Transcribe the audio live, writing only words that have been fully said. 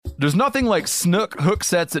There's nothing like snook hook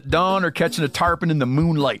sets at dawn or catching a tarpon in the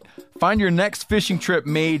moonlight. Find your next fishing trip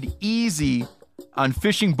made easy on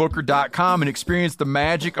fishingbooker.com and experience the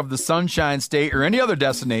magic of the Sunshine State or any other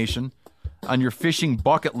destination on your fishing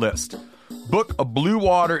bucket list. Book a blue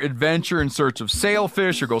water adventure in search of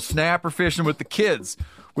sailfish or go snapper fishing with the kids.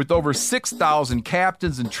 With over 6,000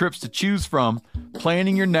 captains and trips to choose from,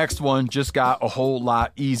 planning your next one just got a whole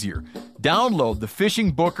lot easier. Download the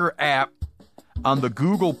Fishing Booker app on the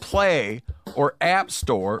Google Play or App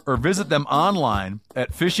Store, or visit them online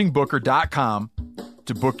at fishingbooker.com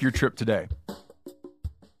to book your trip today.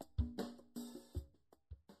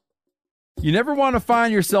 You never want to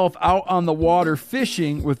find yourself out on the water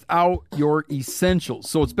fishing without your essentials.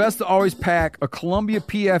 So it's best to always pack a Columbia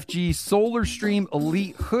PFG Solar Stream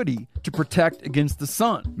Elite hoodie to protect against the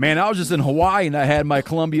sun. Man, I was just in Hawaii and I had my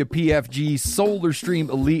Columbia PFG Solar Stream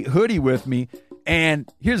Elite hoodie with me.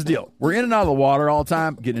 And here's the deal. We're in and out of the water all the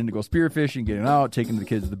time, getting in to go spearfishing, getting out, taking the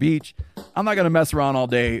kids to the beach. I'm not going to mess around all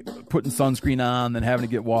day putting sunscreen on, then having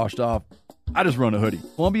to get washed off. I just run a hoodie.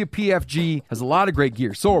 Columbia PFG has a lot of great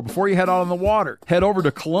gear. So before you head out on the water, head over to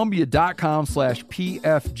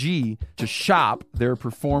Columbia.com/PFG to shop their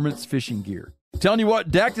performance fishing gear. I'm telling you what,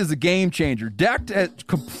 Decked is a game changer. Decked has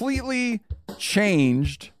completely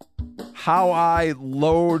changed how I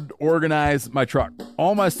load, organize my truck.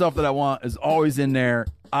 All my stuff that I want is always in there,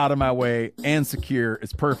 out of my way, and secure.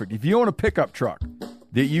 It's perfect. If you own a pickup truck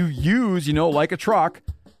that you use, like a truck,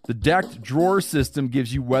 the Decked drawer system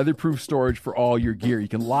gives you weatherproof storage for all your gear. You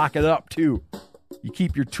can lock it up, too. You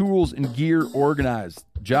keep your tools and gear organized,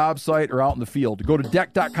 job site or out in the field. Go to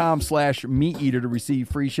deck.com/meateater to receive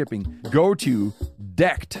free shipping. Go to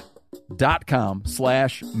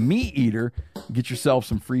decked.com/meateater. Get yourself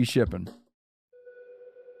some free shipping.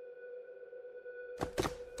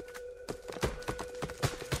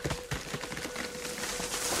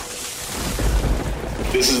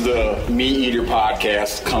 This is the Meat Eater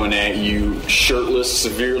podcast coming at you shirtless,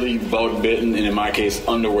 severely bug bitten, and in my case,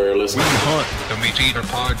 underwearless. We hunt the Meat Eater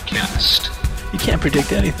podcast. You can't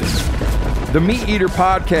predict anything. The Meat Eater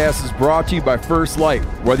podcast is brought to you by First Light.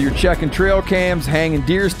 Whether you're checking trail cams, hanging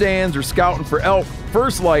deer stands, or scouting for elk,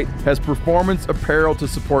 First Light has performance apparel to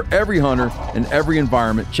support every hunter in every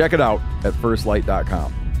environment. Check it out at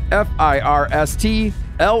firstlight.com.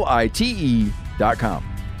 FIRSTLITE.com.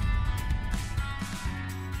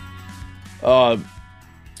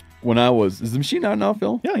 When I was, is the machine out now,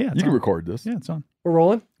 Phil? Yeah. You can record this. Yeah, it's on. We're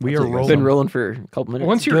rolling? We are rolling. It's been rolling for a couple minutes.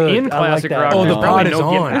 Once you're in classic rock, Oh, the there's probably pod is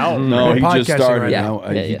no getting on. out. No, he We're just podcasting started. right Now.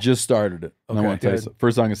 now. He just started it. And I Okay, want to tell you,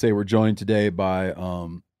 first I'm going to say we're joined today by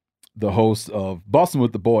the host of Bussin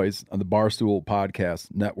with the Boys on the Barstool Podcast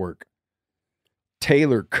Network,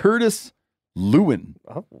 Taylor Curtis Lewin.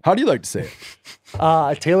 Oh. How do you like to say it?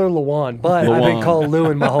 Taylor Lewan, but I've been called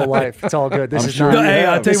Lewin my whole life. It's all good. This I'm is sure not. you Hey,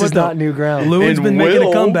 I'll have. tell you This is what, not new ground. Lewin's And been making a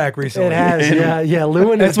Will- comeback recently. It has, yeah.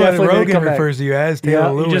 Lewin That's is what definitely made a Rogan comeback. refers to you as, Taylor Yeah.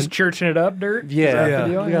 Lewin. You just churching it up, Dirt? Yeah, Is that Yeah. the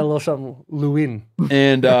deal? You got a little something. Lewin.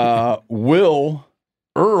 And Will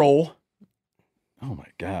Earl. Oh my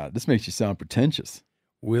God, this makes you sound pretentious.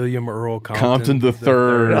 William Earl Compton the the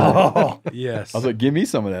third. Oh, Yes. I was like, give me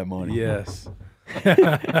some of that money. Yes.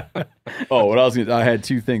 Oh, what I was gonna, I had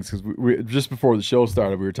two things because we just before the show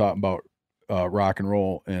started, we were talking about rock and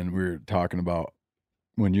roll, and we were talking about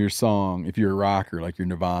when your song, if you're a rocker, like your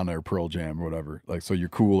Nirvana or Pearl Jam or whatever, like so you're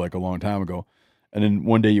cool like a long time ago, and then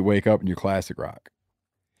one day you wake up and you're classic rock,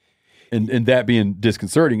 and that being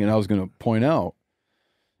disconcerting. And I was gonna point out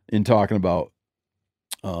in talking about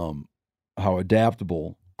how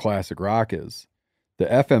adaptable classic rock is, the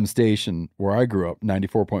FM station where I grew up,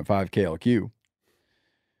 94.5 KLQ.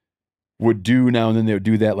 Would do now and then they would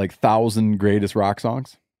do that like 1,000 greatest rock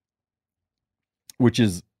songs, which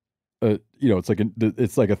is,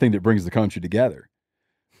 it's like a thing that brings the country together.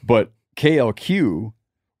 But KLQ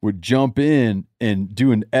would jump in and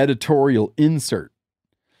do an editorial insert,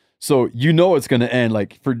 so it's going to end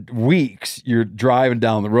like for weeks. You're driving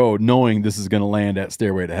down the road knowing this is going to land at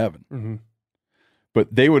Stairway to Heaven, mm-hmm.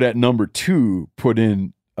 but they would at number 2 put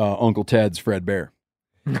in Uncle Ted's Fred Bear.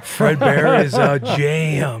 Fred Bear is a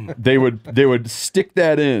jam. They would stick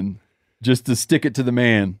that in just to stick it to the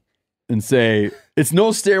man and say, it's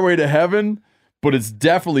no Stairway to Heaven, but it's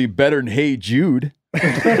definitely better than Hey Jude.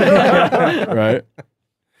 Right?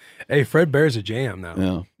 Hey, Fred Bear's a jam now.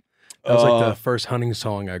 Yeah. That was like the first hunting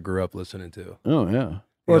song I grew up listening to. Oh, yeah.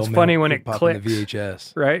 Well, it's funny when it popped in clicks, the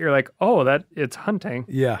VHS. right? You're like, oh, it's hunting.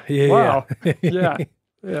 Yeah. Wow. Yeah.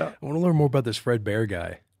 Yeah. I want to learn more about this Fred Bear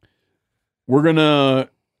guy. You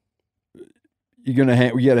got to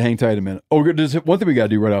hang tight a minute. Oh, there's one thing we got to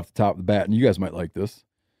do right off the top of the bat, and you guys might like this.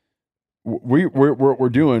 we're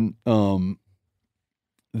doing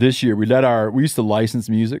this year. We used to license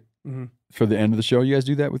music for the end of the show. You guys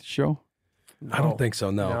do that with the show? I don't think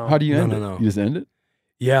so. No. How do you end it? No. You just end it?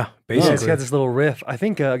 Yeah, Yeah, basically. it's got this little riff. I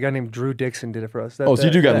think a guy named Drew Dixon did it for us. So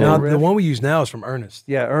you do got Now, little the one we use now is from Ernest.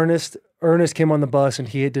 Yeah, Ernest came on the bus and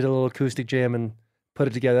he did a little acoustic jam and put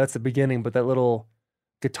it together. That's the beginning, but that little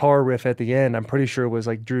guitar riff at the end, I'm pretty sure was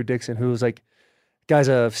like Drew Dixon, who was like, guy's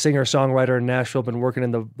a singer-songwriter in Nashville, been working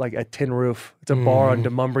in at Tin Roof. It's a bar on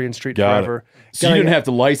Demumbrian Street forever. So you didn't have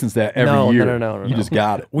to license that every year. No. You just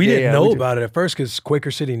got it. We didn't know we about it at first because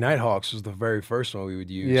Quaker City Nighthawks was the very first one we would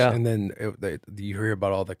use. Yeah. And then you hear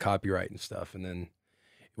about all the copyright and stuff. And then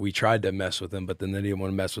we tried to mess with them, but then they didn't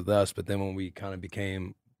want to mess with us. But then when we kind of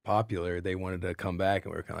became popular, they wanted to come back,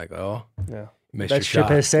 and we were kind of like, oh, Yeah. missed That your ship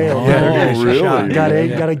shot. has sailed. Oh, Yeah. really?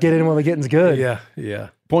 Gotta get in while the getting's good. Yeah.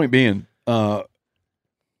 Point being,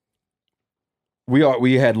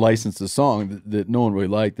 we had licensed a song that no one really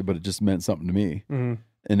liked it, but it just meant something to me. Mhm.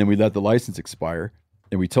 And then we let the license expire,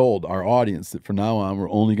 and we told our audience that from now on, we're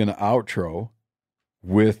only going to outro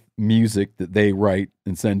with music that they write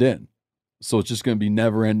and send in. So it's just going to be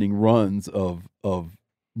never-ending runs of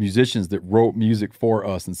musicians that wrote music for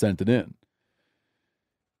us and sent it in.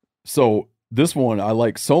 So this one I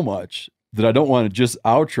like so much that I don't want to just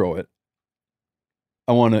outro it.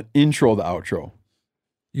 I want to intro the outro.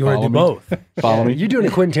 You want to do Follow me? both. Follow me? You're doing a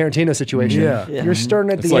Quentin Tarantino situation. Yeah. You're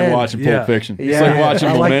starting at It's the like end. watching Pulp Yeah. Fiction. It's Yeah. like watching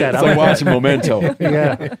I like that. It's I like like watching Memento.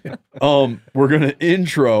 Yeah. We're gonna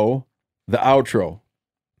intro the outro.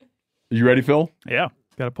 Are you ready, Phil? Yeah,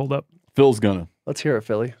 got it pulled up. Phil's gonna. Let's hear it,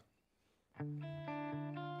 Philly.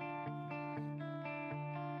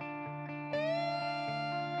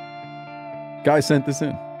 Guy sent this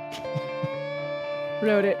in.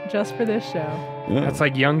 Wrote it just for this show. Yeah. That's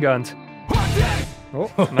like Young Guns. Oh,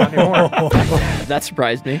 not anymore. That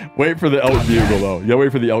surprised me. Wait for the elk bugle though. Yeah,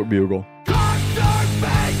 wait for the elk bugle.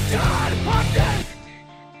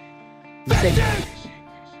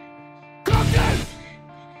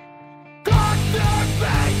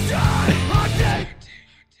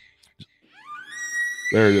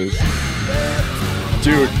 There it is.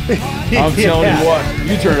 Dude, I'm telling you what,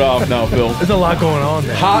 you turn it off now, Phil. There's a lot going on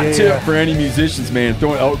there. Hot tip for any musicians, man.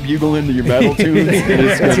 Throw an elk bugle into your metal tunes.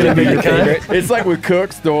 It's gonna be your favorite. It's like with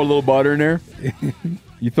cooks, throw a little butter in there.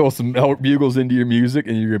 You throw some elk bugles into your music,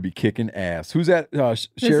 and you're gonna be kicking ass. Who's that?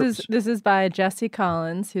 This is by Jesse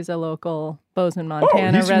Collins, who's a local Bozeman,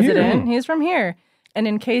 Montana he's from here. resident. He's from here. And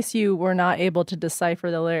in case you were not able to decipher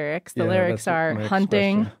the lyrics, the lyrics are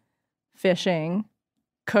hunting, fishing,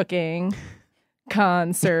 cooking,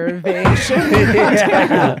 conservation.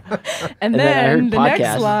 And then I then heard the podcast.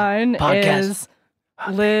 next line Podcast. is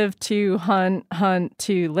live to hunt, hunt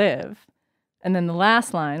to live. And then the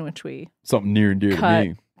last line, which we Something near and dear to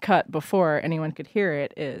me. cut before anyone could hear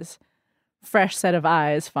it, is fresh set of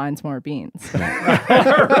eyes finds more beans.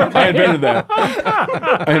 I invented that.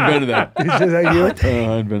 Is that you?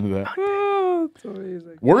 I invented that. That's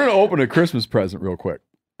amazing. We're gonna open a Christmas present real quick.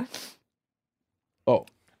 Oh,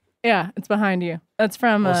 Yeah, it's behind you. That's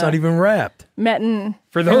from Well, it's not even wrapped. Metten.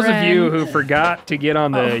 For those of you Friend. who forgot to get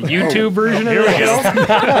on the YouTube version of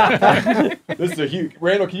the show, this is a huge.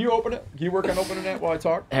 Randall, can you open it? Can you work on opening that while I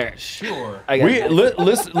talk? Sure. I got We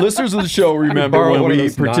listeners of the show remember borrow when one of we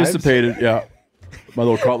those knives? participated. Yeah, my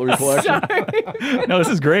little cutlery collection. no, this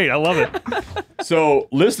is great. I love it. So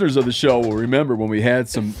listeners of the show will remember when we had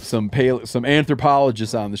some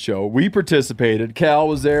anthropologists on the show. We participated. Cal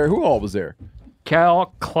was there. Who all was there?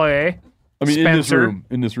 Cal, Clay. I mean, Spencer.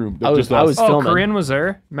 in this room. I was us. Oh, filming. Corinne was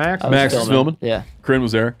there. Max. Max was filming. Yeah. Corinne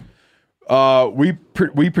was there. We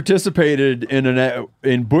participated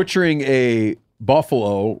in butchering a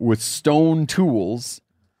buffalo with stone tools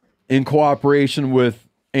in cooperation with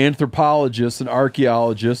anthropologists and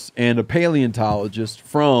archaeologists and a paleontologist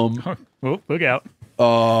from Oh, look out.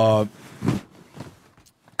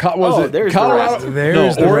 There's the Colorado? wrap.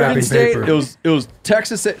 There's the Oregon wrapping State. paper. It was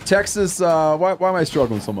Texas. Why am I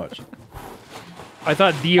struggling so much? I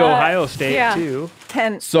thought the Ohio State, yeah. too.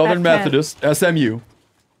 Kent. Southern at Kent. Methodist, SMU,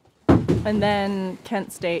 And then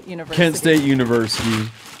Kent State University. Kent State University,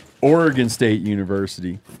 Oregon State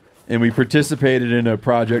University, and we participated in a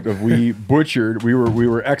project of we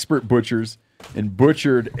were expert butchers and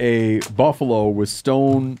butchered a buffalo with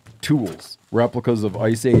stone tools, replicas of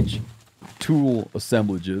Ice Age tool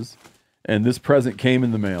assemblages, and this present came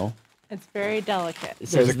in the mail. It's very delicate. It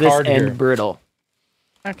says a this card end here. brittle.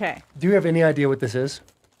 Okay. Do you have any idea what this is?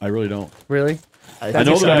 I really don't. Really? I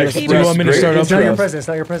know that I exciting. expressed Do you want me to great start interest. off? It's not your present. It's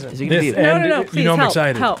not your present. Is it gonna This be No, end, no, no. Please know I'm help.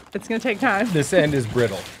 excited. Help. It's going to take time. this end is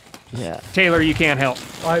brittle. Yeah. Taylor, you can't help.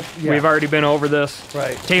 We've already been over this.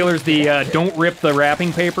 Right. Taylor's the don't rip the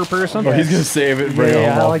wrapping paper person. Oh, he's gonna save it and bring it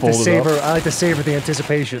home. I like to savor the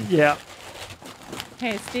anticipation. Yeah.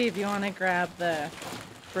 Hey, Steve, you want to grab the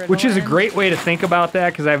brittle Which is a end? great way to think about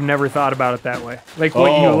that because I've never thought about it that way. Like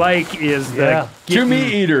what you like is the to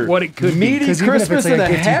meat eater. What it could meaty be. Christmas and a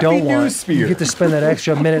happy new spear. You get to spend that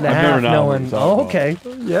extra minute and a I've half never known knowing, what you're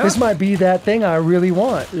talking okay, Yeah. this might be that thing I really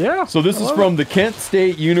want. Yeah. So this is from the Kent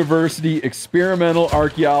State University Experimental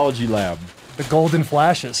Archaeology Lab. The golden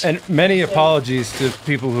flashes. And many apologies to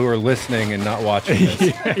people who are listening and not watching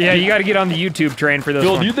this. Yeah, you got to get on the YouTube train for this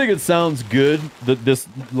Phil, one. do you think it sounds good, this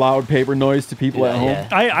loud paper noise to people at home? Yeah.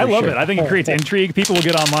 I love it. I think it creates intrigue. People will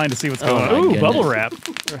get online to see what's going on. Ooh, goodness. bubble wrap.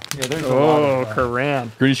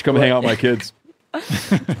 Karan. Green, you should come hang out with my kids.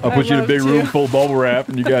 I'll put you in a big room full of bubble wrap,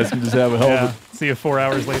 and you guys can just have a hell Yeah. of See you 4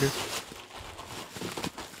 hours later.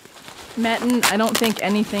 Metten, I don't think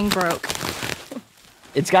anything broke.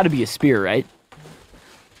 It's got to be a spear, right?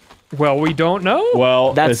 Well, we don't know.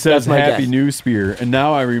 Well, That's- it says that's my Happy guess. New Spear, and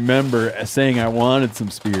now I remember saying I wanted some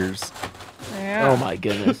spears. Yeah. Oh my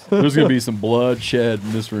goodness. There's going to be some blood shed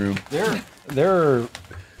in this room. There are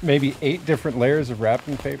maybe 8 different layers of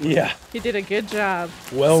wrapping paper. Yeah. He did a good job.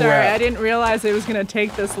 Well Sorry, wrapped. I didn't realize it was going to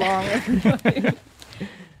take this long.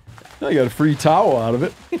 I got a free towel out of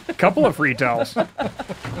it. A couple of free towels. I'm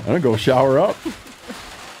going to go shower up.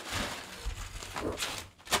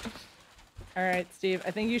 All right, Steve,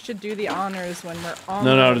 I think you should do the honors when we're on.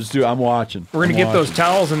 No, just do it. I'm watching. We're going to get those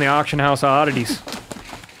towels in the auction house oddities.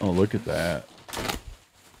 Oh, look at that.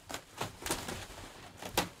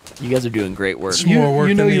 You guys are doing great work. You more work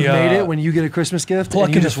know than you've the, made it when you get a Christmas gift and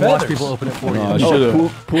plucking you the just watch feathers. people open it for No, I you.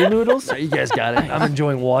 should've- Pool noodles? You guys got it. I'm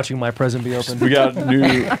enjoying watching my present be opened. We got new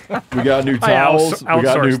I towels. We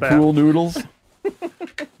got new outsourced that. pool noodles.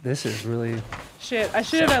 This is really... Shit, I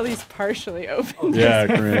should have at least partially opened. Yeah,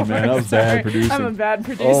 Corinne, man, that was Sorry, bad producing. I'm a bad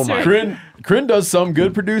producer. Oh my. Corinne does some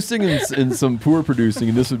good producing and some poor producing,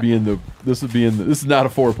 and this is not a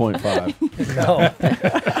 4.5.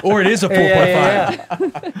 No. Or it is a 4.5. Yeah.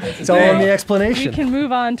 It's all in the We explanation. can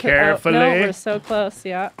move on to. Carefully. Oh, no, we're so close.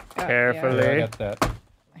 Yeah. Carefully. I got that.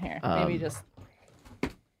 Here, maybe just.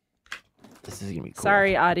 This is going to be cool.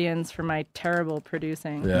 Sorry, audience, for my terrible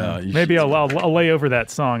producing. Yeah, you Maybe should- I'll lay over that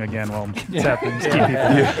song again while it's happening. Just keep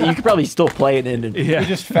people- You could probably still play it in. And Yeah. You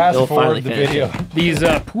just fast They'll forward finally the finish video. it. These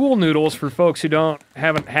pool noodles, for folks who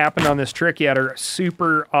haven't happened on this trick yet, are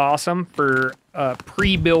super awesome for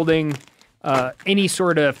pre-building any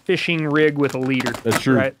sort of fishing rig with a leader. That's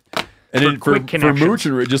true. Right? and for then quick for connections. mooch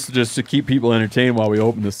and just to keep people entertained while we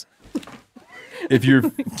open this. If you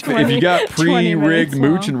got 20 pre-rigged minutes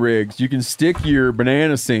mooch long. and rigs, you can stick your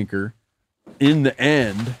banana sinker in the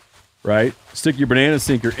end, right? Stick your banana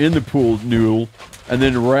sinker in the pool noodle, and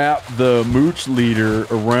then wrap the mooch leader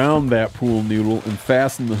around that pool noodle and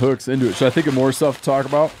fasten the hooks into it. Should I think of more stuff to talk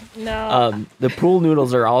about? No. The pool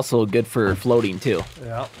noodles are also good for floating too.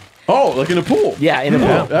 Yeah. Oh, like in a pool. Yeah, in a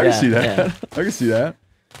Yeah, pool. I can Yeah, see that. yeah. I can see that.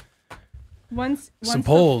 once some the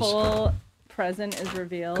poles. full present is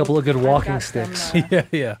revealed. Couple of good I've walking got some, sticks.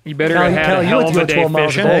 Yeah. You better Cal, have had Cal, a you hell went of to a go day 12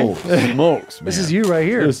 miles a fishing. day. Oh, smokes, man. This is you right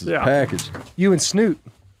here. This is Yeah. packaged. You and Snoot.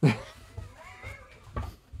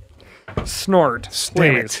 Snort.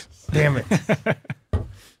 Please. Damn it.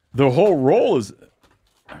 The whole roll is...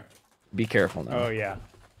 Be careful now. Oh, yeah.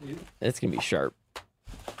 It's going to be sharp.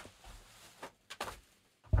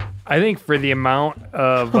 I think for the amount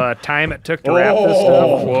of time it took to wrap this stuff,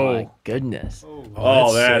 Oh whoa. my goodness.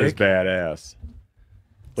 Oh, that is sick. badass.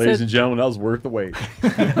 Ladies and gentlemen, that was worth the wait.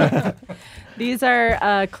 These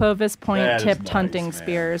are Clovis Point That is tipped nice, hunting man.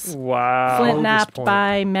 spears. Wow. Flint napped Point.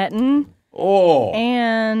 by Metten Oh,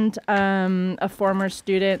 and a former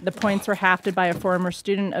student. The points were hafted by a former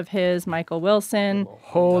student of his, Michael Wilson.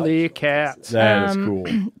 Holy cats. that is cool.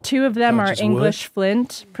 Two of them are just English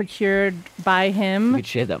flint procured by You him could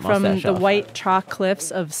shave that from mustache the off. white chalk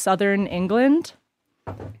cliffs of southern England.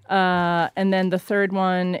 And then the third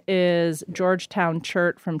one is Georgetown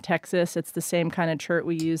chert from Texas. It's the same kind of chert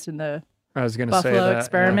we used in the I was going to say Buffalo that.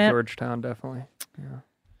 experiment. Yeah, Georgetown, definitely.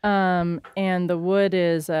 and the wood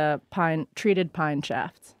is treated pine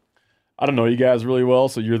shafts. I don't know you guys really well,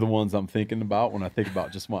 so you're the ones I'm thinking about when I think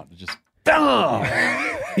about just wanting to just...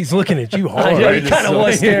 He's looking at you hard. I know, he kind of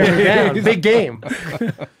was staring down. Big game.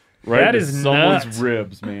 Right That to is someone's nuts.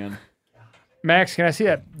 ribs, man. Max, can I see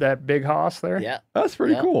that big hoss there? Yeah. That's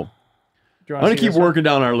pretty Yeah. cool. Do you I'm wanna going see to keep this one? working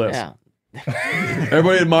down our list. Yeah.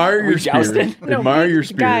 Everybody admire your We spears. jousted? Admire your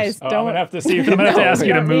spears. Guys, Oh, I'm don't. gonna have to see. I'm gonna have to ask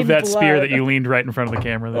you to No. move that spear Blood. that you leaned right in front of the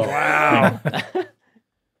camera. There. Wow.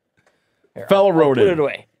 Fellow wrote Put in. it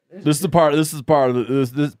away. This is part of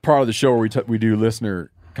the show where we do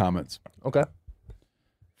listener comments. Okay.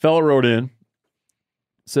 Fella wrote in,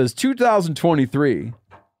 says 2023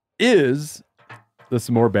 is this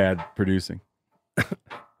is more bad producing.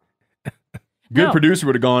 Good producer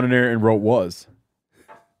would have gone in there and wrote was.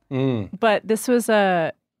 But this was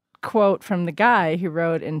a quote from the guy who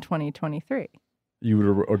wrote in 2023. You would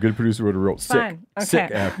have, a good producer would have wrote sick. Fine. Okay.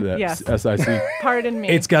 Sick after that. Yes. SIC. Pardon me.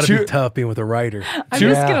 It's got to be tough being with a writer. I'm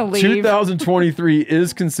just going to leave. 2023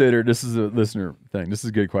 is considered, this is a listener thing. This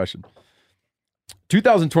is a good question.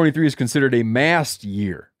 2023 is considered a mast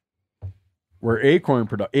year where acorn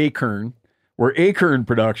production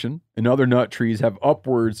and other nut trees have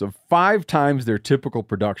upwards of 5 times their typical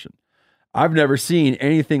production. I've never seen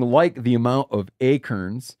anything like the amount of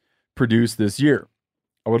acorns produced this year.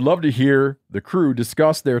 I would love to hear the crew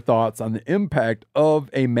discuss their thoughts on the impact of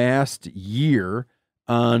a mast year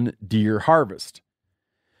on deer harvest.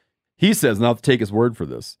 He says, and I'll have to take his word for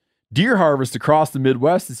this, deer harvest across the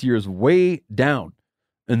Midwest this year is way down.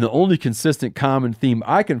 And the only consistent common theme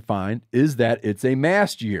I can find is that it's a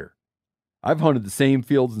mast year. I've hunted the same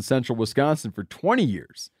fields in central Wisconsin for 20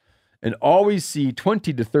 years and always see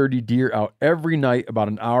 20 to 30 deer out every night about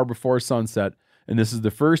an hour before sunset. And this is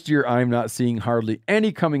the first year I'm not seeing hardly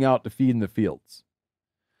any coming out to feed in the fields.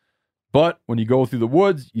 But when you go through the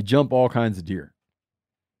woods, you jump all kinds of deer.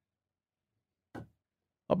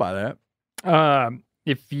 I'll buy that. I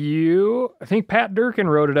think Pat Durkin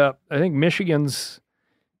wrote it up. I think Michigan's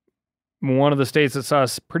one of the states that saw a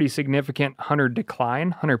pretty significant hunter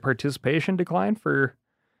participation decline for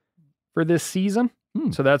this season.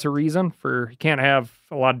 So that's a reason for, you can't have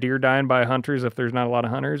a lot of deer dying by hunters if there's not a lot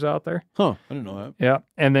of hunters out there. Huh, I didn't know that. Yeah.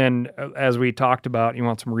 And then as we talked about, you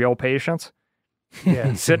want some real patience.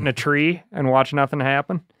 Yeah. Sit in a tree and watch nothing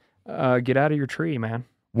happen. Get out of your tree, man.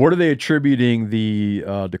 What are they attributing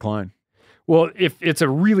the decline? Well, if it's a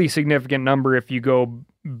really significant number, if you go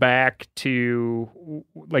back to,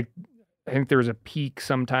 like, I think there was a peak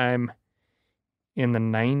sometime in the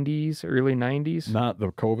 90s, early 90s. Not the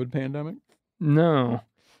COVID pandemic? No.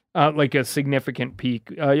 Like a significant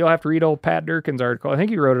peak. You'll have to read old Pat Durkin's article. I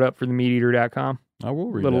think he wrote it up for the MeatEater.com. I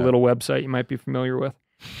will read little website you might be familiar with.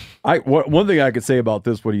 One thing I could say about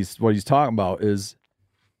this, what he's talking about is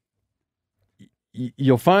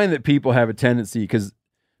you'll find that people have a tendency, because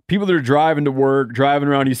people that are driving to work, driving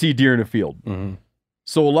around, you see deer in a field. Mm-hmm.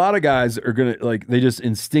 So a lot of guys are going to, like, they just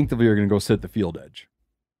instinctively are going to go sit at the field edge.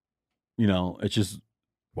 You know, it's just,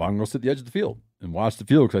 well, I'm going to sit at the edge of the field and watch the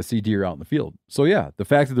field because I see deer out in the field. So yeah, the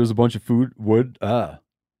fact that there's a bunch of wood, I'm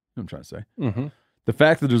trying to say. Mm-hmm. The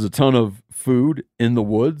fact that there's a ton of food in the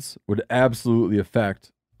woods would absolutely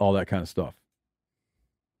affect all that kind of stuff.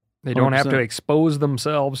 They don't 100%. have to expose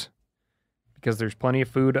themselves because there's plenty of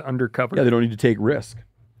food under cover. Yeah, they don't need to take risk.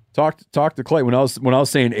 Talk to Clay. When I was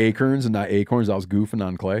saying acorns and not acorns, I was goofing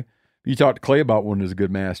on Clay. You talk to Clay about when there's a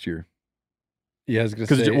good mast year. Yeah, I was going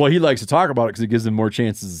to say. Well, he likes to talk about it because it gives him more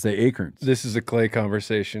chances to say acorns. This is a Clay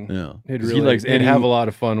conversation. Yeah. He'd have a lot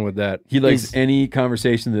of fun with that. He likes any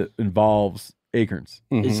conversation that involves acorns.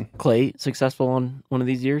 Mm-hmm. Is Clay successful on one of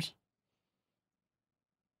these years?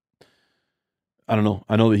 I don't know.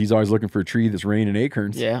 I know that he's always looking for a tree that's raining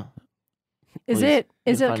acorns. Yeah. Is it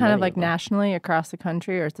kind of like nationally across the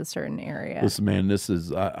country, or it's a certain area? Listen, man, this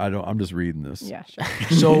is I'm just reading this. Yeah,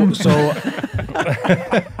 sure. So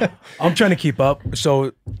I'm trying to keep up.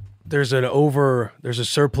 So there's a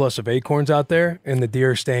surplus of acorns out there, and the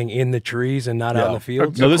deer are staying in the trees and not out in the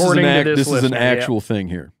fields. No, this is an actual thing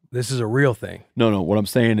here. This is a real thing. No. What I'm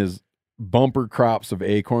saying is bumper crops of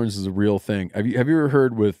acorns is a real thing. Have you ever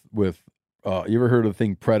heard you ever heard of the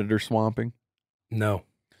thing predator swamping? No.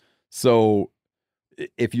 So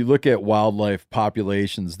if you look at wildlife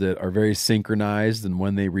populations that are very synchronized and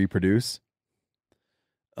when they reproduce,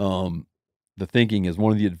 the thinking is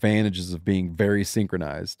one of the advantages of being very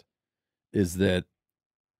synchronized is that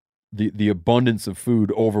the abundance of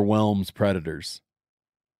food overwhelms predators.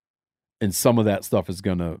 And some of that stuff is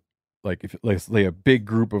going to, like, if let's lay a big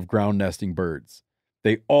group of ground nesting birds,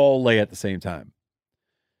 they all lay at the same time.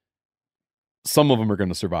 Some of them are going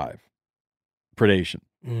to survive predation.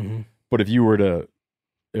 Mm-hmm. But if they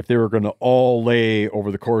were going to all lay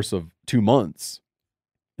over the course of 2 months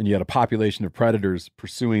and you had a population of predators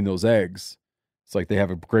pursuing those eggs, it's like they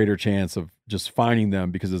have a greater chance of just finding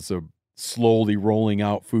them because it's a slowly rolling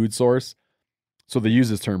out food source. So they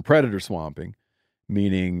use this term predator swamping,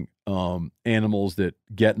 meaning animals that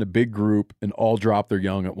get in a big group and all drop their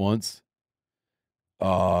young at once.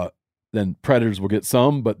 Then predators will get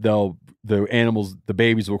some, but the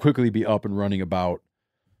babies will quickly be up and running about.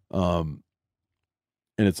 And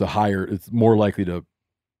it's more likely to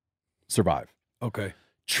survive. Okay.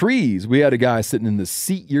 Trees, we had a guy sitting in the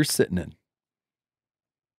seat you're sitting in.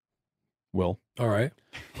 Will. All right.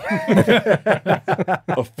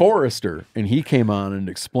 A forester, and he came on and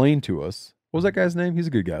explained to us. What was that guy's name? He's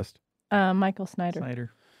a good guest. Michael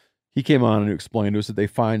Snyder. He came on and explained to us that they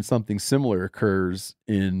find something similar occurs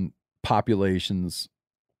in populations,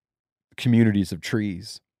 communities of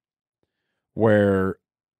trees, where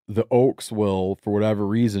the oaks will, for whatever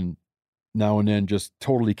reason, now and then just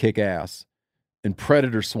totally kick ass and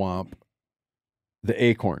predator swamp the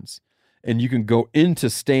acorns. And you can go into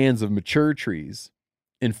stands of mature trees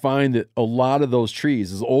and find that a lot of those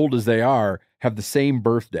trees, as old as they are, have the same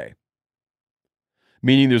birthday.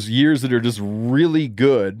 Meaning there's years that are just really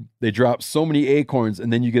good. They drop so many acorns,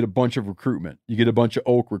 and then you get a bunch of recruitment. You get a bunch of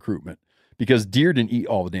oak recruitment because deer didn't eat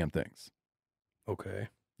all the damn things. Okay.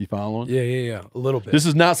 You following? Yeah. A little bit. This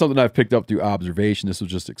is not something I've picked up through observation. This was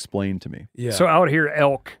just explained to me. Yeah. So out here,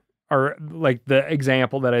 elk are like the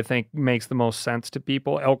example that I think makes the most sense to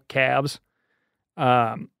people. Elk calves,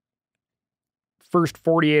 first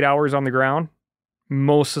 48 hours on the ground,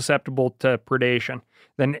 most susceptible to predation.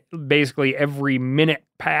 Then basically every minute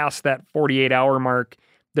past that 48-hour mark,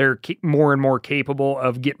 they're more and more capable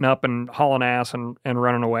of getting up and hauling ass and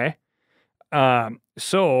running away.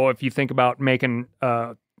 So if you think about making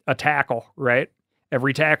a tackle, right?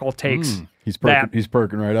 Every tackle takes He's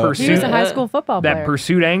perking right up. He was a high school football player. That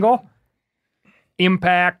pursuit angle,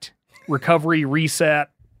 impact, recovery, reset,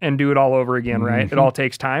 and do it all over again, right? It all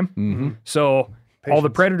takes time. So all the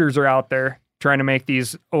predators are out there trying to make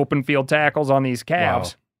these open field tackles on these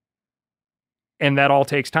calves. Wow. And that all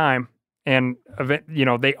takes time. And,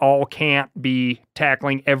 they all can't be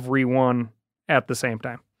tackling everyone at the same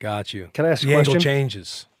time. Got you. Can I ask a the question? angle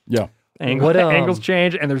changes. Yeah. Angles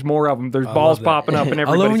change, and there's more of them. There's balls popping up in I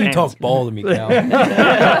everybody's love when you hands. talk ball to me, Cal.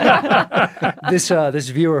 This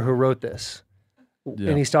viewer who wrote this,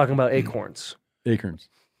 and he's talking about acorns. Acorns.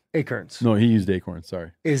 Acorns. No, he used acorns.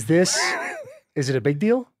 Sorry. Is it a big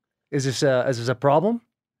deal? Is this a problem?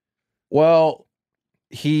 Well,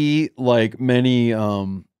 he, like many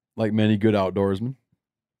good outdoorsmen,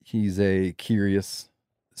 he's a curious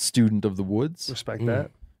student of the woods. Respect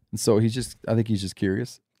that. And so I think he's just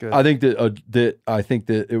curious. Good. I think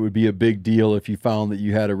that it would be a big deal if you found that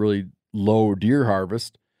you had a really low deer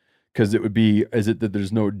harvest, because it would be, is it that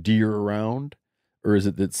there's no deer around, or is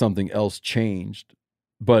it that something else changed?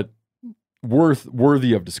 But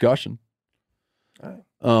worthy of discussion.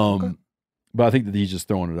 Okay. But I think that he's just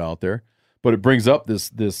throwing it out there. But it brings up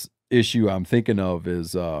this issue I'm thinking of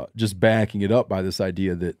is just backing it up by this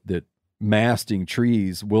idea that masting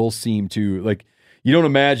trees will seem to, like, you don't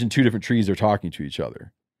imagine two different trees are talking to each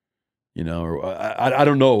other, or I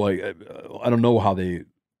don't know, like, I don't know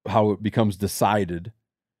how it becomes decided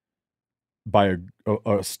by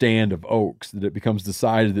a stand of oaks, that it becomes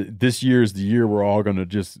decided that this year is the year we're all going to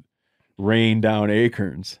just rain down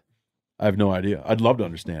acorns. I have no idea. I'd love to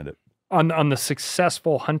understand it. On the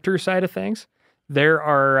successful hunter side of things, there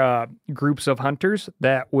are groups of hunters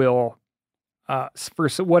that will, for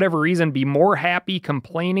whatever reason, be more happy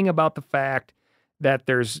complaining about the fact that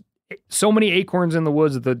there's so many acorns in the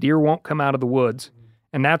woods that the deer won't come out of the woods.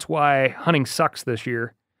 And that's why hunting sucks this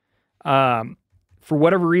year. For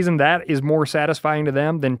whatever reason, that is more satisfying to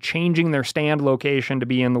them than changing their stand location to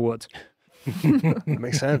be in the woods.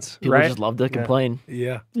 Makes sense. People just love to complain.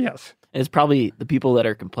 Yeah. Yes. And it's probably the people that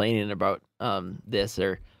are complaining about this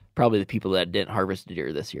are probably the people that didn't harvest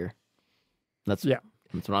deer this year. That's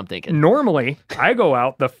what I'm thinking. Normally, I go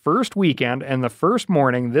out the first weekend and the first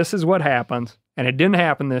morning, this is what happens. And it didn't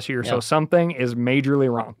happen this year, so something is majorly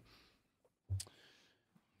wrong.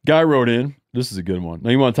 Guy wrote in, this is a good one. Now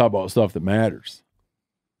you want to talk about stuff that matters.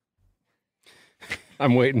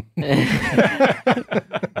 I'm waiting.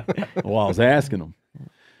 Well, I was asking him.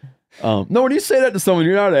 No, when you say that to someone,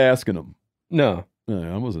 you're not asking them. No.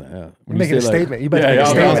 I wasn't asking. Making a statement. You better make a I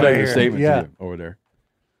was statement making here. a statement Yeah. to you over there.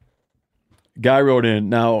 Guy wrote in.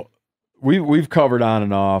 Now, we've covered on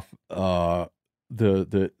and off the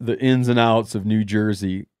ins and outs of New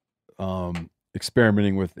Jersey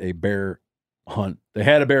experimenting with a bear hunt. They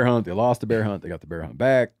had a bear hunt. They lost a bear hunt. They got the bear hunt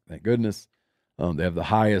back. Thank goodness. They have the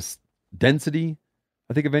highest density,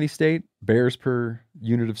 I think, of any state, bears per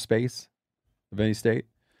unit of space of any state.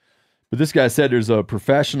 But this guy said there's a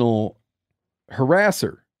professional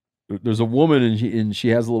harasser. There's a woman, and she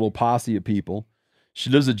has a little posse of people. She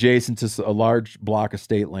lives adjacent to a large block of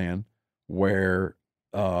state land where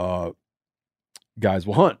guys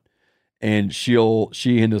will hunt. And she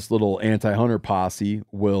and this little anti-hunter posse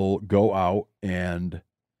will go out and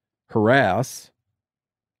harass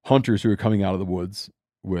hunters who are coming out of the woods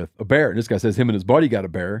with a bear. And this guy says him and his buddy got a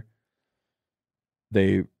bear.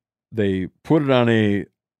 They put it on a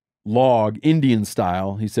log, Indian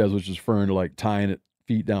style, he says, which is referring to like tying it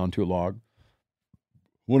feet down to a log.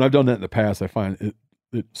 When I've done that in the past, I find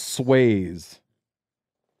it sways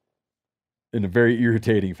in a very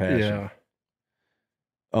irritating fashion.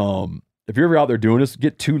 Yeah. If you're ever out there doing this,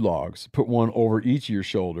 get 2 logs, put one over each of your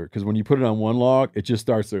shoulder, because when you put it on one log, it just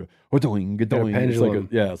starts to going.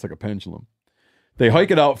 It's like a pendulum. They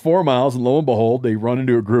hike it out 4 miles, and lo and behold, they run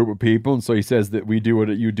into a group of people. And so he says that we do what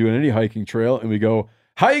you do in any hiking trail, and we go,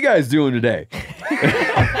 "How you guys doing today?"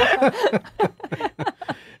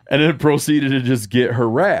 And then proceeded to just get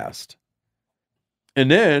harassed, and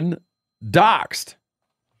then doxed.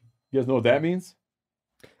 You guys know what that means?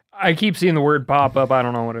 I keep seeing the word pop up. I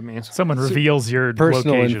don't know what it means. Someone reveals your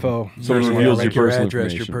personal location. info. Someone reveals your personal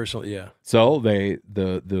address, information. your personal, So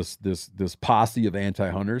this posse of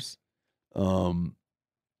anti-hunters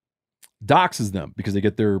doxes them because they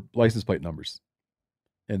get their license plate numbers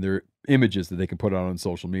and their images that they can put out on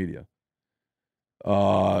social media.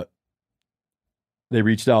 They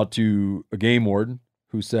reached out to a game warden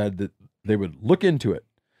who said that they would look into it,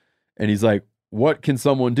 and he's like, "What can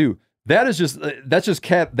someone do?" That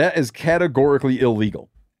is categorically illegal.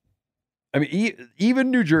 I mean, even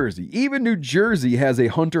New Jersey has a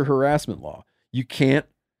hunter harassment law. You can't,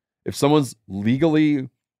 if someone's legally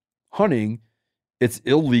hunting, it's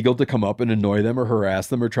illegal to come up and annoy them or harass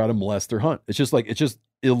them or try to molest their hunt. It's just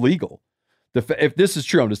illegal. If this is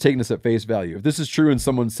true, I'm just taking this at face value. If this is true and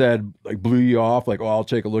someone said, like, blew you off, like, "Oh, I'll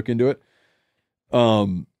take a look into it."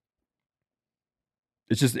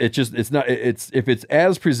 If it's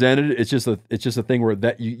as presented, it's just a thing where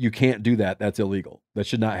that you can't do that. That's illegal. That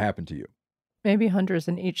should not happen to you. Maybe hunters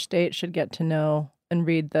in each state should get to know and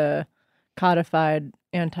read the codified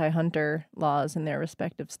anti-hunter laws in their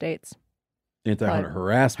respective states. Anti-hunter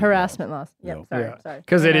harassment laws. Yep, Yeah. sorry.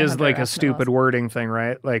 Because it is Anti-hunter like a harassment stupid laws. wording thing,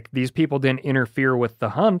 right? Like, these people didn't interfere with the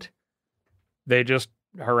hunt. They just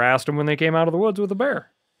harassed them when they came out of the woods with a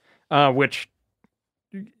bear, which,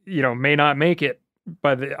 may not make it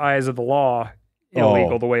by the eyes of the law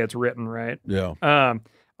illegal the way it's written, right? Yeah.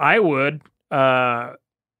 I would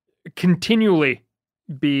continually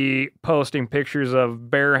be posting pictures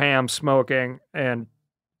of bear ham smoking and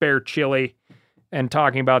bear chili and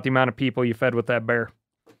talking about the amount of people you fed with that bear.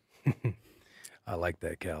 I like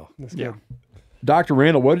that, Cal. Yeah. Dr.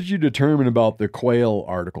 Randall, what did you determine about the quail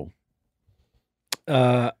article?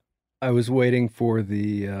 I was waiting for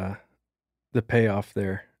the payoff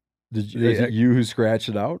there. Is it you who scratched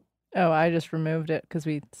it out? Oh, I just removed it because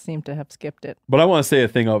we seem to have skipped it. But I want to say a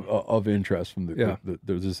thing of interest from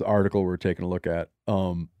there's this article we're taking a look at.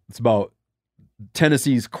 It's about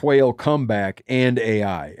Tennessee's quail comeback and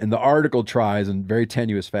AI. And the article tries, in very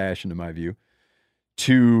tenuous fashion, in my view,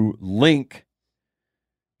 to link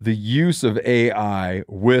the use of AI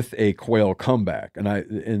with a quail comeback.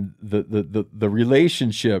 And the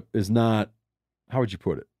relationship is not, how would you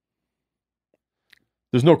put it?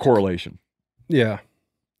 There's no correlation. Yeah.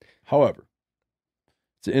 However,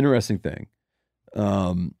 it's an interesting thing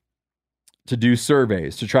to do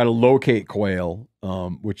surveys to try to locate quail,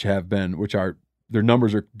 which are their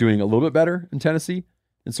numbers are doing a little bit better in Tennessee,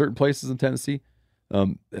 in certain places in Tennessee.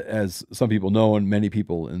 As some people know, and many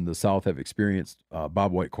people in the South have experienced,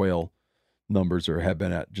 bobwhite quail numbers have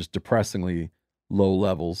been at just depressingly low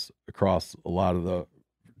levels across a lot of the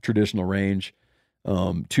traditional range.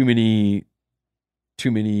 Too many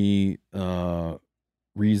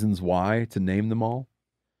reasons why to name them all.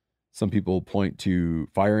 Some people point to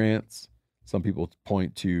fire ants. Some people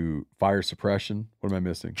point to fire suppression. What am I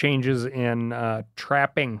missing? Changes in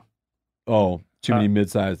trapping. Oh, too many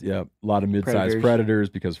mid-sized. Yeah, a lot of mid-sized predators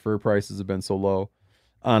because fur prices have been so low.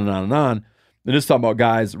 On and on and on. And just talking about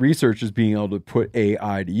guys, researchers being able to put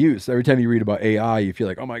AI to use. Every time you read about AI, you feel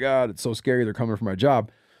like, oh my God, it's so scary. They're coming for my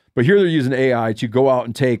job. But here they're using AI to go out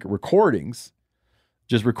and take recordings,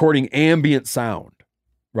 just recording ambient sound,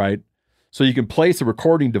 right? So you can place a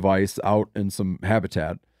recording device out in some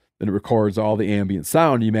habitat, and it records all the ambient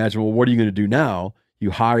sound. You imagine, well, what are you going to do now?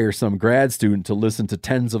 You hire some grad student to listen to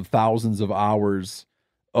tens of thousands of hours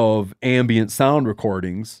of ambient sound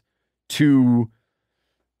recordings to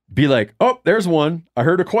be like, oh, there's one. I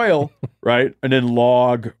heard a quail, right? And then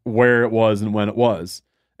log where it was and when it was.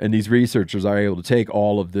 And these researchers are able to take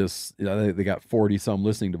all of this. They got 40 some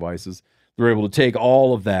listening devices. They're able to take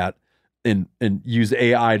all of that and use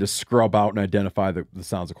AI to scrub out and identify the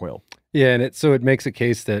sounds of quail. Yeah, and it makes a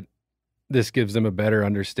case that this gives them a better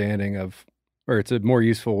understanding of, or it's a more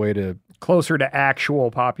useful way to... Closer to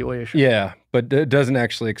actual population. Yeah, but it doesn't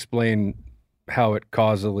actually explain how it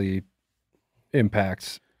causally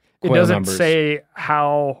impacts quail It doesn't numbers. say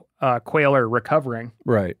how quail are recovering.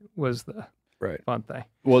 Right. Was the fun thing.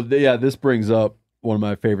 Well, this brings up one of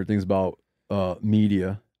my favorite things about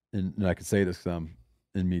media, and I can say this because I'm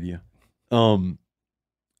in media.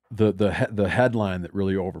 The headline that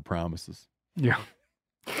really overpromises. Yeah.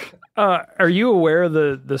 Are you aware of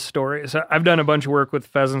the story? So I've done a bunch of work with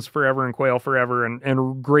Pheasants Forever and Quail Forever,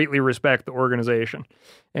 and greatly respect the organization.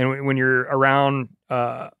 And when you're around,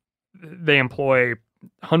 they employ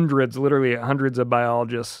literally hundreds of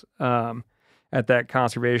biologists at that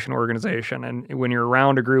conservation organization. And when you're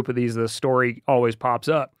around a group of these, the story always pops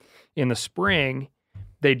up. In the spring,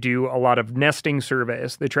 they do a lot of nesting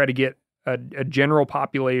surveys. They try to get a general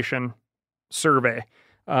population survey,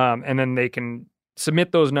 and then they can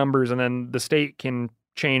submit those numbers, and then the state can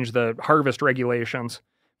change the harvest regulations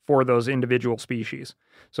for those individual species.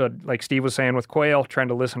 So like Steve was saying with quail, trying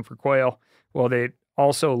to listen for quail. Well, they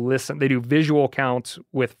also they do visual counts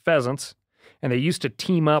with pheasants, and they used to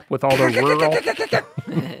team up with all the rural.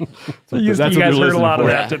 You guys heard a lot of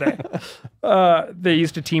that today. They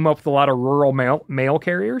used to team up with a lot of rural mail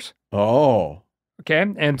carriers. Oh. Okay.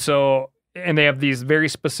 And they have these very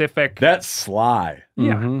specific. That's sly.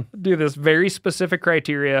 Yeah. Do this very specific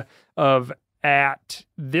criteria of at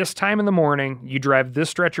this time in the morning, you drive this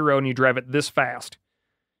stretch of road and you drive it this fast.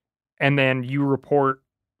 And then you report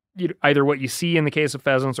either what you see in the case of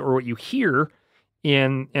pheasants or what you hear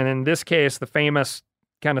and in this case, the famous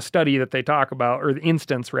kind of study that they talk about, or the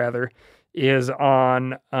instance rather, is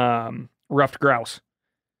on ruffed grouse.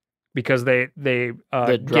 Because they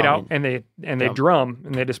get out and they drum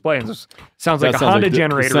and they display. And this sounds like a Honda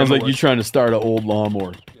generator. It sounds like you trying to start an old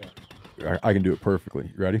lawnmower. Yeah. I can do it perfectly.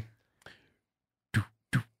 You ready?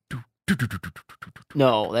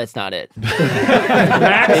 No, that's not it.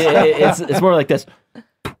 It's more like this.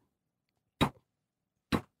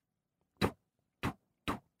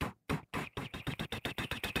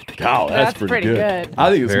 Wow, that's pretty good.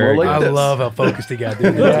 I think it's Very more like good. this. I love how focused he got.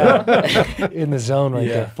 Dude. Yeah. In the zone right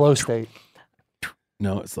there, flow state.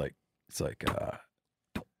 No, it's like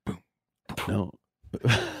boom. No.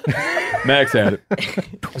 Max had it.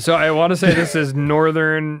 So I want to say this is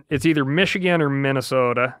northern. It's either Michigan or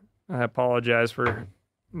Minnesota. I apologize for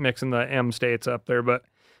mixing the M states up there, but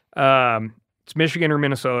it's Michigan or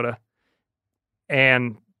Minnesota.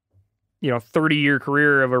 And 30-year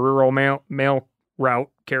career of a rural mail route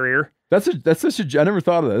carrier. That's such a. I never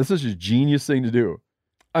thought of that. That's such a genius thing to do.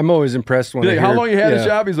 I'm always impressed when how long you had a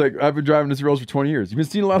job? He's like, I've been driving this roads for 20 years. You've been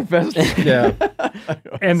seeing a lot of pheasants. Yeah.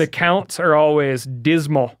 And the counts are always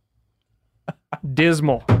dismal.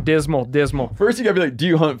 Dismal. First, you gotta be like, do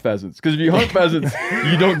you hunt pheasants? Because if you hunt pheasants,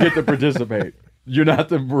 you don't get to participate. You're not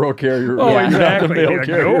the rural carrier. Oh, You're exactly. not the mail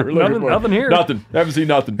carrier. Nothing here. Nothing. Haven't seen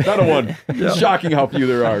nothing. Not a one. It's shocking how few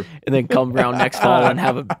there are. And then come around next fall and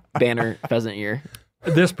have a banner pheasant year.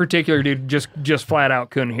 This particular dude just flat out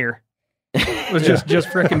couldn't hear. Was just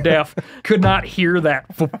freaking deaf. Could not hear that.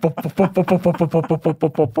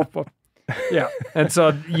 Yeah, and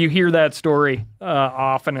so you hear that story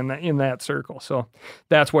often in that circle. So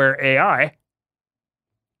that's where AI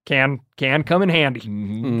can come in handy.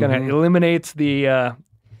 Kind of eliminates the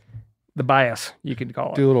bias, you could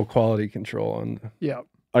call it. Do a little quality control on. Yeah,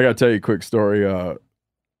 I gotta tell you a quick story.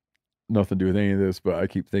 Nothing to do with any of this, but I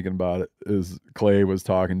keep thinking about it. Is Clay was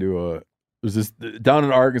talking to there's this down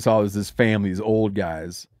in Arkansas. There's this family, these old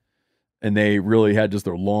guys, and they really had just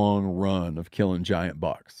a long run of killing giant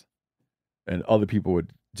bucks. And other people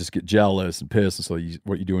would just get jealous and pissed. And so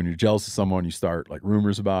what you do when you're jealous of someone, you start like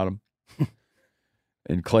rumors about them.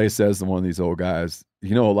 And Clay says to one of these old guys, a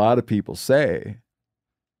lot of people say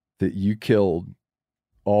that you killed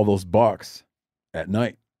all those bucks at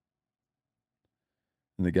night.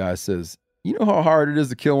 And the guy says, you know how hard it is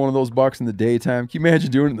to kill one of those bucks in the daytime? Can you imagine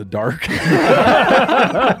doing it in the dark?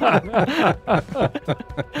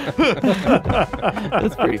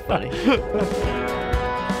 That's pretty funny.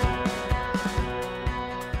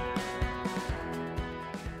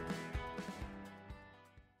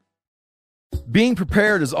 Being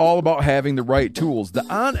prepared is all about having the right tools. The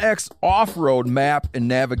OnX Off-Road Map and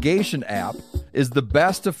Navigation app is the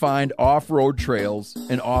best to find off-road trails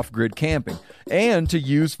and off-grid camping, and to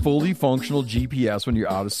use fully functional GPS when you're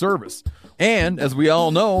out of service. And as we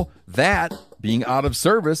all know, that being out of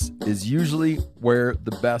service is usually where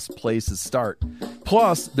the best places start.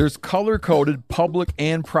 Plus, there's color-coded public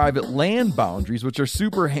and private land boundaries, which are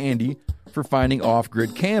super handy for finding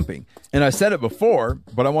off-grid camping. And I said it before,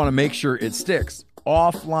 but I want to make sure it sticks.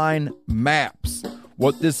 Offline maps.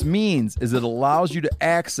 What this means is it allows you to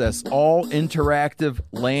access all interactive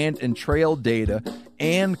land and trail data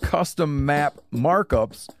and custom map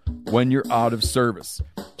markups when you're out of service.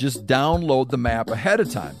 Just download the map ahead of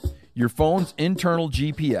time. Your phone's internal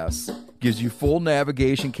GPS gives you full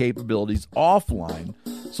navigation capabilities offline,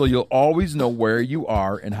 so you'll always know where you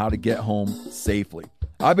are and how to get home safely.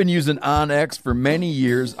 I've been using OnX for many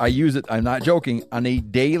years. I use it, I'm not joking, on a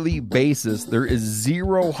daily basis. There is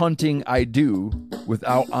zero hunting I do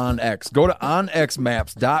without OnX. Go to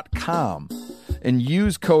onxmaps.com and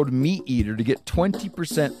use code MeatEater to get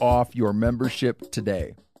 20% off your membership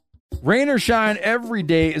today. Rain or shine, every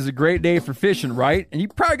day is a great day for fishing, right? And you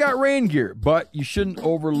probably got rain gear, but you shouldn't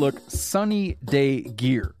overlook sunny day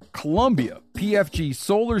gear. Columbia PFG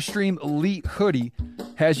Solar Stream Elite Hoodie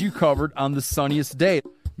has you covered on the sunniest day.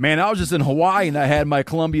 Man, I was just in Hawaii and I had my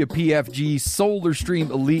Columbia PFG Solar Stream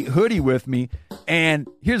Elite Hoodie with me. And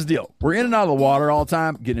here's the deal. We're in and out of the water all the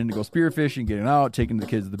time, getting in to go spearfishing, getting out, taking the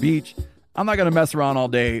kids to the beach. I'm not going to mess around all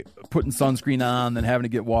day, putting sunscreen on, then having to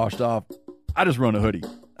get washed off. I just run a hoodie.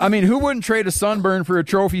 I mean, who wouldn't trade a sunburn for a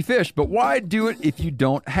trophy fish? But why do it if you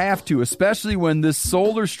don't have to, especially when this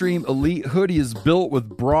Solar Stream Elite Hoodie is built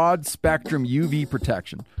with broad spectrum UV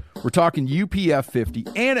protection. We're talking UPF 50,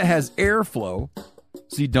 and it has airflow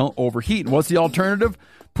so you don't overheat. And what's the alternative?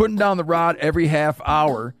 Putting down the rod every half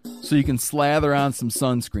hour so you can slather on some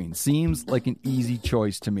sunscreen. Seems like an easy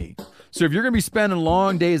choice to me. So if you're going to be spending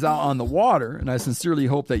long days out on the water, and I sincerely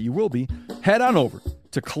hope that you will be, head on over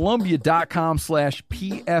to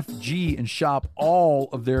Columbia.com/PFG and shop all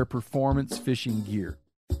of their performance fishing gear.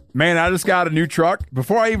 Man, I just got a new truck.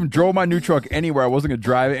 Before I even drove my new truck anywhere, I wasn't going to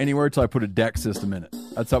drive it anywhere until I put a deck system in it.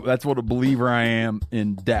 That's what a believer I am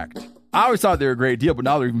in decked. I always thought they were a great deal, but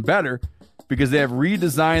now they're even better because they have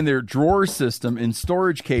redesigned their drawer system in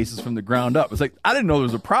storage cases from the ground up. It's like, I didn't know there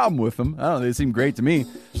was a problem with them. I don't know, they seem great to me.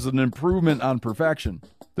 It's an improvement on perfection.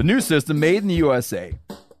 The new system, made in the USA,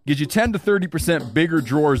 gives you 10 to 30% bigger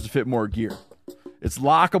drawers to fit more gear. It's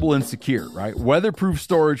lockable and secure, right? Weatherproof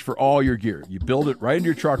storage for all your gear. You build it right into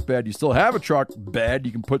your truck bed. You still have a truck bed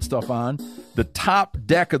you can put stuff on. The top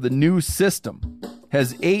deck of the new system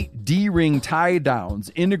has 8 D-ring tie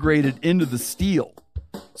downs integrated into the steel.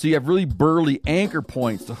 So you have really burly anchor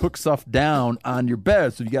points to hook stuff down on your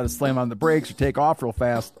bed. So if you got to slam on the brakes or take off real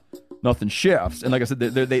fast, nothing shifts. And like I said,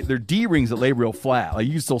 they're D-rings that lay real flat. Like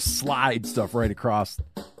you can still slide stuff right across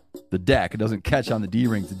the deck. It doesn't catch on the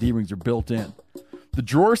D-rings. The D-rings are built in. The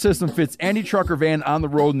drawer system fits any truck or van on the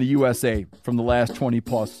road in the USA from the last 20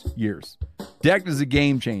 plus years. Decked is a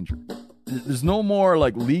game changer. There's no more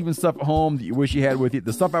like leaving stuff at home that you wish you had with you.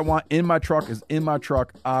 The stuff I want in my truck is in my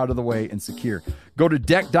truck, out of the way and secure. Go to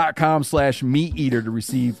deck.com/meateater to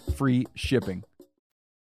receive free shipping.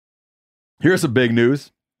 Here's some big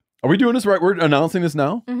news. Are we doing this right? We're announcing this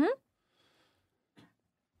now? Mm-hmm.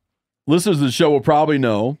 Listeners of the show will probably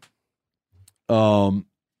know the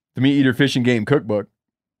Meat Eater Fishing Game Cookbook,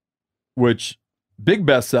 which big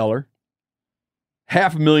bestseller.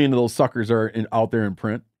 500,000 of those suckers are out there in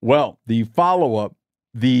print. Well, the follow-up,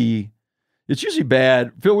 it's usually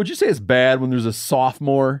bad. Phil, would you say it's bad when there's a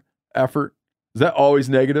sophomore effort? Is that always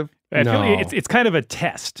negative? I feel No. like it's kind of a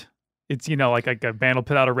test. It's, like a band will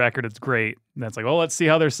put out a record, it's great. And that's like, well, let's see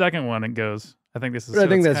how their second one goes. I think this is. But I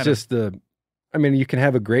think so that's just you can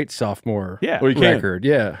have a great sophomore Yeah. Well, you can. record.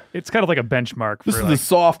 Yeah. It's kind of like a benchmark. This for is the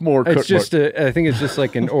sophomore cookbook. It's just I think it's just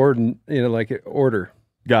like an order, like an order.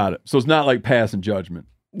 Got it. So it's not like passing judgment.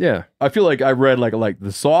 Yeah. I feel like I read like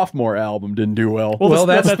the sophomore album didn't do well. Well,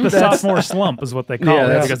 that's the sophomore slump is what they call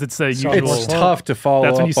it because it's a usual. It's tough to follow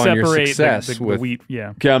That's when you up on your separate success the with wheat.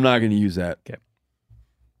 Yeah. Okay, I'm not going to use that. Okay.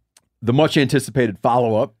 The much anticipated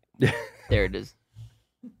follow-up. There it is.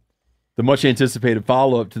 The much anticipated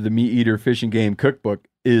follow-up to the Meat Eater Fishing Game Cookbook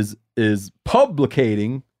is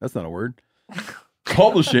publicating. That's not a word.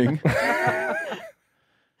 Publishing.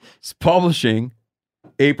 It's publishing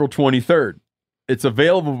April 23rd. It's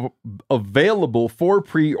available for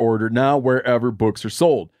pre-order now wherever books are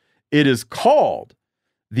sold. It is called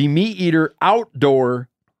the Meat Eater Outdoor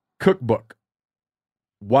Cookbook.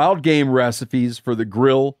 Wild game recipes for the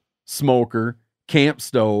grill, smoker, camp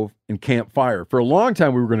stove, and campfire. For a long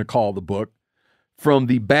time, we were going to call the book From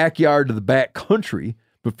the Backyard to the Back Country,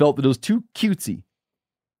 but felt that it was too cutesy.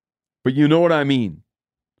 But you know what I mean.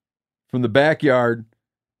 From the backyard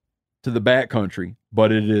to the back country,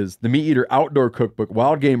 but it is the Meat Eater Outdoor Cookbook,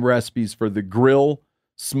 wild game recipes for the grill,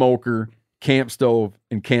 smoker, camp stove,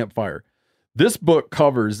 and campfire. This book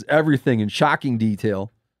covers everything in shocking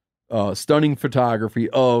detail, stunning photography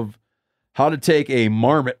of how to take a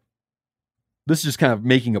marmot. This is just kind of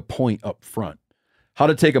making a point up front. How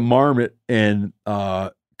to take a marmot and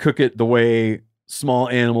cook it the way small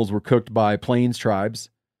animals were cooked by Plains tribes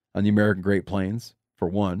on the American Great Plains, for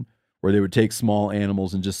one, where they would take small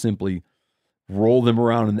animals and just simply roll them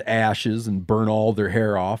around in the ashes and burn all their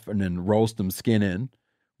hair off and then roast them skin in.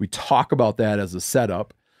 We talk about that as a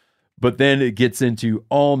setup, but then it gets into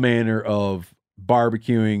all manner of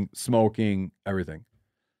barbecuing, smoking, everything.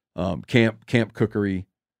 Camp cookery.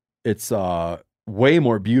 It's way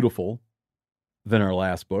more beautiful than our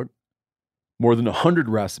last book. More than 100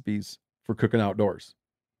 recipes for cooking outdoors,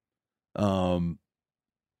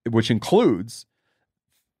 which includes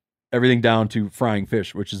everything down to frying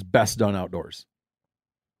fish, which is best done outdoors.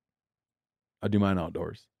 I do mine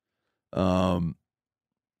outdoors.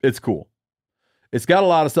 It's cool. It's got a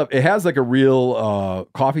lot of stuff. It has like a real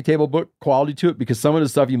coffee table book quality to it because some of the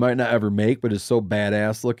stuff you might not ever make, but is so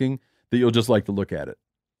badass looking that you'll just like to look at it.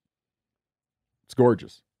 It's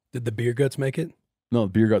gorgeous. Did the beer guts make it? No, the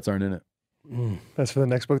beer guts aren't in it. That's for the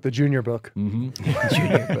next book, the junior book.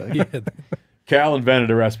 Junior book. Cal invented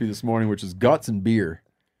a recipe this morning, which is guts and beer.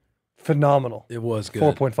 Phenomenal. It was good.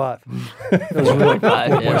 4.5. It was really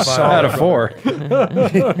 4.5 out of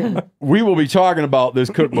 4. We will be talking about this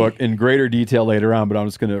cookbook in greater detail later on, but I'm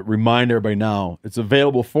just going to remind everybody now. It's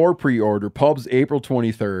available for pre-order. Pubs April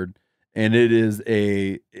 23rd. And it is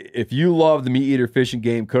if you love the Meat Eater Fish and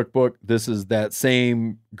Game cookbook, this is that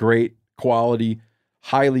same great quality,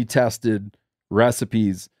 highly tested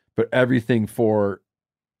recipes, but everything for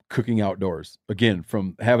cooking outdoors. Again,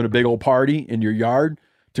 from having a big old party in your yard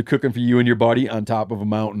to cooking for you and your buddy on top of a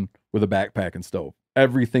mountain with a backpack and stove.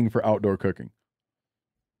 Everything for outdoor cooking.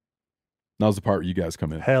 Now's the part where you guys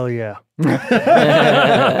come in. Hell yeah.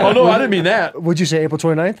 Oh, no, I didn't mean that. Would you say April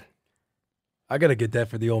 29th? I got to get that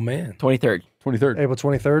for the old man. 23rd. April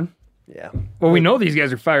 23rd? Yeah. Well, we know these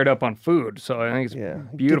guys are fired up on food, so I think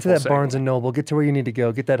it's beautiful. Get to that segue. Barnes & Noble. Get to where you need to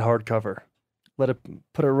go. Get that hardcover. Put it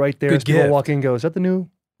right there. Good As people gift. walk in and go, is that the new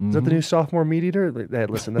sophomore Meat Eater? Hey,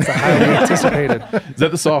 listen, that's a highly anticipated. Is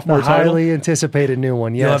that the sophomore The title? highly anticipated new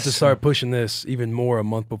one, yes. You'll have to start pushing this even more a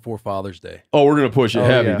month before Father's Day. Oh, we're going to push it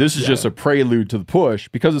heavy. yeah. This is just a prelude to the push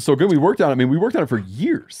because it's so good. We worked on it. I mean, we worked on it for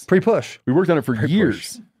years. Pre-push. We worked on it for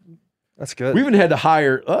years. That's good. We even had to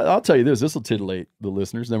hire, I'll tell you this will titillate the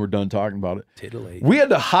listeners, then we're done talking about it. Titillate. We had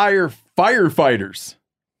to hire firefighters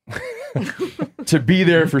to be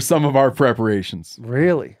there for some of our preparations.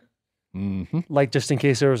 Really? Mm-hmm. Like just in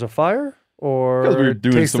case there was a fire? Or Because we were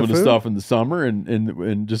doing taste some of the food? stuff in the summer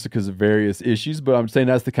and just because of various issues. But I'm saying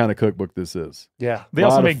that's the kind of cookbook this is. Yeah. They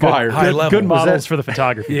also Lot of make fire. High level. good Was models that- for the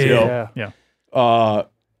photography. Yeah. too. Yeah. Yeah.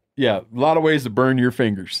 Yeah, a lot of ways to burn your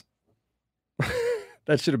fingers.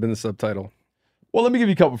 That should have been the subtitle. Well, let me give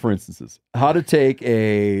you a couple for instances. How to take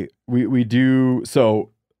we do, so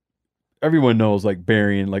everyone knows like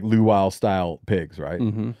burying like luau style pigs, right?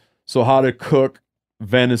 Mm-hmm. So how to cook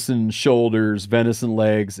venison shoulders, venison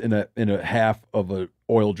legs in a half of an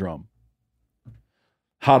oil drum.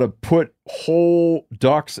 How to put whole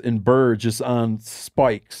ducks and birds just on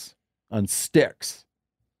spikes, on sticks,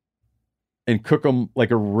 and cook them like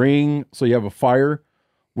a ring. So you have a fire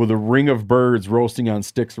with a ring of birds roasting on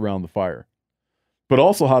sticks around the fire. But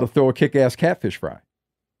also how to throw a kick-ass catfish fry.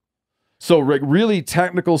 So really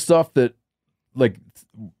technical stuff that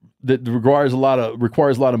requires a lot of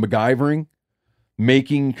MacGyvering,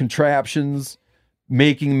 making contraptions,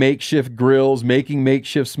 making makeshift grills, making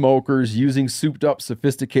makeshift smokers, using souped up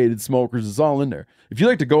sophisticated smokers. It's all in there. If you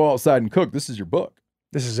like to go outside and cook, this is your book.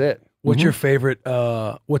 This is it. What's your favorite,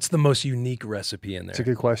 what's the most unique recipe in there? It's a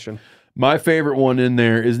good question. My favorite one in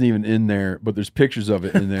there isn't even in there, but there's pictures of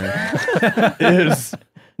it in there.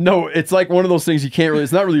 It's like one of those things you can't really,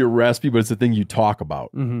 it's not really a recipe, but it's a thing you talk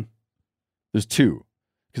about. Mm-hmm. There's two,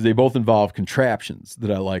 because they both involve contraptions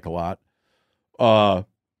that I like a lot.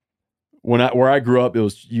 Where I grew up, it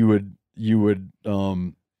was you would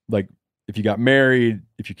like if you got married,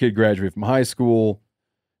 if your kid graduated from high school,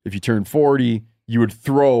 if you turned 40, you would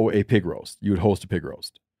throw a pig roast. You would host a pig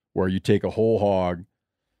roast where you take a whole hog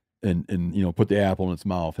and put the apple in its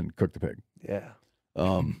mouth and cook the pig. Yeah.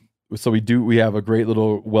 So we have a great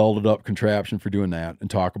little welded up contraption for doing that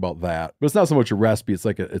and talk about that. But it's not so much a recipe,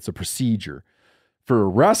 it's a procedure. For a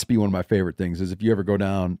recipe, one of my favorite things is if you ever go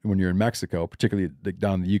down when you're in Mexico, particularly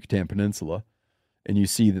down the Yucatan Peninsula, and you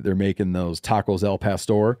see that they're making those tacos al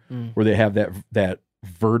pastor, where they have that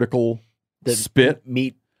vertical spit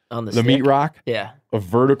meat on the meat rock. Yeah. A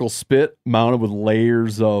vertical spit mounted with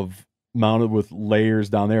layers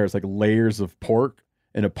down there. It's like layers of pork,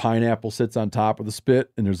 and a pineapple sits on top of the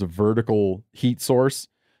spit, and there's a vertical heat source,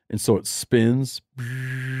 and so it spins,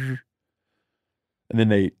 and then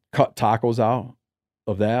they cut tacos out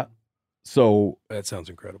of that. So That sounds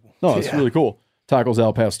incredible. no, it's really cool. Tacos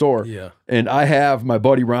al pastor. Yeah. And I have my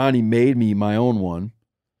buddy Ronnie made me my own one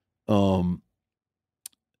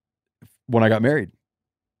when I got married.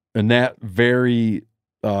 and that very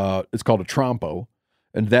it's called a trompo,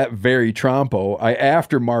 and that very trompo, I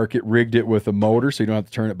aftermarket rigged it with a motor so you don't have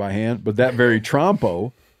to turn it by hand, but that very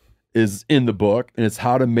trompo is in the book, and it's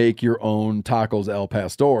how to make your own tacos al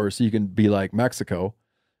pastor so you can be like Mexico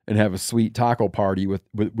and have a sweet taco party with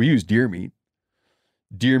we use deer meat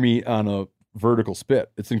on a vertical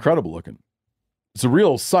spit. It's incredible looking. It's a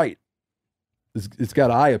real sight. It's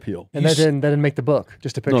got eye appeal. And that didn't make the book.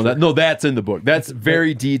 Just a picture. No, that's in the book. That's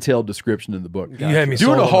very detailed description in the book. You had me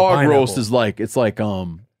Doing sold a on the hog pineapple. roast is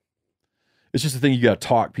it's just a thing you got to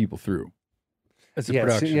talk people through. It's a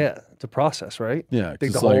production. It's a process, right? Yeah, Dig the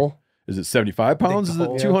it's like, hole. is it 75 pounds? Is the it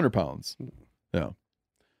hole. 200 pounds? Yeah,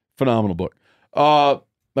 phenomenal book. All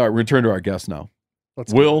right, we're gonna turn to our guest now.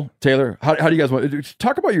 Let's Will, Taylor, how do you guys want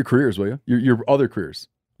talk about your careers? Will you your other careers?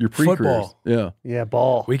 Your pre-careers. Football. Yeah. Yeah,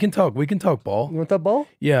 ball. We can talk ball. You want that ball?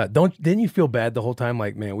 Yeah. Didn't you feel bad the whole time?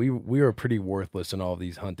 like, man, we were pretty worthless in all of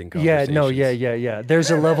these hunting Yeah, conversations. no, yeah. There's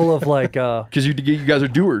a level of like Because you guys are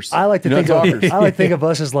doers. I like to You're think not of talkers. I like to think of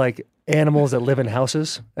us as like animals that live in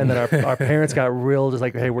houses, and then our parents got real just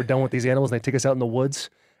like, hey, we're done with these animals, and they took us out in the woods,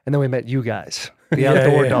 and then we met you guys, the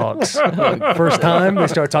outdoor dogs. First time they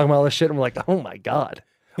started talking about all this shit, and we're like, oh my god,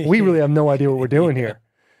 we really have no idea what we're doing here.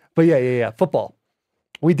 But yeah, football.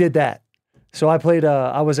 We did that. So I played.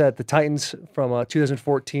 I was at the Titans from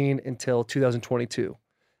 2014 until 2022,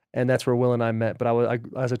 and that's where Will and I met. But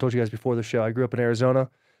as I told you guys before the show, I grew up in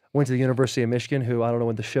Arizona. Went to the University of Michigan, who I don't know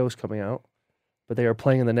when the show's coming out, but they are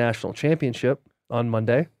playing in the national championship on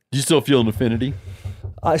Monday. Do you still feel an affinity?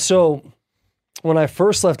 So when I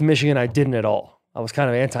first left Michigan, I didn't at all. I was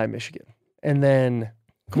kind of anti-Michigan, and then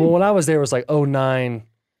when I was there, it was like 09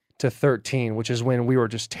 to 13, which is when we were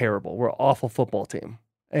just terrible. We're an awful football team.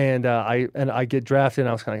 And I get drafted, and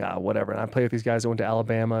I was kind of like, whatever. And I played with these guys that went to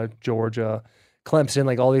Alabama, Georgia, Clemson,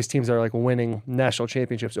 like all these teams that are like winning national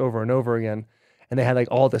championships over and over again. And they had like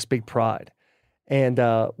all this big pride. And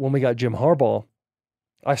when we got Jim Harbaugh,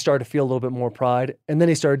 I started to feel a little bit more pride. And then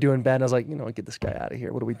he started doing bad. And I was like, get this guy out of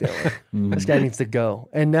here. What are we doing? This guy needs to go.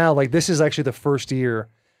 And now, like, this is actually the first year,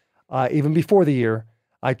 even before the year,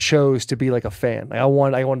 I chose to be like a fan. Like I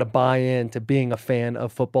wanted to buy into being a fan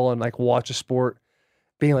of football and like watch a sport.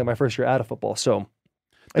 Being like my first year out of football. So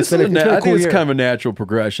I think it's kind of a natural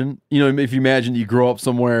progression. If you imagine you grow up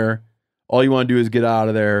somewhere, all you want to do is get out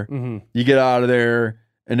of there. Mm-hmm. You get out of there,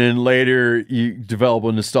 and then later you develop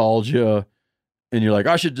a nostalgia, and you're like,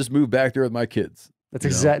 I should just move back there with my kids. That's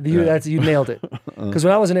exactly, you nailed it. Because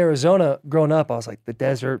when I was in Arizona growing up, I was like, the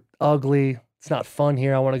desert, ugly. It's not fun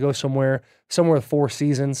here. I want to go somewhere with 4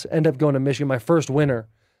 seasons. End up going to Michigan. My first winter,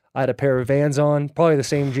 I had a pair of Vans on, probably the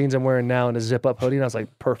same jeans I'm wearing now, and a zip-up hoodie. And I was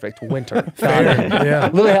like, perfect, winter. Yeah.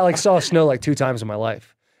 Literally, I saw snow like 2 times in my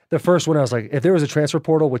life. The first one, I was like, if there was a transfer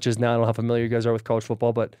portal, which is now, I don't know how familiar you guys are with college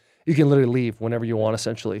football, but you can literally leave whenever you want,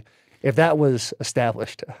 essentially. If that was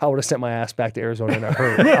established, I would have sent my ass back to Arizona in a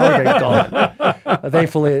hurry. I would have gone.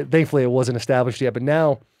 Thankfully, it wasn't established yet. But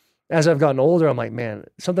now, as I've gotten older, I'm like, man,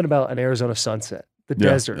 something about an Arizona sunset, the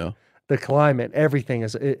desert. Yeah. The climate, everything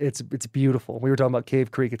it's beautiful. We were talking about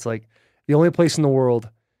Cave Creek. It's like the only place in the world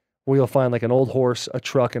where you'll find like an old horse, a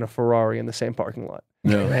truck, and a Ferrari in the same parking lot.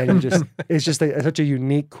 Yeah. And it's just such a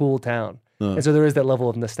unique, cool town. And so there is that level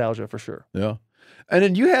of nostalgia for sure. Yeah. And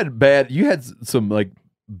then you had some like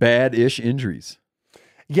bad-ish injuries.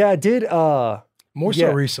 Yeah, I did. More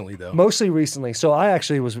so recently, though. Mostly recently. So I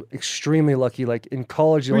actually was extremely lucky. Like in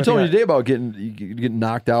college, you told me today about getting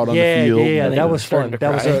knocked out on the field. Yeah, that was fun.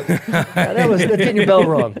 That was getting your bell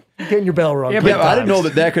rung. Getting your bell rung. Yeah, but I didn't know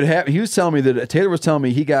that could happen. He was telling me that Taylor was telling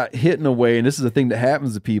me he got hit in a way, and this is the thing that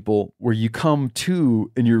happens to people where you come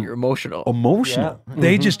to and you're emotional. Yeah.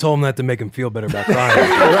 They just told him that to make him feel better about crying.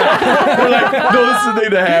 We're like, no, this is the thing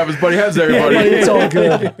that happens, buddy. Has everybody? Yeah, it's all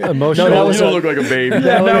good. Emotional. No, you don't look like a baby.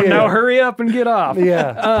 Now hurry up and get off.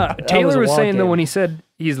 Yeah. Taylor was saying though when he said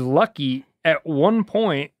he's lucky at one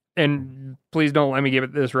point, and please don't let me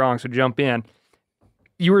get this wrong, so jump in.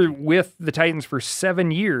 You were with the Titans for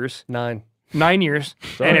 7 years. 9 years.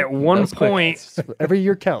 Sorry. And at one point... Every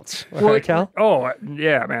year counts. Well, Cal? Oh,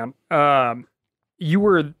 yeah, man. You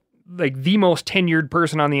were like the most tenured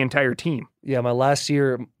person on the entire team. Yeah, my last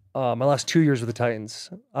 2 years with the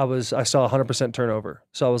Titans, I saw 100% turnover.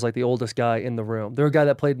 So I was like the oldest guy in the room. There was a guy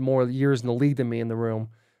that played more years in the league than me in the room,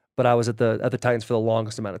 but I was at the Titans for the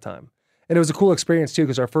longest amount of time. And it was a cool experience too,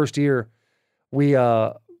 because our first year,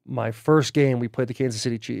 my first game, we played the Kansas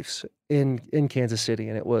City Chiefs in Kansas City,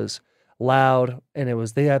 and it was loud, and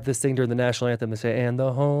they have this thing during the national anthem. They say, "And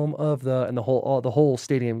the home of the," and the whole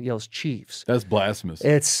stadium yells Chiefs. That's blasphemous.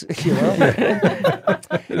 It's and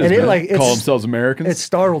it call themselves Americans. It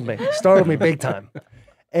startled me big time.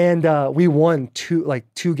 And we won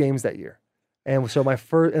two games that year. And so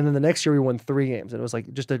and then the next year we won 3 games. And it was like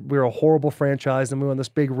we were a horrible franchise. And we won this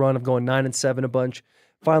big run of going 9-7 a bunch,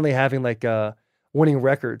 finally having winning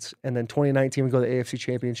records. And then 2019 we go to the AFC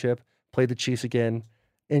Championship, played the Chiefs again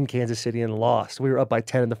in Kansas City and lost. We were up by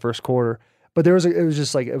 10 in the first quarter. But it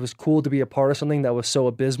was cool to be a part of something that was so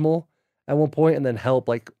abysmal at one point and then help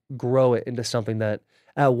grow it into something that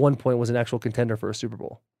at one point was an actual contender for a Super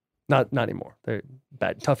Bowl. Not anymore. They're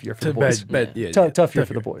tough year for the boys. Tough year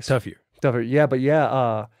for the boys. Tough year. Yeah, but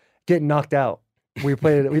getting knocked out. We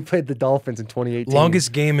played the Dolphins in 2018.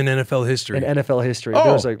 Longest game in NFL history. In NFL history. Oh.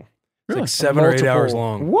 There was It's like 7 or 8 hours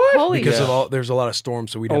long. What? Holy Because shit. there's a lot of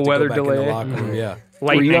storms, so we'd have to weather go back in delay. the locker room. Yeah.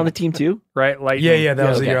 Were you on the team too? Right? Lightning. Yeah, that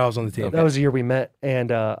was the okay. year I was on the team. That was the year we met.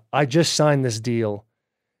 And I just signed this deal.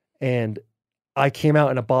 And I came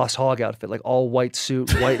out in a Boss Hog outfit, all white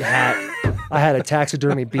suit, white hat. I had a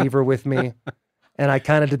taxidermy beaver with me. And I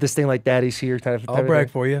kind of did this thing like Daddy's here type of I'll brag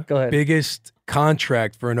for you. Go ahead. Biggest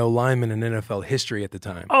contract for an O-lineman in NFL history at the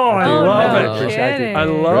time. Oh, I Oh, love no it. kidding. I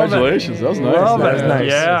love Congratulations. it. That was nice. Love That it. was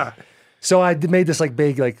nice. Yeah. So I made this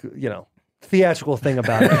big, theatrical thing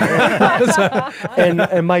about it.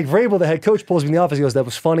 and Mike Vrabel, the head coach, pulls me in the office. He goes, "That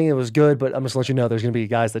was funny. It was good, but I'm just letting you know there's going to be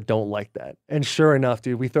guys that don't like that." And sure enough,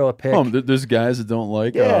 dude, we throw a pick. There's guys that don't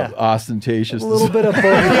like Yeah. ostentatious A little bit of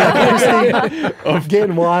both of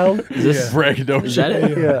getting wild. braggadocio. Is that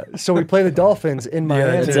it? Yeah. So we play the Dolphins in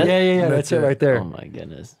Miami. that's it. Yeah. That's it right there. Oh my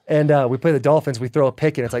goodness. And we play the Dolphins. We throw a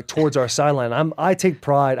pick, and it's towards our sideline. I take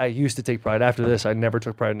pride. I used to take pride. After this, I never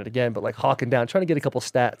took pride in it again. But hawking down, trying to get a couple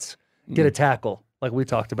stats, get a tackle, like we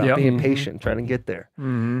talked about, Yep. being patient, trying to get there.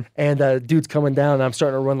 Mm-hmm. And dude's coming down, and I'm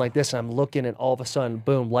starting to run like this, and I'm looking, and all of a sudden,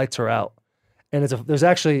 boom, lights are out. And there's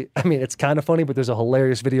actually, it's kind of funny, but there's a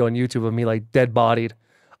hilarious video on YouTube of me dead bodied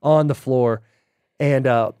on the floor, and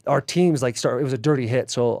our teams it was a dirty hit,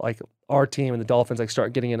 so our team and the Dolphins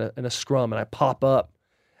start getting in a scrum, and I pop up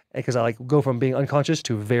because I go from being unconscious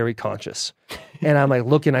to very conscious, and I'm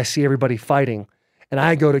looking, I see everybody fighting. And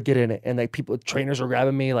I go to get in it, and trainers are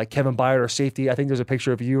grabbing me, Kevin Byard, our safety. I think there's a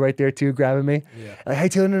picture of you right there too, grabbing me. Yeah. Hey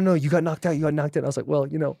Taylor, no, you got knocked out. And I was like, well,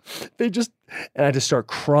 and I just start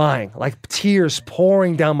crying, tears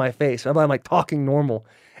pouring down my face. I'm talking normal,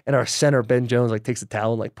 and our center Ben Jones takes a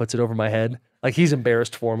towel and puts it over my head, he's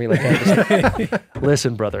embarrassed for me.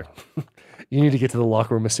 Listen, brother, you need to get to the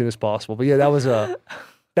locker room as soon as possible. But yeah, that was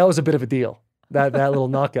a bit of a deal. That little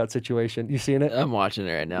knockout situation. You seen it? I'm watching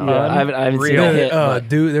it right now. Yeah. I haven't seen Real. it hit.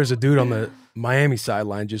 Dude, there's a dude on the Miami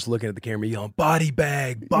sideline just looking at the camera yelling, "Body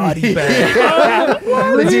bag, body bag."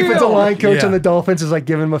 The defensive line coach Yeah. on the Dolphins is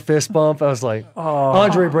giving him a fist bump. I was like, Oh.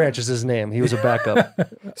 Andre Branch is his name. He was a backup.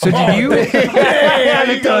 So did you? Yeah,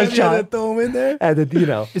 the toe You shot. gotta throw him in there.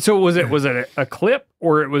 And So was it a clip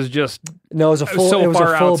or it was just? no, it was a full, So it was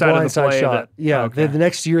far a full outside of the blindside play shot. that- Yeah, okay. the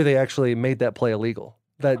next year they actually made that play illegal.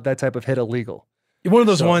 That type of hit illegal. One of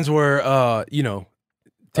those So- ones where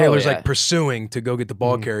Taylor's yeah. pursuing to go get the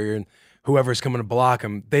ball carrier, and whoever's coming to block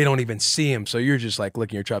him, they don't even see him. So you're just licking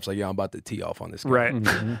your chops, yeah, I'm about to tee off on this guy. Right,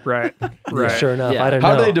 Mm-hmm. right, right. Sure enough, Yeah. I don't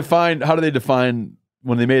How know. do they define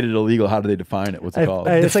when they made it illegal? How do they define it? What's it called?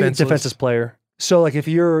 It's like a Defenseless. defenseless player. So if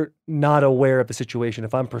you're not aware of the situation,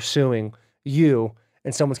 if I'm pursuing you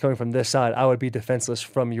and someone's coming from this side, I would be defenseless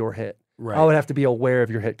from your hit. Right. I would have to be aware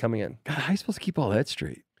of your hit coming in. God, how are you supposed to keep all that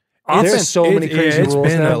straight? There's so many crazy it's rules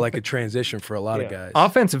been now. a transition for a lot of guys.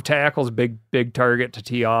 Offensive tackles, big target to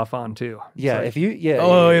tee off on too. It's Yeah, like- if you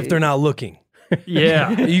if they're not looking.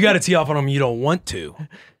 yeah. You got to tee off on them. You don't want to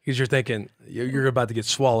because you're thinking you're about to get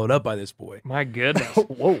swallowed up by this boy. My goodness.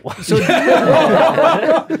 whoa.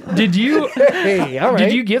 Did you Hey, all right.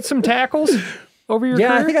 did you get some tackles over your Yeah,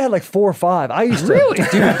 career? I think I had 4 or 5. I used to Really?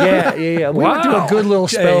 do yeah. We would do a Wow. good little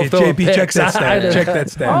spell. Hey, throwing JP, check picks. that I stat. Check that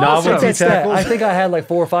stat. Novelty Check that stat. tackles? I think I had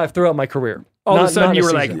 4 or 5 throughout my career. All of Not- a sudden not you a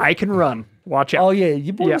were like, season. I can run. Watch out. Oh yeah,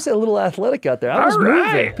 you boys a little athletic out there. I was All moving.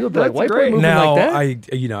 right. People be like, That's "White boy great." moving Now like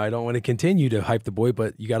that." I don't want to continue to hype the boy,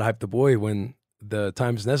 but you got to hype the boy when the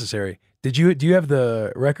time is necessary. Do you have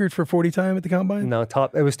the record for 40 time at the combine? No,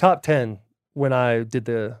 it was top 10 when I did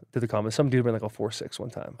the combine. Some dude ran a 4.6 one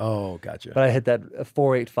time, Oh, gotcha. but I hit that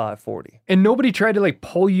 4.85 40. And nobody tried to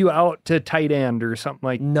pull you out to tight end or something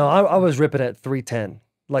like No, I was ripping at 310.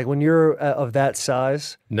 Like when you're of that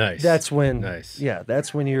size, Nice. That's when, Nice. Yeah,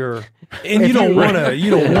 that's when you're. And you don't want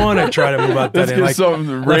to try to move out that Let's end. give Like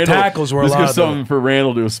something left tackles were a let's lot give of something for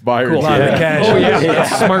Randall to aspire a lot of the to. cash. Oh, yeah.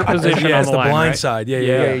 Smart position Yeah, on it's the the line, blind right? side. Yeah.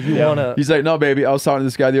 Yeah, you want to. He's like, no, baby. I was talking to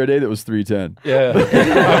this guy the other day that was 310. Yeah.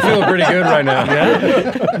 I'm feeling pretty good right now.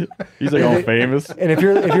 Yeah. He's like all famous. And if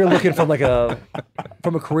you're looking from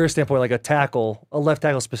from a career standpoint, like a left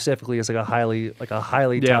tackle specifically is like a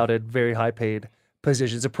highly touted, very high paid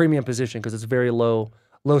position. It's a premium position because it's very low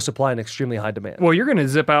supply and extremely high demand. Well, you're going to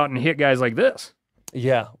zip out and hit guys like this.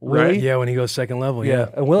 Yeah, Right? Willie. Yeah, when he goes second level. Yeah, Yeah.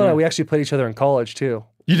 and Will and I, we actually played each other in college too.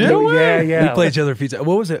 You did? Yeah. We played each other a few times.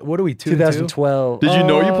 What was it? What are we, 2 and 2? 2012. Did you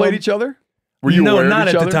know you played each other? Were you No, aware of not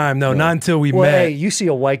each at other? the time. No, not until we Well, met. hey, you see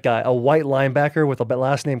a white linebacker with a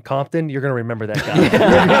last name Compton, you're gonna remember that guy. You're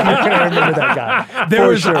gonna remember that guy. There for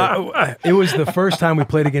was sure. it was the first time we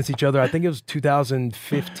played against each other. I think it was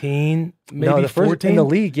 2015, maybe no, the first 14 in the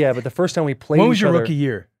league, yeah, but the first time we played. When was each your other, rookie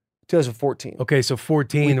year? 2014. Okay, so We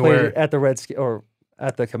 14 played where at the or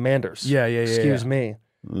at the Commanders. Yeah. Excuse me.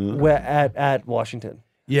 At Washington.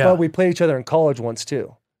 Yeah. But we played each other in college once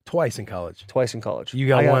too. Twice in college. Twice in college. You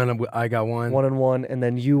got one, I got one. 1-1, and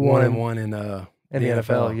then you One won and one in in the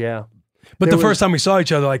NFL. Yeah. But There the first was- time we saw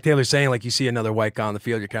each other, like Taylor's saying, like you see another white guy on the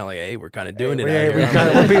field, you're kind of like, hey, we're kind of doing it. out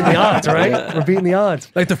here. We're beating the odds, right? We're beating the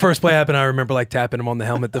odds. Like the first play happened, I remember like tapping him on the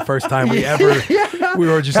helmet the first time we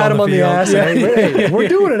were just Pat on him the on the field. ass. Yeah. And, hey, we're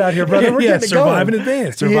doing it out here, brother. We're getting it surviving going.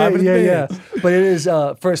 advance. Surviving advance. But it is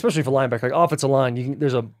especially for linebacker, like offensive line.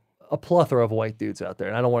 There's a plethora of white dudes out there,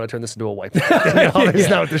 and I don't want to turn this into a white thing. It's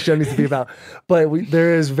not what this show needs to be about. But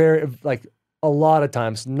there is a lot of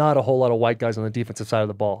times, not a whole lot of white guys on the defensive side of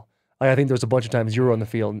the ball. Like I think there's a bunch of times you were on the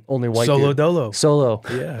field, only white Solo dude. dolo. Solo.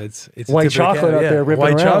 Yeah, it's a White tip of the cap. chocolate out there ripping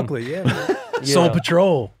White around. chocolate, yeah. Soul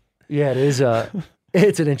Patrol. Yeah, it is.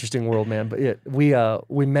 It's an interesting world, man. But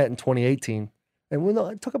we met in 2018, and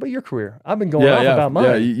we'll talk about your career. I've been going off about mine.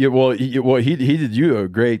 Yeah, he did you a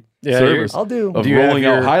great service. I'll do. Of Do you have rolling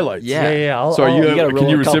out your- highlights. Yeah. So you gotta can roll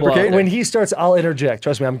you a couple out reciprocate? When he starts, I'll interject.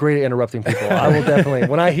 Trust me, I'm great at interrupting people. I will definitely.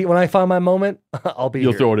 When I find my moment, I'll be.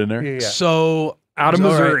 You'll here. throw it in there. Yeah. So Out of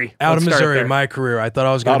all right, Missouri. out of Let's start Missouri, there. my career. I thought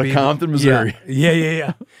I was going Out to of be Compton, Missouri.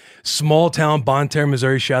 Yeah. Small town, Bonne Terre,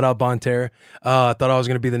 Missouri. Shout out Bonne Terre. I thought I was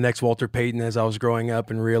going to be the next Walter Payton as I was growing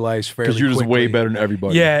up, and realized fairly Because you're just quickly, way better than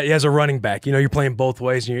everybody. Yeah, as a running back, you're playing both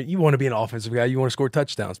ways, and you want to be an offensive guy. You want to score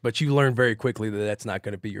touchdowns, but you learn very quickly that that's not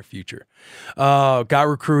going to be your future. Got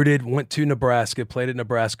recruited, went to Nebraska, played at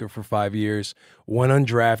Nebraska for 5 years, went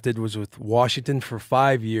undrafted, was with Washington for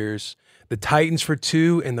 5 years, the Titans for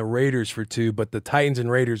 2, and the Raiders for 2. But the Titans and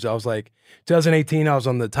Raiders, I was like, 2018, I was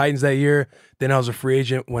on the Titans that year. Then I was a free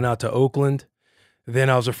agent, went out to Oakland. Then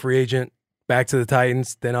I was a free agent, back to the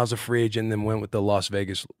Titans. Then I was a free agent, then went with the Las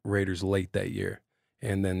Vegas Raiders late that year.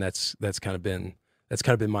 And then that's kind of been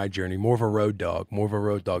my journey. More of a road dog.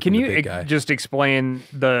 Can than you the big guy. just explain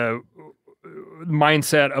the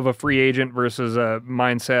mindset of a free agent versus a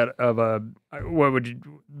mindset of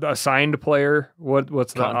a signed player?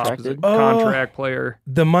 What's the Contracted? opposite? Contract player.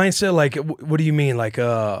 The mindset, like, what do you mean? Like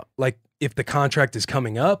if the contract is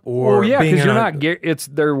coming up, or yeah, being because in you're a-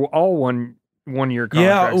 not. They're all one year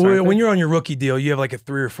Yeah, contracts. aren't when they? you're on your rookie deal, you have like a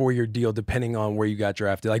 3 or 4 year deal depending on where you got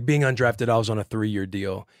drafted. Like being undrafted, I was on a 3-year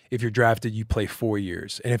deal. If you're drafted, you play 4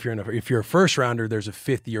 years, and if you're a first rounder, there's a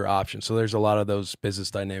 5th year option. So there's a lot of those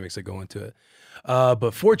business dynamics that go into it.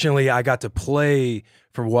 But fortunately, I got to play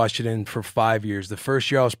for Washington for 5 years. The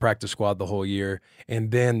first year I was practice squad the whole year,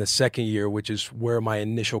 and then the second year, which is where my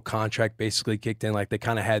initial contract basically kicked in. Like they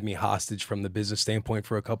kind of had me hostage from the business standpoint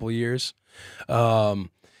for a couple of years,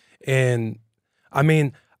 and I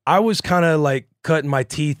mean, I was kind of like cutting my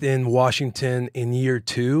teeth in Washington in year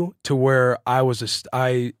 2 to where I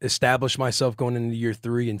established myself going into year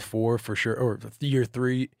 3 and 4 for sure, or years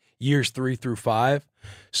 3 through 5.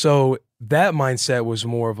 So that mindset was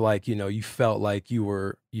more of like, you felt like you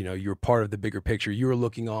were part of the bigger picture. You were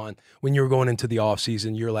looking on when you were going into the off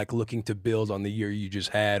season, you're like looking to build on the year you just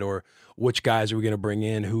had, or which guys are we going to bring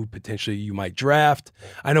in, who potentially you might draft.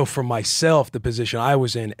 I know for myself, the position I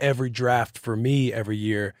was in, every draft for me every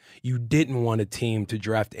year, you didn't want a team to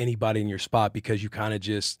draft anybody in your spot because you kind of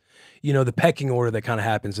just, the pecking order that kind of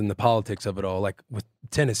happens in the politics of it all. Like with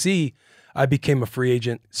Tennessee, I became a free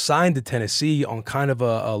agent, signed to Tennessee on kind of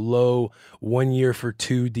a low 1 year for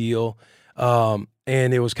 2 deal.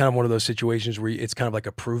 And it was kind of one of those situations where it's kind of like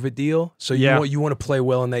a prove it deal. So you want to play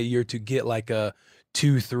well in that year to get like a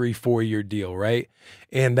 2, 3, 4 year deal, right?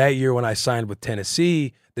 And that year when I signed with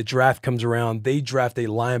Tennessee, the draft comes around, they draft a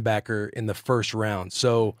linebacker in the first round.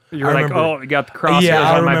 So You're I like, remember, oh, you got the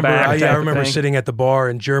crosshairs on my back. I remember sitting at the bar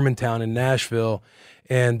in Germantown in Nashville,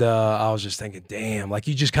 and I was just thinking, damn, like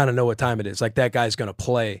you just kind of know what time it is. Like that guy's going to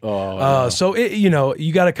play. So,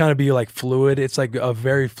 you got to kind of be like fluid. It's like a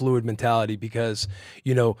very fluid mentality because,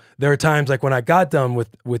 there are times like when I got done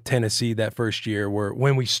with Tennessee that first year where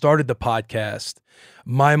when we started the podcast,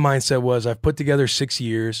 my mindset was I've put together 6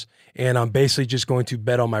 years and I'm basically just going to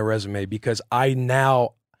bet on my resume because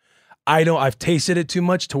I've tasted it too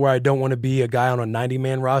much to where I don't want to be a guy on a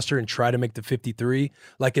 90-man roster and try to make the 53.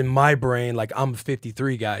 Like in my brain, like I'm a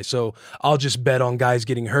 53 guy. So I'll just bet on guys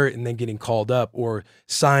getting hurt and then getting called up or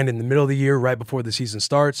signed in the middle of the year right before the season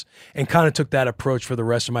starts, and kind of took that approach for the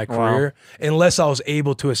rest of my career, unless I was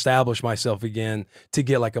able to establish myself again to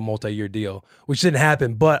get like a multi-year deal, which didn't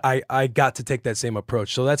happen, but I got to take that same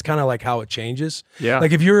approach. So that's kind of like how it changes. Yeah.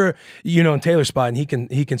 Like if you're, in Taylor's spot, and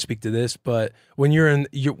he can speak to this, but when you're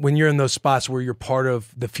in those spots where you're part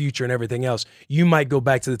of the future and everything else, you might go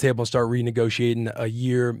back to the table and start renegotiating a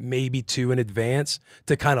year, maybe 2 in advance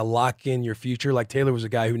to kind of lock in your future. Like Taylor was a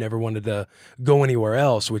guy who never wanted to go anywhere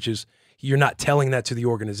else, which is you're not telling that to the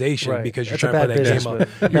organization because you're trying to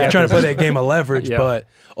play that game of leverage, but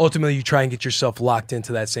ultimately you try and get yourself locked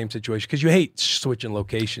into that same situation because you hate switching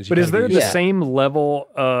locations. But is there the same level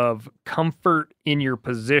of comfort in your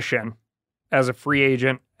position as a free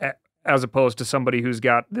agent as opposed to somebody who's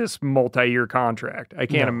got this multi-year contract? I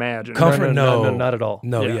can't imagine. Comfort? No, not at all.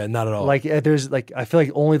 No, not at all. Like there's I feel like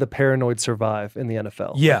only the paranoid survive in the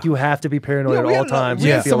NFL. Yeah. Like, you have to be paranoid at all times. We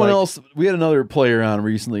had someone else. We had another player on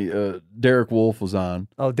recently. Derek Wolf was on.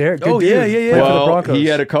 Oh, Derek. Good dude. Yeah. For the Broncos. He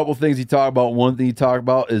had a couple things he talked about. One thing he talked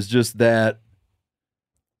about is just that,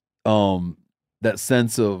 that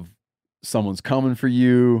sense of someone's coming for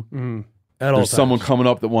you. There's someone coming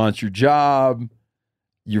up that wants your job.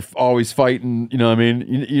 You're always fighting, you know what I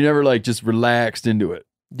mean? You never like just relaxed into it.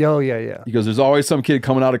 Oh, yeah. Because there's always some kid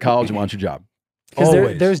coming out of college and wants your job.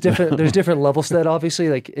 Because there's different levels to that, obviously.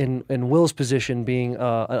 Like in Will's position, being an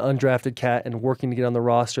undrafted cat and working to get on the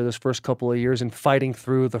roster those first couple of years and fighting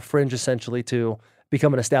through the fringe essentially to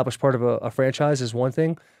become an established part of a franchise is one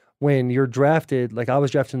thing. When you're drafted, like I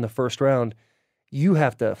was drafted in the first round, you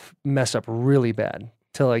have to mess up really bad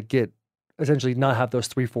to like get essentially not have those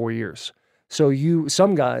 3-4 years. So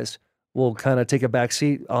some guys will kind of take a back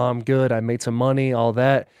seat. Oh, I'm good. I made some money, all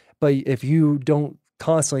that. But if you don't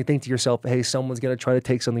constantly think to yourself, hey, someone's going to try to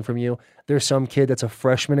take something from you. There's some kid that's a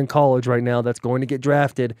freshman in college right now that's going to get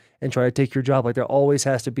drafted and try to take your job. Like there always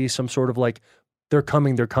has to be some sort of like, they're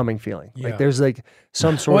coming feeling. Like there's like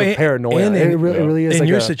some sort of paranoia. And it really is. In like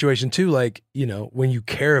your situation too, like, when you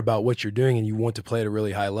care about what you're doing and you want to play at a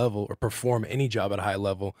really high level or perform any job at a high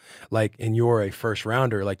level, like, and you're a first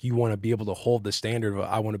rounder, like you want to be able to hold the standard of,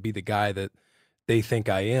 I want to be the guy that they think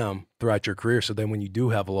I am throughout your career. So then when you do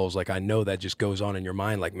have lows, like I know that just goes on in your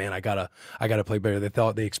mind, like, man, I gotta play better.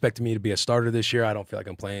 They expected me to be a starter this year. I don't feel like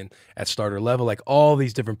I'm playing at starter level. Like all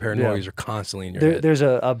these different paranoias are constantly in your head. There's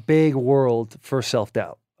a big world for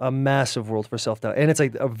self-doubt, a massive world for self-doubt. And it's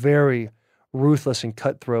like a very ruthless and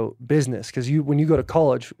cutthroat business. Because when you go to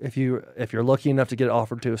college, if you're lucky enough to get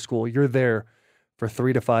offered to a school, you're there for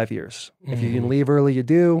 3 to 5 years. If you can leave early, you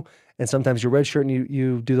do. And sometimes you redshirt and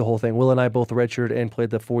you do the whole thing. Will and I both redshirted and played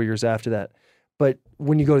the 4 years after that. But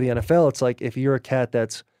when you go to the NFL, it's like if you're a cat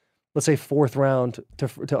that's, let's say, 4th round to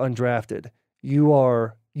undrafted, you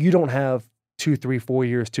don't have 2, 3, 4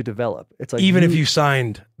 years to develop. It's like even if you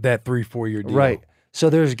signed that 3-4 year deal, right? So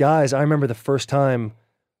there's guys. I remember the first time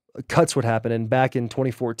cuts would happen, and back in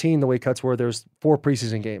 2014, the way cuts were, there's 4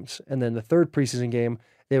 preseason games, and then the 3rd preseason game,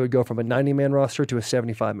 they would go from a 90-man roster to a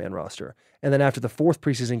 75-man roster. And then after the 4th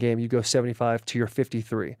preseason game, you go 75 to your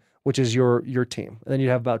 53, which is your team. And then you'd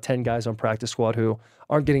have about 10 guys on practice squad who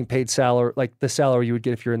aren't getting paid salary, like the salary you would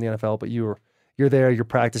get if you're in the NFL, but you're there, you're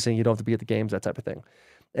practicing, you don't have to be at the games, that type of thing.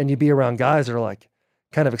 And you'd be around guys that are like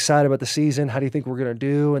kind of excited about the season. How do you think we're going to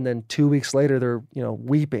do? And then 2 weeks later, they're,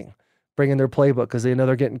 weeping, bringing their playbook because they know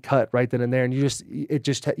they're getting cut right then and there. And you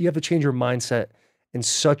have to change your mindset in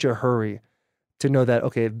such a hurry to know that,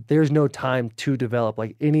 okay, there's no time to develop.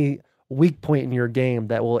 Like any weak point in your game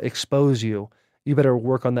that will expose you, you better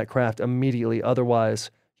work on that craft immediately.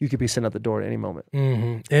 Otherwise, you could be sent out the door at any moment.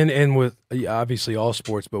 And with obviously all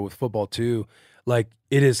sports, but with football too, like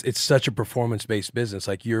it's such a performance-based business.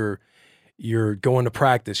 Like you're going to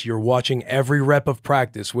practice, you're watching every rep of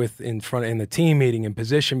practice in the team meeting and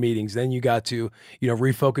position meetings. Then you got to,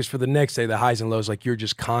 refocus for the next day, the highs and lows. Like you're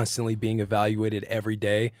just constantly being evaluated every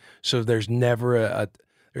day. So there's never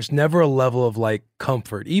a level of like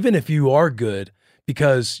comfort, even if you are good,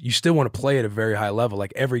 because you still want to play at a very high level.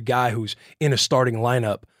 Like every guy who's in a starting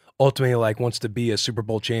lineup ultimately like wants to be a Super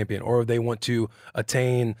Bowl champion, or they want to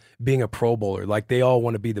attain being a Pro Bowler. Like they all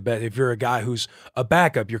want to be the best. If you're a guy who's a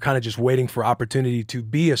backup, you're kind of just waiting for opportunity to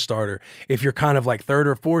be a starter. If you're kind of like third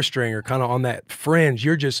or fourth string or kind of on that fringe,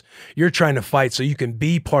 you're trying to fight so you can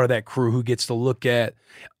be part of that crew who gets to look at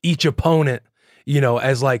each opponent, you know,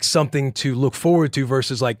 as like something to look forward to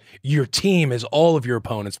versus like your team is all of your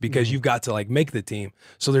opponents because you've got to like make the team.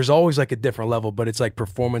 So there's always like a different level, but it's like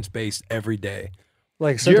performance based every day.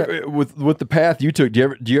 Like with the path you took,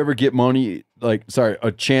 do you ever get money, like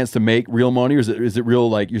a chance to make real money, or is it real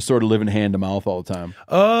like you're sort of living hand to mouth all the time?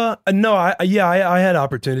 No, I had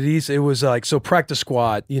opportunities. It was like, so practice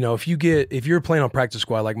squad, you know, if you're playing on practice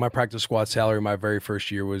squad, like my practice squad salary my very first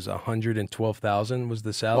year was $112,000 was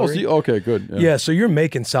the salary. Okay, good. Yeah, so you're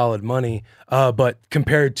making solid money, but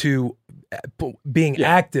compared to being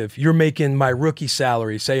active, you're making my rookie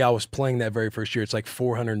salary. Say I was playing that very first year, it's like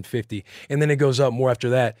 $450, and then it goes up more after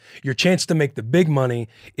that. Your chance to make the big money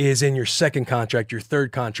is in your second contract, your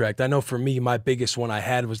third contract. I know for me, my biggest one I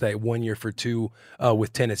had was that 1 year for two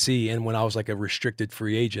with Tennessee, and when I was like a restricted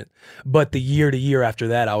free agent. But the year to year after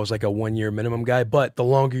that, I was like a 1 year minimum guy. But the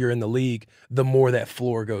longer you're in the league, the more that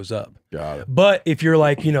floor goes up. Got it. But if you're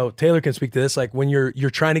like, you know, Taylor can speak to this, like when you're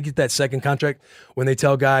trying to get that second contract, when they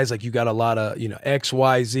tell guys like you got a lot of, you know, X,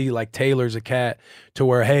 Y, Z, like Taylor's a cat to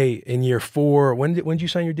where, hey, in year 4, when did you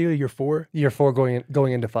sign your deal? Year 4? Year 4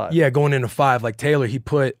 going into 5. Yeah, going into 5. Like Taylor, he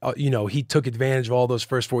put, you know, he took advantage of all those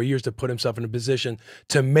first 4 years to put himself in a position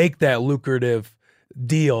to make that lucrative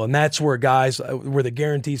deal. And that's where guys, where the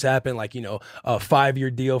guarantees happen, like, you know, a 5-year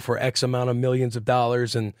deal for X amount of millions of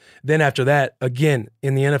dollars. And then after that, again,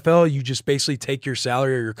 in the NFL, you just basically take your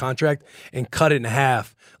salary or your contract and cut it in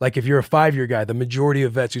half. Like if you're a 5-year guy, the majority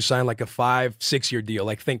of vets who sign like a 5-6 year deal,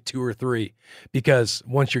 like think 2 or 3, because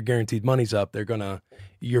once your guaranteed money's up,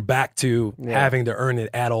 you're back to having to earn it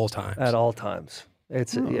at all times. At all times.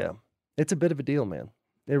 It's a bit of a deal, man.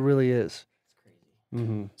 It really is.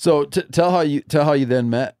 Mm-hmm. So tell how you then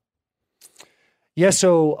met. Yeah,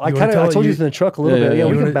 so I told you in the truck a little bit. Yeah,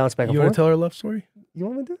 we can bounce back and forth. You want to tell our love story? You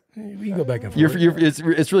want me to? We can go back and forth.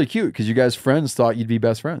 It's really cute because you guys friends thought you'd be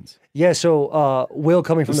best friends. Yeah, so Will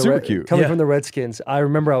coming from from the Redskins, I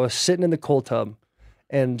remember I was sitting in the cold tub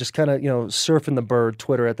and just kind of, you know, surfing the bird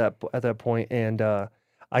Twitter at that point, and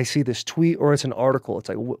I see this tweet, or it's an article. It's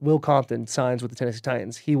like Will Compton signs with the Tennessee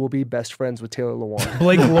Titans. He will be best friends with Taylor Lewan.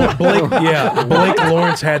 Blake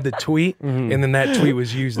Lawrence had the tweet, and then that tweet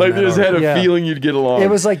was used. Like they just had a feeling you'd get along. It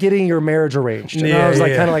was like getting your marriage arranged. And I was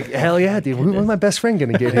like, kind of like, hell yeah, dude. When's my best friend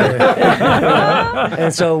gonna get here?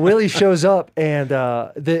 And so Willie shows up, and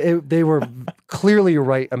they were clearly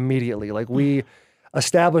right immediately. Like we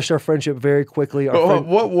established our friendship very quickly.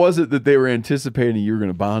 What was it that they were anticipating you were going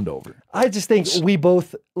to bond over? I just think we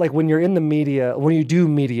both, like when you're in the media, when you do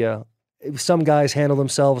media, some guys handle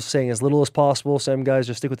themselves saying as little as possible. Some guys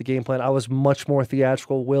just stick with the game plan. I was much more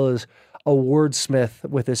theatrical. Will is a wordsmith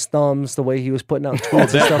with his thumbs, the way he was putting out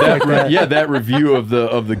tweets and stuff like that. Yeah, that review of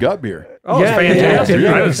the gut beer. Oh, yeah, it's fantastic.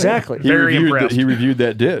 Yeah, exactly. He reviewed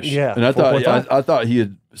that dish. Yeah. And I thought he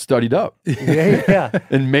had studied up. Yeah.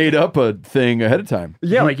 And made up a thing ahead of time.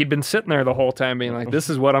 Yeah, like he'd been sitting there the whole time being like, this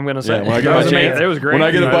is what I'm going to say. Yeah, when I get my chance, it was great. When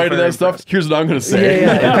I get a bite of that stuff, here's what I'm going to say.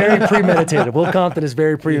 Yeah, very premeditated. Will Compton is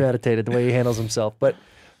very premeditated the way he handles himself. But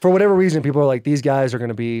for whatever reason, people are like, these guys are going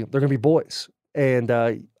to be boys. And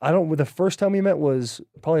the first time we met was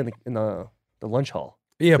probably in the lunch hall.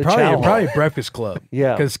 Yeah, probably Breakfast Club.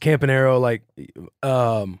 Yeah. Because Campanaro, like,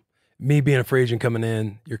 me being a free agent coming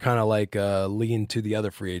in, you're kind of like leaning to the other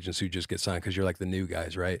free agents who just get signed because you're like the new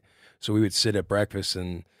guys, right? So we would sit at breakfast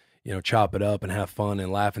and, you know, chop it up and have fun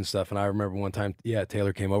and laugh and stuff. And I remember one time,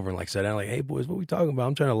 Taylor came over and like sat down like, hey boys, what are we talking about?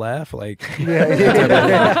 I'm trying to laugh. Like, and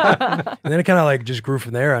then it kind of like just grew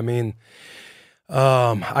from there. I mean,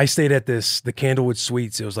 I stayed at the Candlewood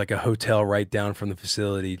Suites. It was like a hotel right down from the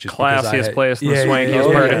facility. Just classiest place in the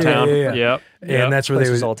swankiest part of town. Yep. And that's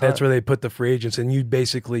where that's where they put the free agents, and you'd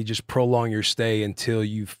basically just prolong your stay until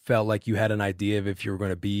you felt like you had an idea of if you were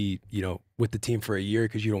going to be, you know, with the team for a year,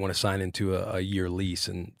 because you don't want to sign into a year lease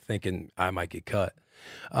and thinking I might get cut.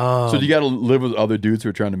 So you got to live with other dudes who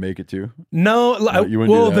are trying to make it too? No.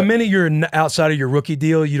 The minute you're outside of your rookie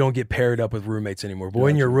deal, you don't get paired up with roommates anymore. But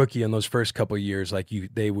when you're a rookie in those first couple of years, like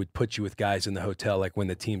they would put you with guys in the hotel, like when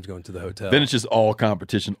the team's going to the hotel. Then it's just all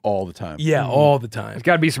competition all the time. Yeah, all the time. There's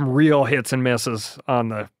got to be some real hits and misses on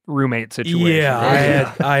the roommate situation.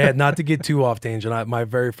 Yeah, I had not to get too off tangent. My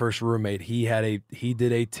very first roommate, he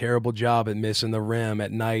did a terrible job at missing the rim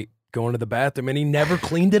at night, going to the bathroom, and he never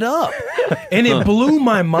cleaned it up. And it blew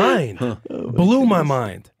my mind. blew my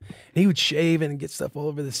mind. And he would shave and get stuff all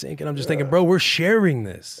over the sink, and I'm just thinking, bro, we're sharing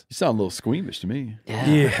this. You sound a little squeamish to me.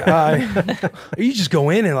 You just go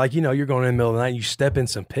in and like, you're going in the middle of the night, and you step in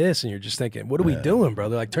some piss, and you're just thinking, what are we doing,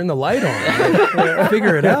 brother? Like, turn the light on, like,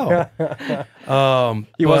 figure it out.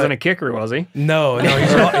 He wasn't a kicker, was he? No,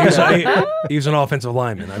 he was an offensive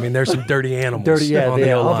lineman. I mean, there's some dirty animals. The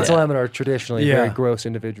O-line. offensive linemen are traditionally very gross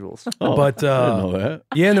individuals. But I didn't know that.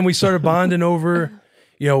 Yeah, and then we started bonding over.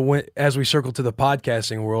 As we circled to the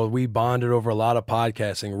podcasting world, we bonded over a lot of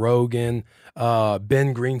podcasting. Rogan,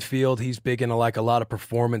 Ben Greenfield, he's big into like a lot of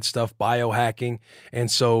performance stuff, biohacking.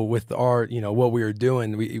 And so with our, what we were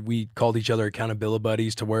doing, we called each other accountability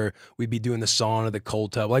buddies, to where we'd be doing the sauna, the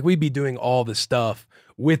cold tub. Like, we'd be doing all this stuff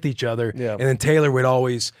with each other. Yeah. And then Taylor would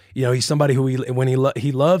always, he's somebody who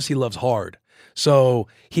he loves hard. So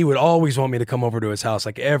he would always want me to come over to his house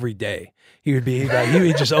like every day. He would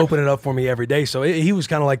just open it up for me every day. So he was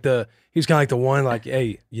kind of like the one, like,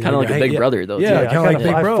 hey, kind of like a big brother though. Yeah, kind of like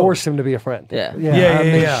big bro. I forced him to be a friend.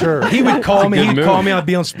 Yeah. Sure. He would call me. He'd call me. I'd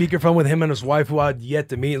be on speakerphone with him and his wife, who I'd yet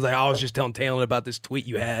to meet. Like, I was just telling Taylor about this tweet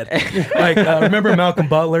you had. Like, remember Malcolm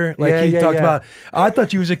Butler? Like, he talked about. I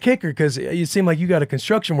thought you was a kicker because you seem like you got a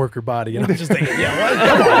construction worker body, and I'm just thinking, what?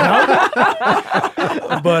 Come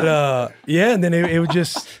on, but and then it would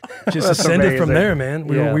just ascended from there, man.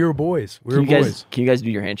 We were boys. Can you guys do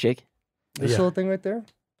your handshake? This little thing right there?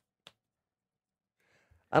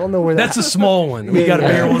 I don't know where that's a small one. We got a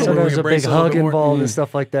bigger one. So there's a big hug involved and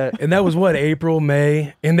stuff like that. And that was what, April,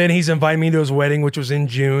 May, and then he's invited me to his wedding, which was in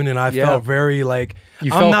June, and I felt very like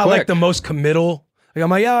I'm not like the most committal. Like, I'm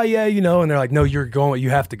like, and they're like, no, you're going.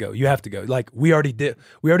 You have to go. You have to go. Like, we already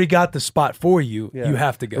got the spot for you. Yeah. You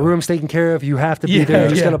have to go. The room's taken care of. You have to be there.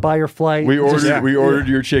 You're just gonna buy your flight. We ordered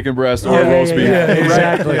your chicken breast or roast beef. Yeah,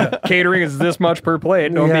 exactly. Catering is this much per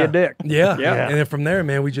plate. Don't be a dick. Yeah. And then from there,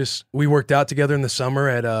 man, we worked out together in the summer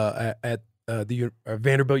at the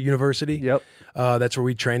Vanderbilt University. Yep. That's where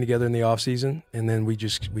we trained together in the off season, and then we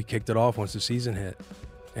kicked it off once the season hit,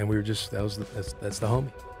 and we were that's the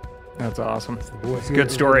homie. That's awesome. It's a good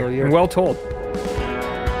story and well told.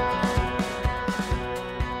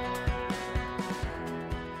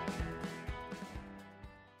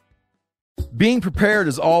 Being prepared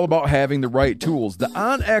is all about having the right tools. The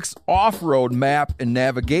OnX Off-Road Map and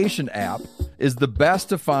Navigation app is the best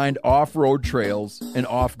to find off-road trails and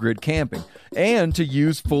off-grid camping, and to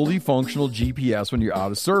use fully functional GPS when you're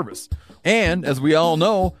out of service. And as we all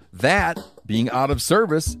know, that being out of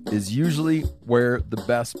service is usually where the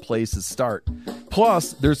best places start.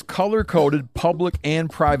 Plus, there's color-coded public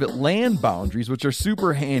and private land boundaries, which are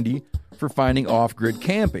super handy for finding off-grid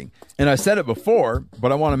camping. And I said it before,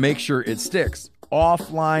 but I want to make sure it sticks.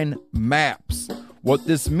 Offline maps. What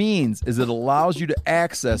this means is it allows you to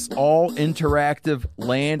access all interactive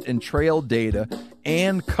land and trail data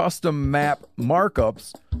and custom map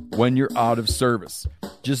markups when you're out of service.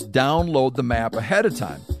 Just download the map ahead of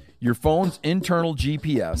time. Your phone's internal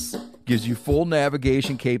GPS gives you full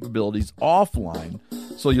navigation capabilities offline,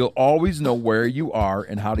 so you'll always know where you are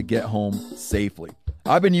and how to get home safely.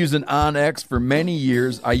 I've been using OnX for many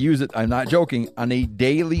years. I use it, I'm not joking, on a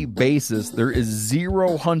daily basis. There is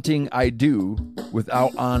zero hunting I do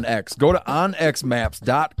without OnX. Go to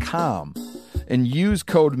onxmaps.com and use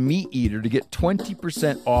code MeatEater to get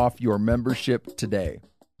 20% off your membership today.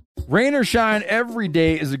 Rain or shine, every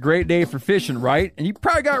day is a great day for fishing, right? And you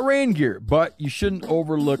probably got rain gear, but you shouldn't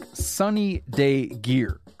overlook sunny day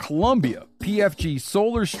gear. Columbia PFG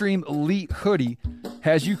Solar Stream Elite Hoodie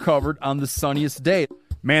has you covered on the sunniest day.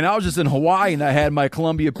 Man, I was just in Hawaii and I had my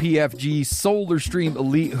Columbia PFG Solar Stream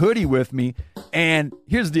Elite Hoodie with me. And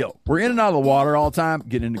here's the deal. We're in and out of the water all the time,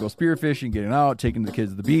 getting in to go spearfishing, getting out, taking the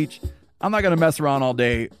kids to the beach. I'm not going to mess around all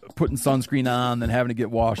day putting sunscreen on, then having to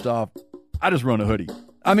get washed off. I just run a hoodie.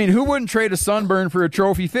 I mean, who wouldn't trade a sunburn for a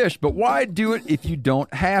trophy fish? But why do it if you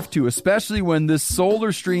don't have to, especially when this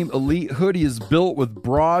Solar Stream Elite Hoodie is built with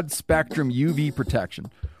broad spectrum UV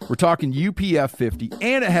protection. We're talking UPF 50,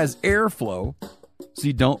 and it has airflow so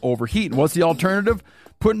you don't overheat. And what's the alternative?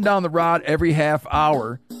 Putting down the rod every half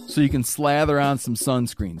hour so you can slather on some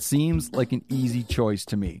sunscreen. Seems like an easy choice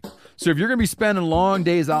to me. So if you're going to be spending long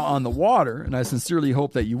days out on the water, and I sincerely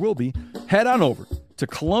hope that you will be, head on over to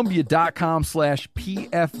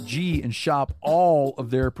Columbia.com/PFG and shop all of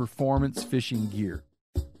their performance fishing gear.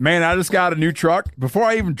 Man, I just got a new truck. Before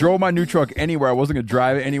I even drove my new truck anywhere, I wasn't going to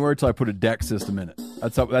drive it anywhere until I put a deck system in it.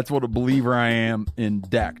 That's what a believer I am in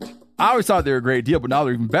decked. I always thought they were a great deal, but now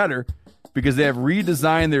they're even better because they have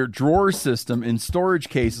redesigned their drawer system and storage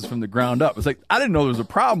cases from the ground up. It's like, I didn't know there was a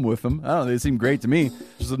problem with them. I don't know, they seem great to me.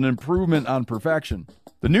 Just an improvement on perfection.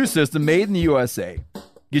 The new system, made in the USA,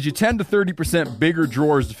 Gives you 10 to 30% bigger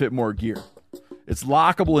drawers to fit more gear. It's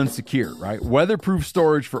lockable and secure, right? Weatherproof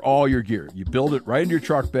storage for all your gear. You build it right into your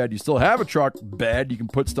truck bed. You still have a truck bed you can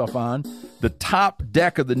put stuff on. The top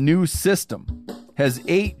deck of the new system has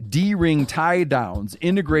 8 D-ring tie downs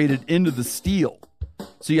integrated into the steel.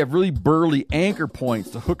 So you have really burly anchor points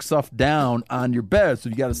to hook stuff down on your bed. So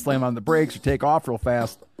you got to slam on the brakes or take off real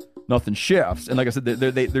fast. Nothing shifts. And like I said,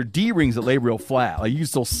 they're D-rings that lay real flat. Like you can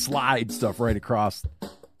still slide stuff right across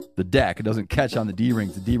the deck. It doesn't catch on the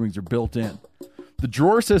D-rings. The D-rings are built in. The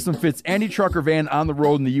drawer system fits any truck or van on the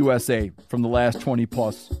road in the USA from the last 20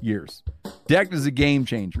 plus years. Decked is a game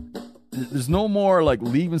changer. There's no more like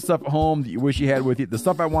leaving stuff at home that you wish you had with you. The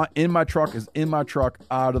stuff I want in my truck is in my truck,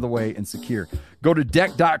 out of the way and secure. Go to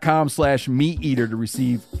deck.com/meateater to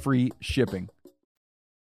receive free shipping.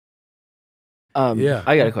 I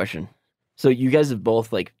got a question. So you guys have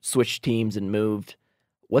both like switched teams and moved.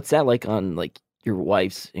 What's that like on like your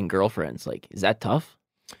wives and girlfriends? Like, is that tough?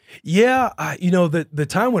 Yeah, the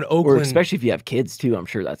time when Oakland, or especially if you have kids too, I'm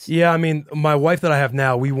sure that's. Yeah, I mean, my wife that I have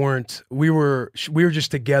now, we were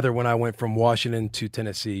just together when I went from Washington to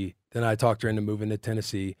Tennessee. Then I talked her into moving to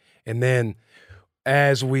Tennessee, and then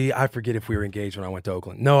I forget if we were engaged when I went to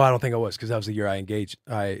Oakland. No, I don't think I was, because that was the year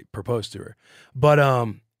I proposed to her.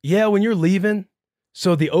 But yeah, when you're leaving,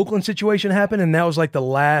 so the Oakland situation happened, and that was like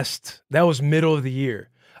that was middle of the year.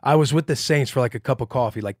 I was with the Saints for like a cup of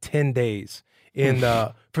coffee, like 10 days. And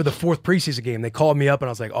for the 4th preseason game, they called me up and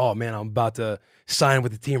I was like, oh man, I'm about to sign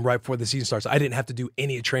with the team right before the season starts. I didn't have to do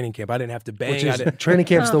any training camp. I didn't have to bang. Training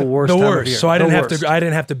camp's the worst. The worst. Time of so I year.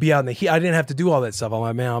 didn't have to be out in the heat. I didn't have to do all that stuff. I'm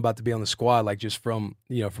like, man, I'm about to be on the squad, like just from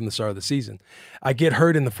the start of the season. I get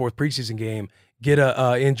hurt in the 4th preseason game, get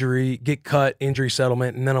a injury, get cut, injury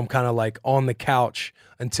settlement, and then I'm kind of like on the couch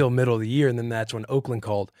until middle of the year, and then that's when Oakland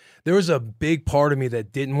called. There was a big part of me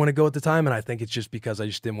that didn't want to go at the time, and I think it's just because I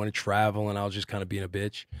just didn't want to travel, and I was just kind of being a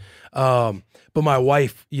bitch. But my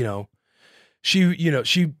wife,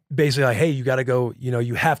 she basically like, hey, you got to go,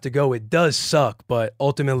 you have to go. It does suck, but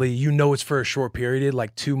ultimately, it's for a short period,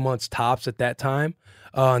 like 2 months tops at that time.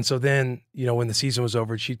 And so then, when the season was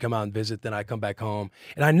over, she'd come out and visit, then I'd come back home.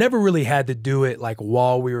 And I never really had to do it like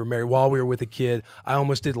while we were married, while we were with a kid. I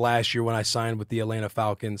almost did last year when I signed with the Atlanta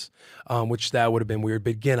Falcons, which that would have been weird. But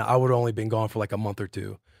again, I would have only been gone for like a month or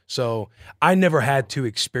two. So I never had to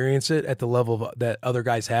experience it at the level that other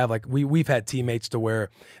guys have. Like we've had teammates to where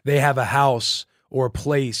they have a house or a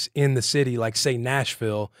place in the city, like say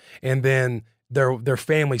Nashville, and then their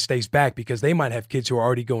family stays back because they might have kids who are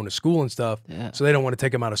already going to school and stuff. Yeah. So they don't want to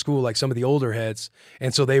take them out of school like some of the older heads.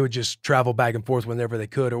 And so they would just travel back and forth whenever they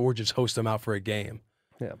could, or just host them out for a game.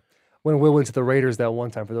 Yeah. When Will went to the Raiders that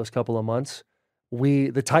one time for those couple of months,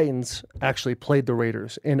 the Titans actually played the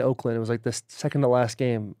Raiders in Oakland. It was like the second to last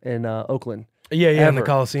game in Oakland. Yeah, in the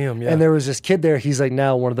Coliseum, yeah. And there was this kid there. He's like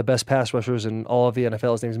now one of the best pass rushers in all of the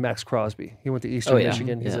NFL. His name is Max Crosby. He went to Eastern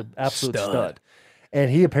Michigan. He's an absolute stud. And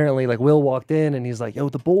he apparently, like, Will walked in and he's like, yo,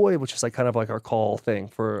 the boy, which is like kind of like our call thing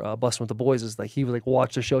for Bussin with the Boys, is like he was like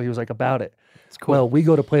watched the show. He was like about it. It's cool. Well, we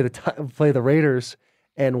go to play the Raiders,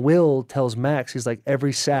 and Will tells Max, he's like,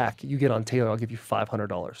 every sack you get on Taylor, I'll give you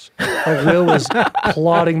 $500. Like Will was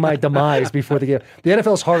plotting my demise before the game. The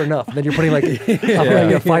NFL is hard enough. And then you're putting like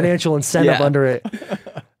a financial incentive under it.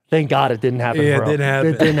 Thank God it didn't happen. Yeah, bro. it didn't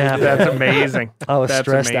happen. It didn't happen. That's amazing. I was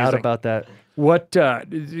stressed out about that. What?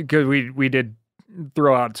 Because we did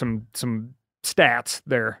throw out some stats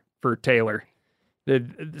there for Taylor.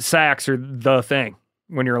 The sacks are the thing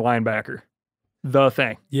when you're a linebacker. The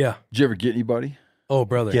thing. Yeah. Did you ever get anybody? Oh,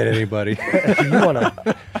 brother. Get anybody.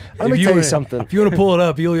 Let me tell you something. If you want to pull it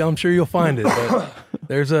up, I'm sure you'll find it. But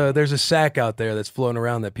there's a sack out there that's floating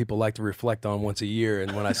around that people like to reflect on once a year.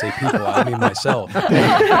 And when I say people, I mean myself.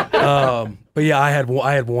 But yeah, I had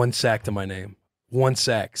one sack to my name. One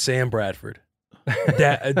sack. Sam Bradford.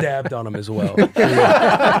 Dabbed on him as well.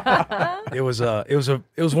 Yeah. It was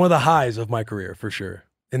one of the highs of my career for sure.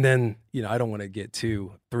 And then I don't want to get 3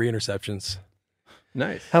 interceptions.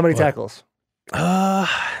 Nice. How many tackles?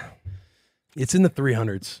 It's in the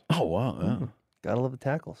 300s. Oh wow. Yeah. Gotta love the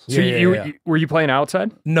tackles. So you were you playing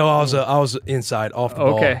outside? No, I was inside off the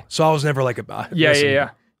ball. Okay. So I was never like a yeah.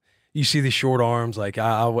 You see these short arms, like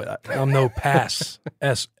I'm no pass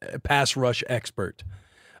rush expert.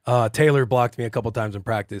 Taylor blocked me a couple times in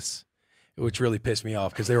practice, which really pissed me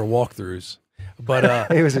off because they were walkthroughs.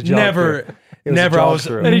 But it was a jog never. I was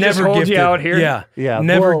and he never just holds gifted. You out here. Yeah.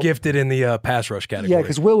 Never gifted in the pass rush category. Yeah,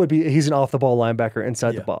 because Will he's an off the ball linebacker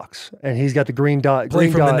inside the box, and he's got the green dot.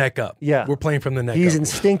 Playing from the neck up. Yeah, we're playing from the neck. He's up.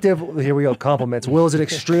 instinctive. Here we go. Compliments. Will is an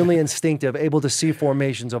extremely instinctive, able to see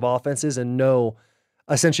formations of offenses and know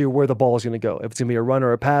essentially where the ball is going to go. If it's going to be a run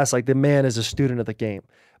or a pass, like the man is a student of the game.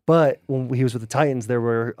 But when he was with the Titans, there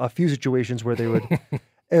were a few situations where they would,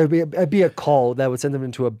 it'd be a call that would send them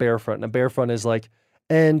into a bear front. And a bear front is like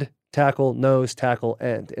end, tackle, nose, tackle,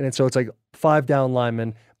 end. And so it's like 5 down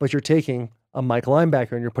linemen, but you're taking a Mike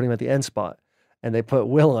linebacker and you're putting him at the end spot. And they put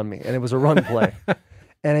Will on me, and it was a run play.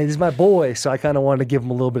 And he's my boy, so I kind of wanted to give him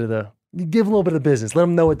a little bit of the business. Let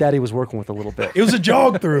him know what Daddy was working with a little bit. It was a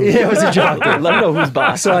jog through. Yeah, it was a jog through. Let him know who's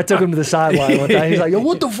boss. So I took him to the sideline one time. He's like, "Yo,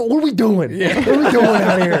 what are we doing? What are we doing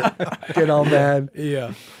out here?" Getting all mad.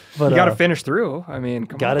 Yeah. But You got to finish through. I mean,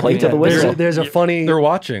 come on. Play to the whistle. There's a funny. They're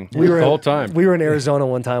watching We were the whole time. We were in Arizona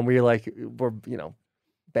one time. We're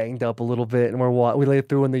banged up a little bit, and we laid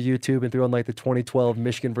through on the YouTube and threw on like the 2012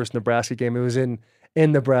 Michigan versus Nebraska game. It was in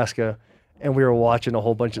Nebraska, and we were watching a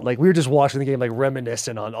whole bunch of we were just watching the game, like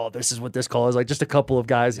reminiscing on, oh, this is what this call is. Like just a couple of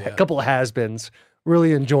guys, a couple of has-beens,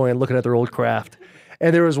 really enjoying looking at their old craft.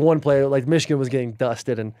 And there was one play, like Michigan was getting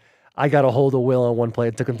dusted, and I got a hold of Will on one play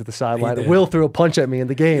and took him to the sideline. Will threw a punch at me in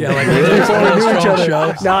the game. Yeah, like before we knew each other.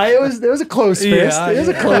 shoves. Nah, it was a close fist. It was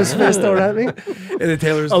a close fist thrown at me. And then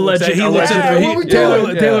Taylor Taylor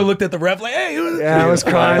looked at the ref like, hey. Yeah, I was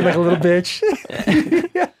crying like a little bitch.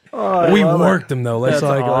 We worked him though. That's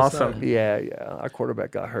awesome. Yeah. Our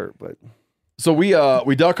quarterback got hurt, but So we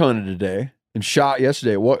duck hunted today and shot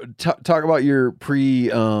yesterday. What talk about your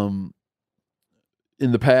in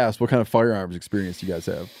the past? What kind of firearms experience do you guys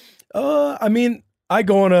have? I mean, I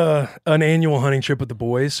go on an annual hunting trip with the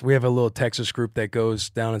boys. We have a little Texas group that goes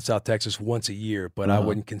down in South Texas once a year, but I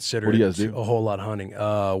wouldn't consider What do you guys do? a whole lot of hunting.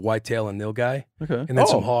 Whitetail and nilgai. Okay. And then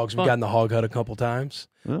some hogs. We've gotten the hog hut a couple times,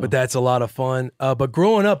 but that's a lot of fun. But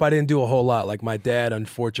growing up, I didn't do a whole lot. Like my dad,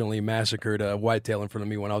 unfortunately, massacred a whitetail in front of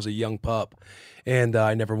me when I was a young pup, and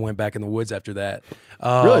I never went back in the woods after that.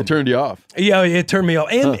 Really turned you off? Yeah, it turned me off.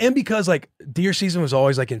 And because like deer season was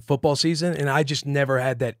always like in football season, and I just never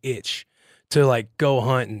had that itch to like go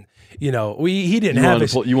hunting. You know, he didn't have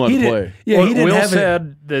his. You wanted to play. Yeah, he didn't Will have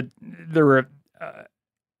said that there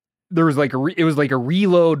was like it was like a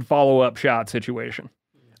reload follow-up shot situation.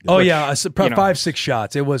 Oh yeah, 5-6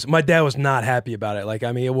 shots. It was. My dad was not happy about it. Like,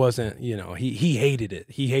 I mean, it wasn't. He hated it.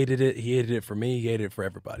 He hated it. He hated it for me. He hated it for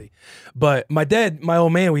everybody. But my dad, my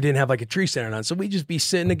old man, we didn't have like a tree standing on, so we'd just be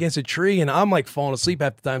sitting against a tree, and I'm like falling asleep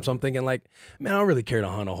half the time. So I'm thinking like, man, I don't really care to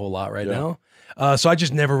hunt a whole lot right now. So I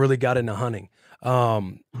just never really got into hunting.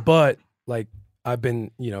 But like I've been,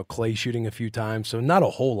 clay shooting a few times, so not a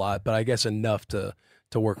whole lot, but I guess enough to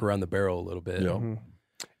work around the barrel a little bit. Yeah. Mm-hmm.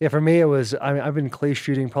 Yeah, for me, it was, I've been clay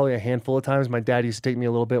shooting probably a handful of times. My dad used to take me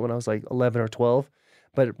a little bit when I was like 11 or 12,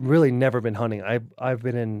 but really never been hunting. I've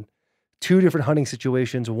been in 2 different hunting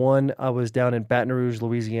situations. One, I was down in Baton Rouge,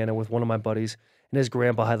 Louisiana with one of my buddies, and his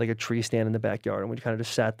grandpa had like a tree stand in the backyard, and we kind of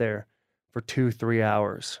just sat there for 2-3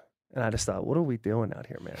 hours. And I just thought, what are we doing out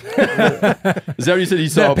here, man? Is that what you said? You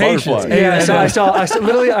saw a butterfly? Yeah, so I saw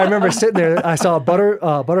literally, I remember sitting there, I saw a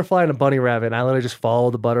butterfly and a bunny rabbit, and I literally just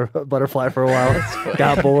followed the butterfly for a while,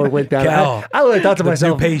 got bored, went down. I literally thought to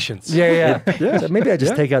myself, patience. Yeah. So maybe I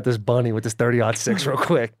just take out this bunny with this 30-06 real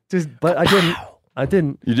quick. But I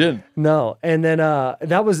didn't. You didn't? No. And then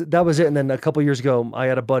that was it. And then a couple years ago, I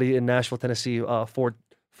had a buddy in Nashville, Tennessee, Ford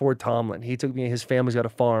Tomlin. He took me, his family's got a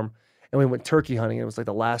farm, and we went turkey hunting. It was like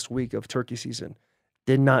the last week of turkey season.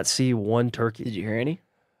 Did not see one turkey. Did you hear any?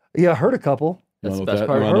 Yeah, I heard a couple. That's the best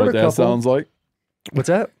part. You want to know what that sounds like? What's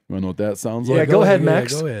that? You want to know what that sounds Yeah, like? go ahead,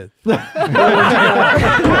 Max. Go ahead. What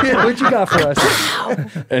you got for us?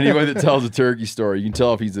 Anybody that tells a turkey story, you can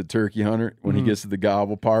tell if he's a turkey hunter. When he gets to the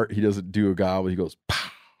gobble part, he doesn't do a gobble. He goes, pow.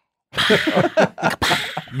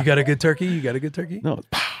 You got a good turkey? You got a good turkey? No, it's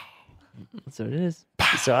pow. That's what it is.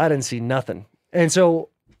 So I didn't see nothing. And so,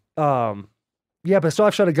 but so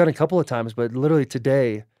I've shot a gun a couple of times, but literally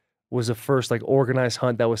today was the first like organized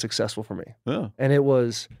hunt that was successful for me. Yeah. And it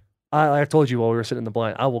was, I told you while we were sitting in the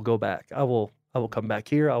blind, I will go back. I will come back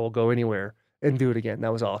here. I will go anywhere and do it again.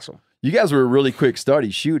 That was awesome. You guys were a really quick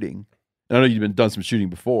study shooting. I know you've done some shooting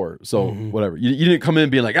before, so whatever. You didn't come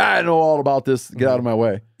in being like, I know all about this. Get out of my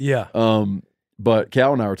way. Yeah. But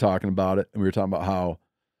Cal and I were talking about it, and we were talking about how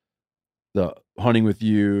the hunting with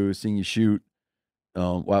you, seeing you shoot,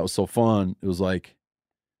 why it was so fun. It was like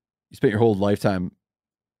you spent your whole lifetime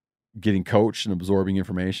getting coached and absorbing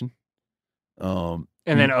information. And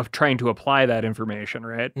then of trying to apply that information,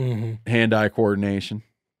 right? Mm-hmm. Hand-eye coordination,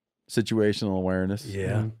 situational awareness.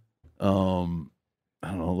 Yeah. I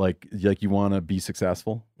don't know, like you want to be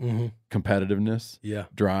successful, competitiveness,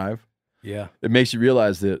 drive. Yeah. It makes you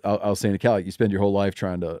realize that I was saying to Cal, like, you spend your whole life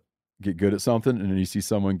trying to get good at something, and then you see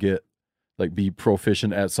someone get like be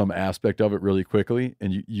proficient at some aspect of it really quickly,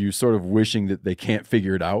 and you sort of wishing that they can't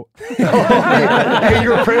figure it out. Hey, you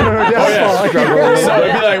were praying on her downfall. So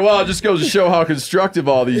it'd be like, well, it just goes to show how constructive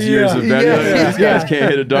all these years have been. These guys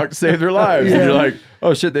can't hit a duck to save their lives. And you're like,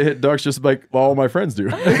 oh shit, they hit ducks just like all my friends do.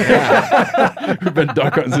 Who've been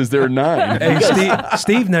duck hunting since they were 9. Hey,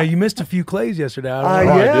 Steve, now you missed a few clays yesterday.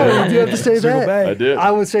 Yeah, you do have to say that. I did. I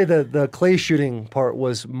would say the clay shooting part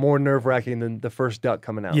was more nerve-wracking than the first duck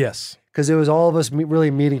coming out. Yes. Because it was all of us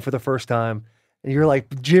really meeting for the first time. And you're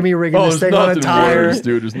like Jimmy rigging this thing on a nothing tire. worse,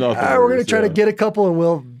 dude. There's nothing We're going to worse, try to get a couple, and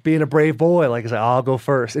Will, being a brave boy, like, he's like, I'll go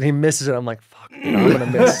first. And he misses it. I'm like, fuck, dude, I'm going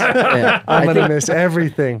to miss. I'm going to miss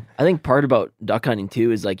everything. I think part about duck hunting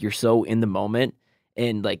too is like you're so in the moment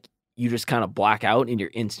and like you just kind of black out and your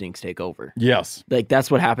instincts take over. Yes. Like that's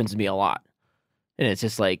what happens to me a lot. And it's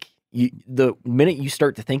just like the minute you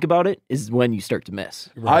start to think about it is when you start to miss.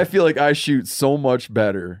 I feel like I shoot so much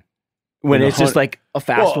better when it's just like a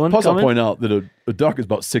fast one. Plus, I'll point out that a duck is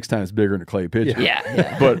about 6 times bigger than a clay pigeon.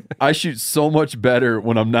 Yeah. But I shoot so much better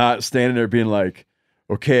when I'm not standing there being like,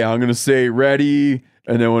 okay, I'm going to say ready.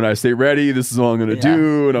 And then when I say ready, this is all I'm going to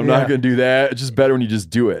do. And I'm not going to do that. It's just better when you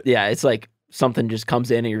just do it. Yeah. It's like something just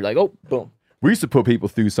comes in and you're like, oh, boom. We used to put people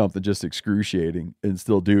through something just excruciating and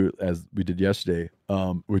still do it as we did yesterday,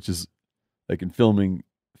 which is like in filming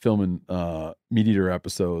meat eater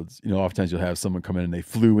episodes, oftentimes you'll have someone come in and they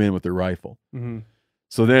flew in with their rifle. Mm-hmm.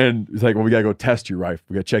 So then it's like, well, we got to go test your rifle.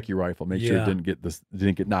 We got to check your rifle, make sure it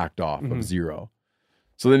didn't get knocked off of 0.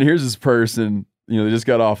 So then here's this person, they just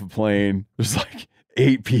got off a plane. There's like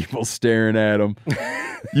 8 people staring at them.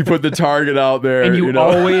 You put the target out there. And you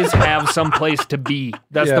always have some place to be.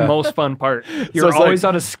 That's the most fun part. You're always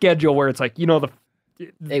on a schedule where it's like,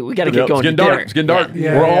 hey, we got to get going. It's getting dark.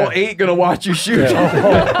 Yeah. We're all 8 going to watch you shoot.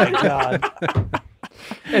 Oh, my God.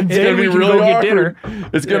 And It's then gonna we be can really go get awkward. dinner.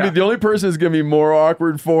 It's gonna be the only person it's gonna be more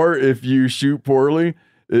awkward for if you shoot poorly.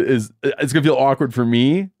 It's gonna feel awkward for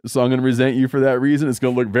me, so I'm gonna resent you for that reason. It's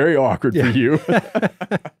gonna look very awkward for you.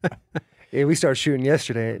 Yeah, we started shooting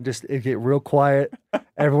yesterday. It get real quiet.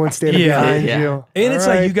 Everyone's standing behind you. And it's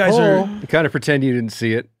like you guys are You kind of pretend you didn't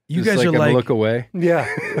see it. You Just guys are gonna like- look away. Yeah.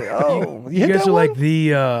 Oh, you guys are like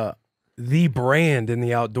the brand in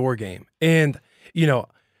the outdoor game. And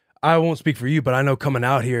I won't speak for you, but I know coming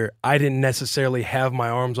out here, I didn't necessarily have my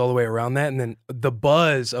arms all the way around that. And then the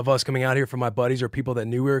buzz of us coming out here from my buddies or people that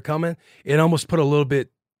knew we were coming, it almost put a little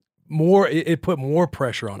bit more, it put more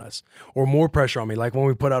pressure on us or more pressure on me. Like when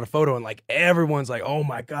we put out a photo and like everyone's like, oh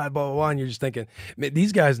my God, blah, blah, blah. And you're just thinking, man,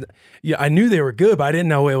 these guys, I knew they were good, but I didn't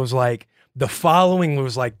know it was like, the following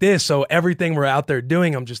was like this. So everything we're out there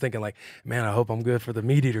doing, I'm just thinking like, man, I hope I'm good for the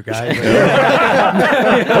meat eater guys.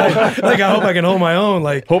 Like, I hope I can hold my own.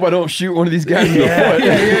 Like, hope I don't shoot one of these guys in the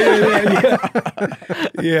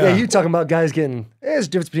foot. Yeah, you talking about guys there's a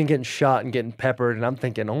difference between getting shot and getting peppered, and I'm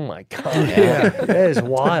thinking, oh my God, that is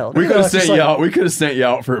wild. We could have sent you out. We could have sent you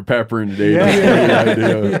out for a peppering today. I'd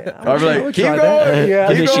be like, keep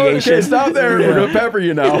going. Keep going. Okay, stop there. We're gonna pepper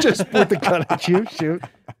you now. Just put the gun at you, shoot.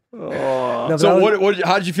 No, So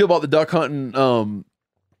how did you feel about the duck hunting?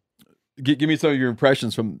 Give me some of your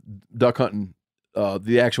impressions from duck hunting,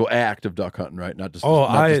 the actual act of duck hunting, right? Not just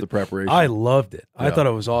the preparation. I loved it. I Yeah. thought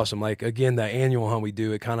it was awesome. Like again, the annual hunt we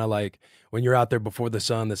do, it kind of like when you're out there before the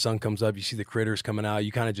sun comes up, you see the critters coming out,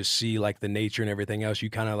 you kind of just see like the nature and everything else. You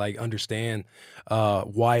kind of like understand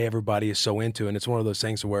why everybody is so into it. And it's one of those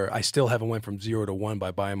things where I still haven't went from 0 to 1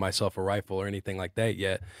 by buying myself a rifle or anything like that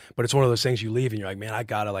yet. But it's one of those things you leave and you're like, man, I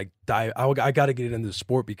gotta like dive. I gotta get into the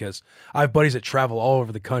sport because I have buddies that travel all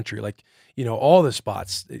over the country. Like, all the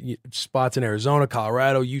spots in Arizona,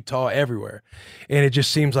 Colorado, Utah, everywhere. And it just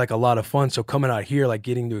seems like a lot of fun. So coming out here, like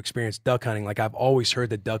getting to experience duck hunting, like I've always heard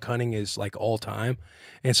that duck hunting is like all time.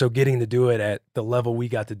 And so getting to do it at the level we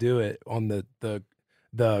got to do it on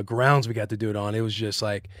the grounds we got to do it on, it was just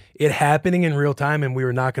like it happening in real time and we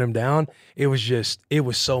were knocking them down. It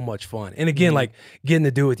was so much fun. And again, like getting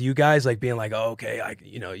to do it with you guys, like being like, oh, okay,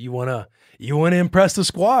 you want to impress the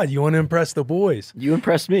squad. You want to impress the boys. You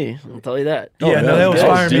impressed me. I'll tell you that. That was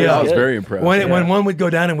firing me up. I was very impressed. When one would go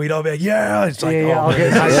down and we'd all be like, yeah, it's like,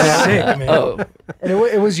 sick, man. Oh. And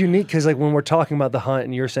it was unique because like when we're talking about the hunt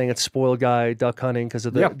and you're saying it's spoiled guy duck hunting because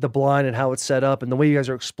of the blind and how it's set up and the way you guys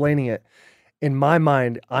are explaining it, in my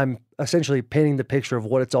mind, I'm essentially painting the picture of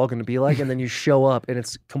what it's all going to be like, and then you show up and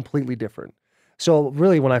it's completely different. So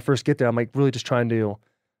really, when I first get there, I'm like really just trying to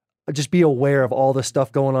just be aware of all the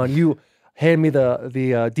stuff going on. hand me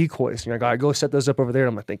the decoys. And you're like, all right, go set those up over there. And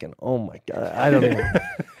I'm like thinking, oh my God, I don't even,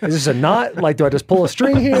 is this a knot? Like, do I just pull a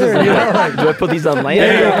string here? You know, like, Do I put these on land?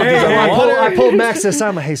 I pulled Max this time.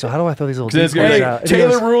 I'm like, hey, so how do I throw these little decoys out? And he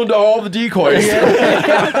Taylor goes, ruined all the decoys.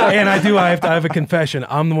 And I have a confession.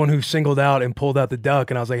 I'm the one who singled out and pulled out the duck,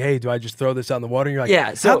 and I was like, hey, do I just throw this out in the water? And you're like,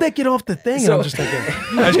 Yeah, so- how'd that get off the thing? And I'm just thinking,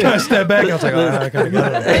 I just kind of stepped back, and I was like, oh, I gotta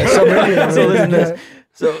go. So listen to this.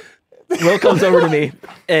 So Will comes over to me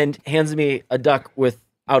and hands me a duck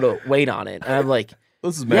without a weight on it, and I'm like,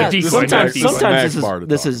 This is yeah, Max. This is sometimes Max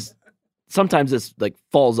this is sometimes this like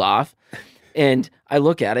falls off, and I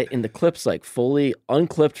look at it and the clip's like fully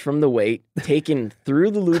unclipped from the weight, taken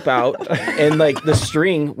through the loop out, and like the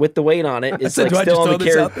string with the weight on it is said, like "Do I still just on the throw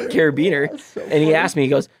this out there?" carabiner. And he asked me, he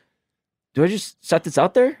goes, do I just set this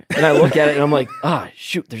out there? And I look at it and I'm like,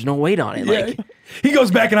 shoot, there's no weight on it. Like, He goes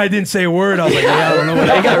back and I didn't say a word. I was like, yeah, I don't know what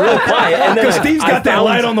I got real quiet. And then Because Steve's I got that found-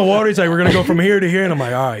 light on the water. He's like, we're gonna go from here to here, and I'm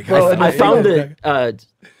like, all right. Guys. I found the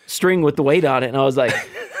string with the weight on it, and I was like,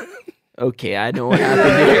 okay, I know what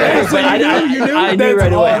happened here. So you knew I knew that's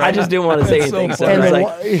right away. awesome. I just didn't want to say That's so anything. So funny. I And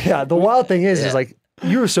was the, like, the wild thing is like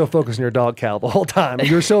you were so focused on your dog, Cal, the whole time.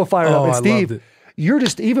 You were so fired up. Oh, And I Steve, loved it. you're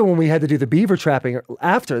just, even when we had to do the beaver trapping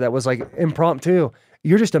after, that was like impromptu,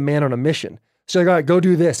 you're just a man on a mission. So you're like, all right, go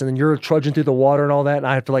do this. And then you're trudging through the water and all that. And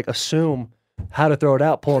I have to like assume how to throw it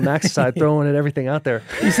out, pulling Max aside, throwing it, everything out there.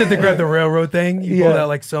 You said to grab the railroad thing. You pulled out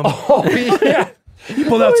like some. Oh, yeah. You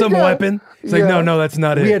pulled out some God. weapon. It's like, Yeah. no, that's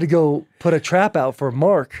not it. We had to go put a trap out for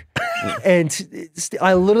Mark. And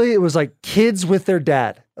it was like kids with their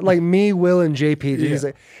dad, like me, Will, and JP. Dude. He's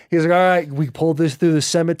like, all right, we pulled this through the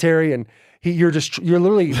cemetery, and you're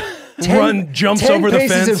literally 10 jumps 10 over the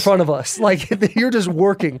paces fence in front of us. Like you're just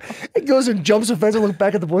working. It goes and jumps the fence and look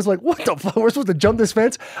back at the boys like, what the fuck? We're supposed to jump this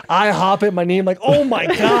fence? I hop at my knee. I'm like, oh my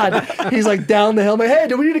God. He's like down the hill. I'm like, hey,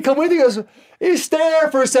 do we need to come with you? He goes, you stay there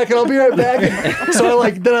for a second. I'll be right back. And so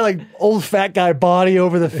I old fat guy body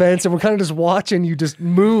over the fence, and we're kind of just watching you just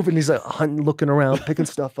move. And he's like hunting, looking around, picking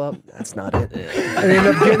stuff up. That's not it. And they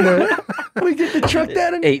end up we get the truck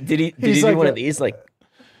down. And hey, did he do like one of these? Like,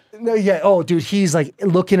 no, yeah. Oh, dude, he's like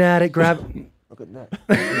looking at it, grab. Look at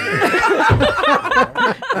that.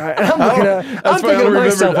 All right, and I'm looking at. I'm thinking to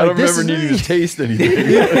myself, I like, don't this remember is needing to taste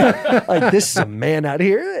anything. like this is a man out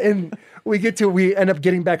here, and we end up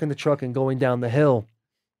getting back in the truck and going down the hill,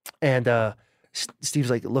 and Steve's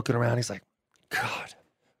like looking around. He's like, God,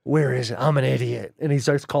 where is it? I'm an idiot. And he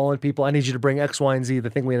starts calling people. I need you to bring X, Y, and Z. The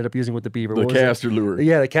thing we ended up using with the beaver. The What was it? caster lure.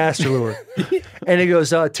 Yeah, the caster lure. And he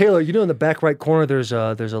goes, Taylor, you know in the back right corner there's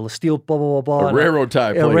a steel blah blah blah blah. A railroad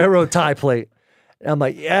tie plate. A railroad tie plate. And I'm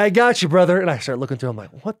like, yeah, I got you, brother. And I start looking through. I'm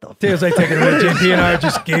like, what the? Taylor's like taking a minute. JP and I are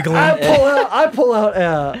just giggling. I pull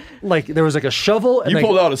out like there was like a shovel. And You like,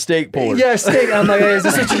 pulled out a steak puller. Yeah, steak. I'm like, hey, is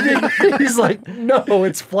this what you did? He's like, no,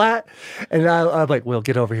 it's flat. And I'm like, Will,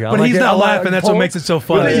 get over here. But he's not laughing. That's what makes it so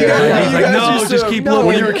funny. He's like, no, just keep looking.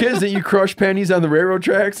 When you were kids, didn't you crush pennies on the railroad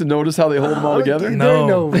tracks and notice how they hold them all together? There ain't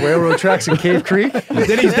no railroad tracks in Cave Creek.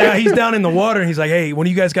 Then he's down in the water, and he's like, hey, when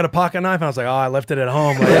you guys got a pocket knife? And I was like, oh, I left it at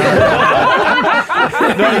home. Like,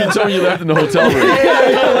 No, you told me you left in the hotel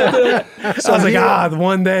room. So I was like,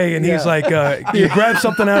 one day, and he's like, you grab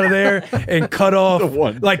something out of there and cut off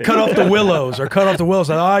the willows or cut off the willows.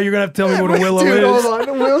 Like, you're gonna have to tell me what a willow Dude, is. hold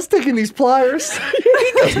on. Will's taking these pliers.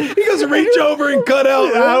 He goes reach over and cut out.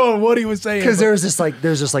 I don't know what he was saying. Because there's this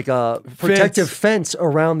like a protective fence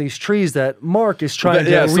around these trees that Mark is trying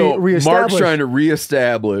to reestablish. Mark's trying to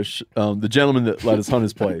reestablish. The gentleman that let us hunt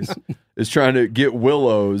his place is trying to get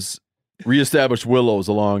reestablish willows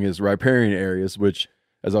along his riparian areas, which,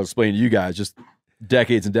 as I'll explain to you guys, just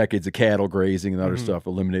decades and decades of cattle grazing and other stuff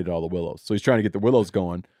eliminated all the willows. So he's trying to get the willows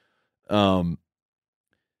going.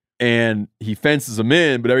 And he fences them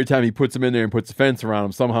in, but every time he puts them in there and puts a fence around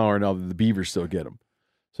them, somehow or another, the beavers still get them.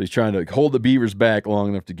 So he's trying to hold the beavers back long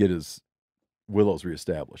enough to get his willows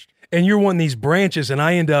reestablished. And you're wanting these branches, and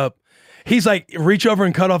I end up, he's like, reach over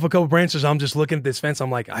and cut off a couple branches. I'm just looking at this fence.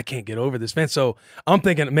 I'm like, I can't get over this fence. So I'm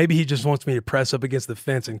thinking maybe he just wants me to press up against the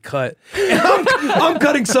fence and cut. And I'm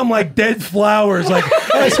cutting some like dead flowers. Like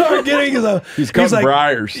I start getting he's cutting like,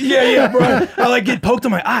 briars. Yeah, bro. I like get poked.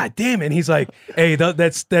 I'm like, damn it. And he's like, hey,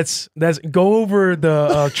 that's go over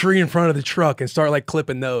the tree in front of the truck and start like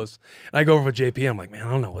clipping those. And I go over with JP. I'm like, man,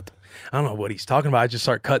 I don't know what he's talking about. I just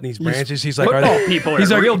start cutting these branches. He's like, people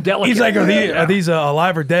he's are like, real delicate. He's like, are these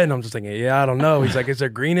alive or dead? And I'm just thinking, yeah, I don't know. He's like, is there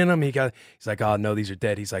green in them? He's like, oh no, these are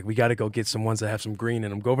dead. He's like, we got to go get some ones that have some green in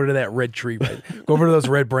them. Go over to that red tree, go over to those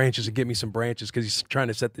red branches and get me some branches because he's trying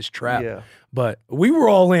to set this trap. Yeah. But we were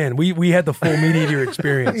all in. We had the full meat eater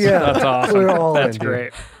experience. Yeah, That's awesome. we're all That's in, dude.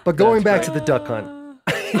 great. But going back to the duck hunt,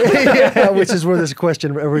 Yeah, which is where this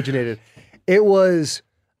question originated. It was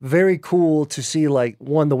very cool to see, like,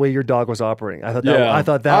 the way your dog was operating. I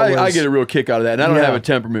thought that was. I get a real kick out of that. And I don't Yeah. have a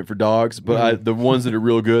temperament for dogs, but the ones that are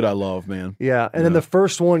real good, I love, man. Yeah, and then the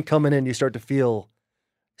first one coming in, you start to feel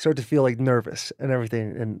like nervous and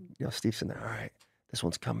everything. And Steve's in there. All right, this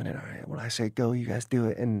one's coming in. All right, when I say go, you guys do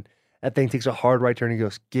it. And that thing takes a hard right turn. He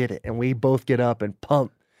goes, get it, and we both get up and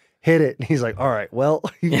pump. Hit it. And he's like, all right, well,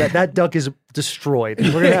 that duck is destroyed.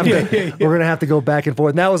 We're gonna have to go back and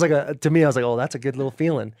forth. And that was like to me, I was like, oh, that's a good little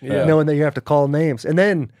feeling. Knowing that you have to call names. And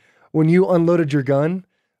then when you unloaded your gun,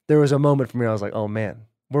 there was a moment for me, I was like, oh man,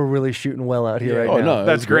 we're really shooting well out here right now. No,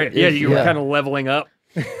 That's great. Yeah, you were kind of leveling up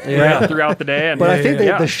throughout the day. And But I think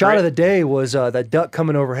the shot of the day was that duck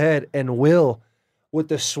coming overhead and Will with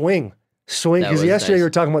the swing. Because yesterday you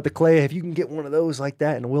were talking about the clay. If you can get one of those like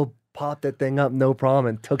that, and Will popped that thing up, no problem,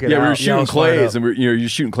 and took it out. Yeah, we were shooting clays, and you're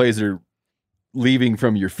shooting clays that are leaving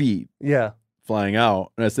from your feet, flying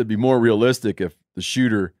out. And I said, it'd be more realistic if the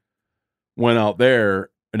shooter went out there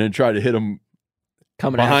and then tried to hit him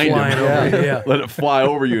behind him. Let it fly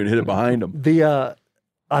over you and hit it behind him.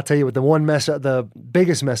 I'll tell you what, the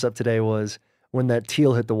biggest mess up today was when that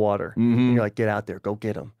teal hit the water. And you're like, get out there, go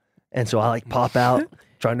get him. And so I like pop out.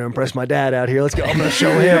 Trying to impress my dad out here. Let's go. I'm going to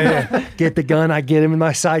show him. Get the gun. I get him in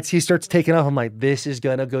my sights. He starts taking off. I'm like, this is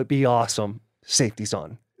going to be awesome. Safety's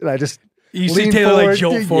on. And I just You see Taylor forward, like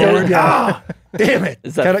jolt forward. Damn it.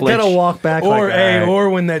 Kind of walk back. Or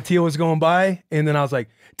when that teal was going by, and then I was like,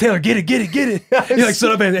 Taylor, get it. He like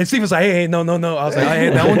stood up and Steve was like, hey, no. I was like, hey,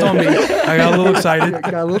 that one's on me. I got a little excited.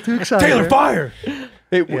 Got a little too excited. Taylor, fire.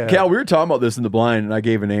 Hey, Cal, we were talking about this in the blind, and I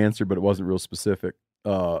gave an answer, but it wasn't real specific.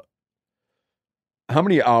 How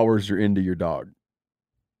many hours are into your dog?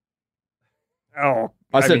 Oh,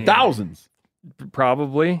 I said thousands.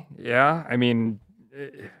 Probably, yeah. I mean,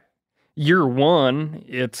 year one,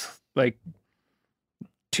 it's like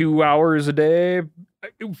 2 hours a day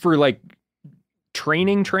for like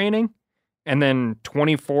training, and then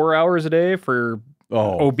 24 hours a day for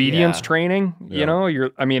obedience training. You know,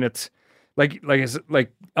 it's like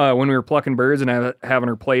when we were plucking birds and having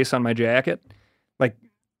her place on my jacket, like.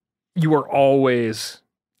 You are always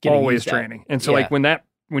training. And so like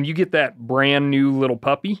when you get that brand new little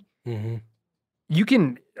puppy, you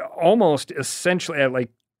can almost essentially at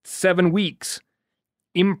like 7 weeks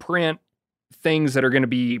imprint things that are going to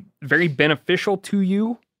be very beneficial to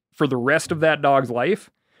you for the rest of that dog's life,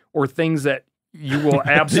 or things that you will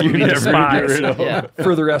absolutely despise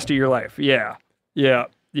for the rest of your life. Yeah.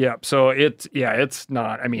 So it's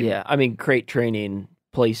not, I mean, crate training,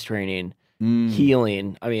 place training,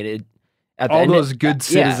 healing. I mean, all those good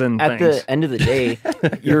citizen things. At the end of the day,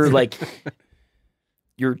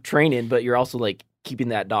 you're training, but you're also like keeping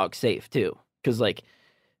that dog safe too. Because like,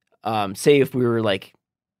 say if we were like,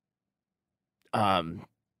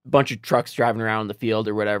 bunch of trucks driving around the field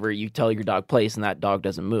or whatever, you tell your dog place and that dog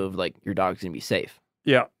doesn't move, like your dog's gonna be safe.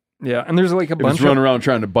 Yeah. And there's like a bunch of running around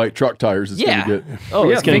trying to bite truck tires. It's gonna get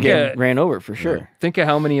it's gonna get ran over for sure. Think of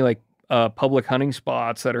how many like public hunting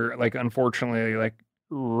spots that are like unfortunately like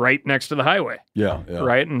right next to the highway. Yeah.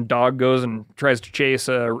 Right, and dog goes and tries to chase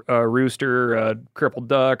a rooster, a crippled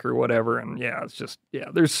duck, or whatever, and it's just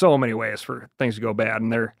there's so many ways for things to go bad,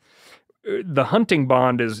 and the hunting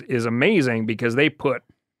bond is amazing because they put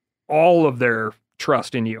all of their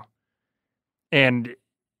trust in you, and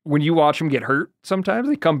when you watch them get hurt, sometimes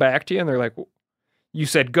they come back to you and they're like, "You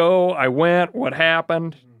said go, I went. What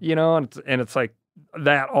happened?" And it's like.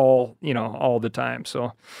 That all the time.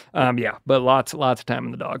 So, but lots of time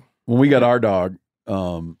in the dog. When we got our dog,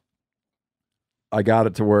 I got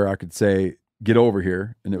it to where I could say, get over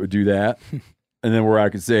here, and it would do that. And then where I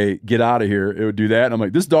could say, get out of here, it would do that. And I'm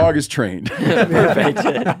like, this dog is trained. Perfect.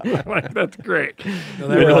 Like, that's great.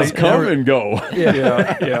 Let's come and go.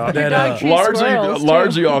 Yeah. That,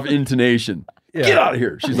 largely off intonation. Yeah. Get out of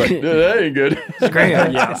here. She's like, that ain't good. It's great.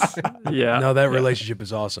 Yes. Yeah. No, that relationship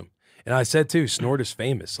is awesome. And I said too, Snort is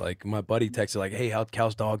famous. Like my buddy texted like, hey, how'd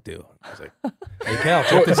Cal's dog do? I was like, hey Cal,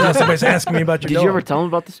 check this out. Somebody's asking me about your dog. Did you ever tell him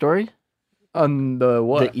about the story? On the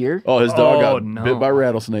what? The ear? Oh, his dog got bit by a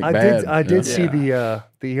rattlesnake. I did see the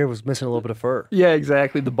ear was missing a little bit of fur. Yeah,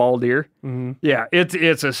 exactly. The bald ear. Mm-hmm. Yeah,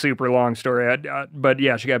 it's a super long story. But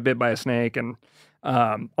yeah, she got bit by a snake and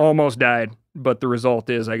almost died. But the result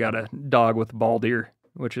is I got a dog with a bald ear,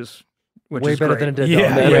 which is way better than a dead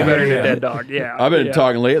dog. Way better than a dead dog. Yeah. I've been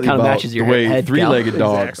talking lately about the way three-legged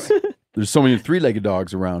dogs. Exactly. There's so many three-legged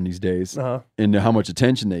dogs around these days, and how much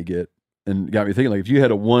attention they get, and it got me thinking. Like if you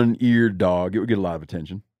had a one-eared dog, it would get a lot of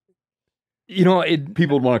attention.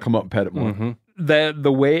 People would want to come up and pet it more. Mm-hmm.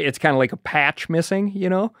 The way it's kind of like a patch missing,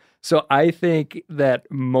 So I think that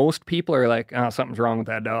most people are like, oh, something's wrong with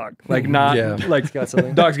that dog. Like not like got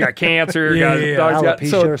something. dog's got cancer. Dog's got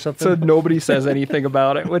alopecia or something. So nobody says anything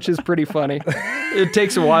about it, which is pretty funny. It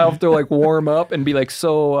takes a while to like warm up and be like,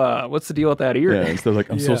 so what's the deal with that ear? Yeah, instead of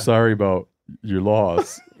like, I'm so sorry about your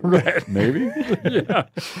loss. Right. Maybe.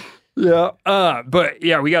 Yeah. But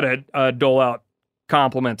yeah, we got to dole out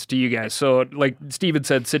compliments to you guys. So like Steven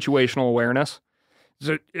said, situational awareness.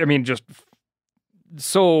 So, I mean, just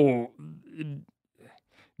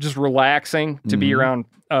relaxing to be around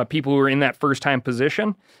people who are in that first time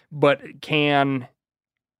position, but can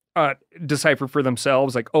decipher for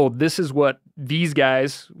themselves like, oh, this is what these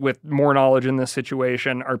guys with more knowledge in this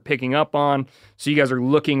situation are picking up on. So you guys are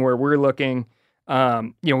looking where we're looking.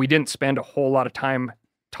 We didn't spend a whole lot of time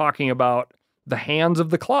talking about the hands of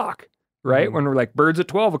the clock, right? When we're like birds at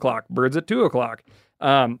 12 o'clock, birds at 2 o'clock.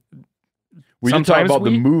 We did talk about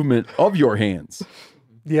the movement of your hands.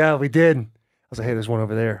 Yeah, we did. I was like, hey, there's one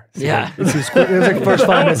over there. So Yeah. It was like the first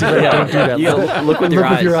 5 minutes. He's like, don't do that. You look with your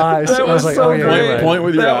eyes. With your eyes. That I was like, so oh, yeah, great. you're right. Point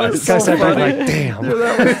with your eyes. was Guy so sat there funny. like, damn.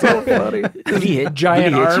 That was so funny. He hit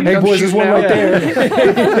Giant arm. Hey, comes boys, there's one shooting right out. there.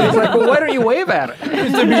 It's like, well, why don't you wave at it?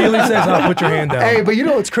 Just immediately says, "Oh, put your hand down." Hey, but you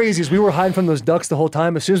know what's crazy is we were hiding from those ducks the whole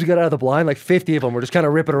time. As soon as we got out of the blind, like 50 of them were just kind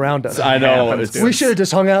of ripping around us. I know. It's, We should have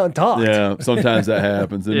just hung out and talked. yeah, sometimes that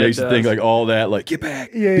happens. It Yeah, makes it you think does. like all that, like, get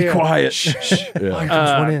back, Yeah, be yeah. quiet. Oh, here Yeah.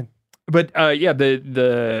 comes one in. But yeah,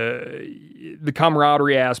 the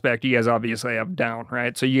camaraderie aspect you guys obviously have down,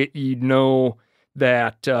 right? So you know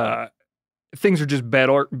that things are just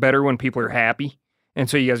better when people are happy, and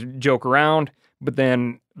so you guys joke around. But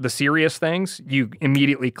then the serious things, you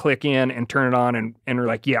immediately click in and turn it on, and are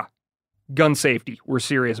like, yeah, gun safety, we're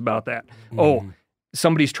serious about that. Oh,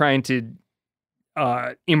 somebody's trying to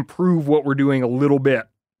improve what we're doing a little bit.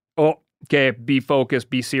 Oh, okay, be focused,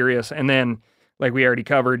 be serious, and then like we already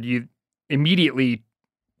covered, you immediately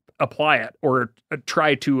apply it or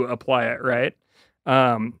try to apply it, right?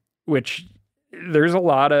 Which there's a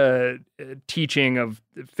lot of teaching of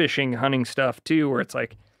fishing, hunting stuff too, where it's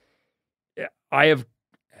like, I have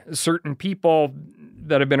certain people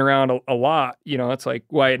that have been around a lot, it's like,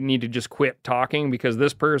 well, I need to just quit talking because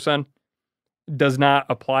this person does not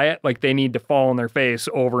apply it. Like they need to fall on their face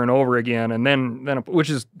over and over again. And then which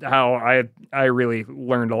is how I really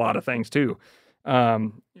learned a lot of things too.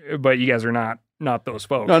 But you guys are not those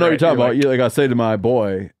folks. No, I know what right? you're talking You're about. like, Like I say to my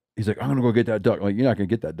boy, he's like, I'm going to go get that duck. I'm like, you're not going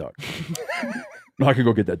to get that duck. No, I can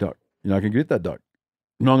go get that duck. You're not going to get that duck.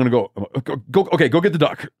 No, I'm going to go. Okay, go get the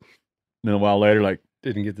duck. And then a while later, like,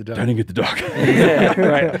 Didn't get the I done. didn't get the duck.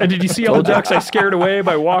 right. And did you see all the ducks I scared away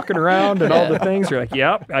by walking around and all the things? You're like,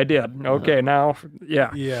 yep, I did. Okay, now,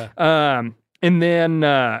 yeah. Yeah. And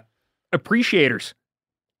then appreciators.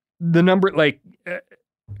 The number,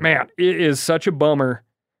 man, it is such a bummer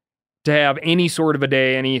to have any sort of a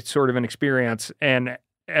day, any sort of an experience. And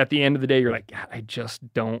at the end of the day, you're like, I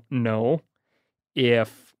just don't know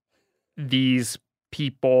if these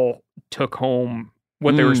people took home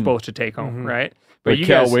what they were supposed to take home, right? But you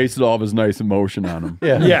Cal guys, wasted all of his nice emotion on him.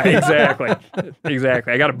 yeah, exactly.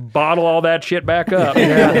 Exactly. I got to bottle all that shit back up.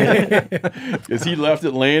 Because he left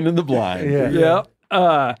it laying in the blind. Yeah.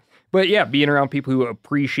 But yeah, being around people who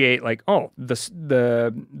appreciate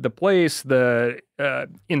the place, the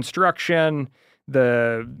instruction,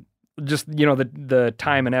 the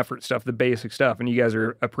time and effort stuff, the basic stuff, and you guys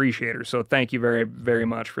are appreciators. So thank you very, very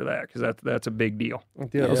much for that, because that's a big deal.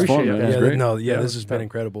 Yeah, was appreciate fun, man. that. It was great. This has been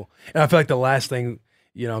incredible. And I feel like the last thing,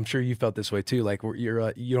 I'm sure you felt this way too. Like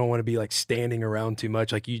you're, you don't want to be like standing around too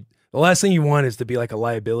much. Like the last thing you want is to be like a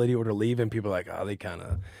liability or to leave, and people are like, oh, they kind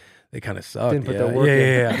of suck. Didn't put yeah. that work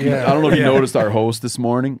in. Yeah. I don't know if you noticed our host this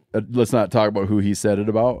morning. Let's not talk about who he said it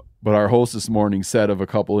about, but our host this morning said of a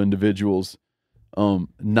couple individuals,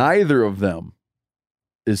 neither of them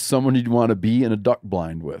is someone you'd want to be in a duck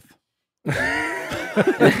blind with.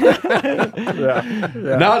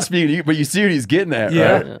 Not speaking, but you see what he's getting at,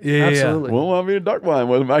 right? Yeah. Absolutely. Won't want to be in a duck blind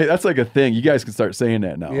with him. That's like a thing. You guys can start saying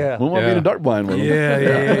that now. Yeah. Won't want to be in a duck blind with him.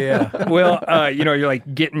 Yeah. Well, you're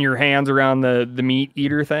like getting your hands around the meat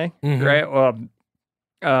eater thing, right? Well,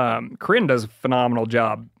 Corinne does a phenomenal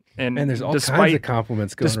job. And there's all despite, kinds of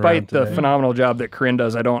compliments going Despite around the today. phenomenal job that Corinne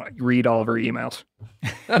does, I don't read all of her emails,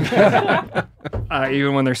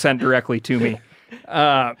 even when they're sent directly to me.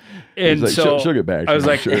 And He's like, so she'll get back. I was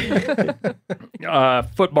like, sure.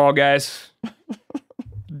 football guys.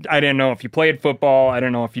 I didn't know if you played football. I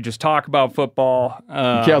don't know if you just talk about football.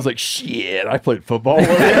 Cal's like, shit, I played football.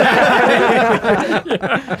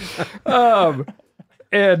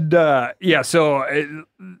 So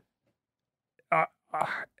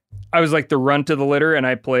I was like the runt of the litter, and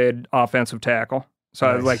I played offensive tackle. So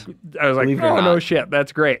I was like, Believe it or oh, no not. shit.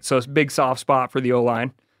 That's great. So it's a big soft spot for the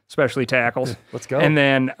O-line, especially tackles. Let's go. And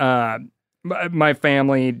then my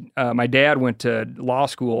family, my dad went to law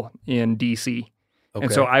school in D.C. Okay.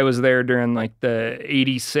 And so I was there during like the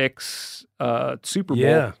 86 Super Bowl.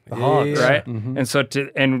 Yeah. The Hogs. Right. Mhm. And so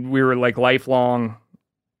and we were like lifelong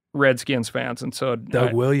Redskins fans. And so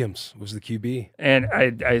Doug Williams was the QB. and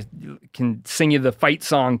I can sing you the fight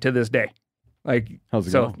song to this day. Like, How's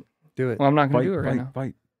it so, going? Do it. well, I'm not going Fight, to do it right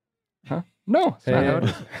fight, now. fight. No, it's not how it Hail.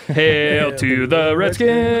 is. Hail to the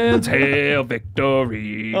Redskins, hail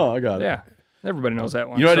victory. Oh, I got it. Yeah, everybody knows that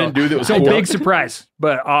one. You know what I didn't do that was so cool? big surprise,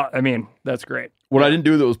 but I mean, that's great. What I didn't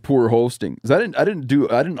do that was poor hosting. 'Cause I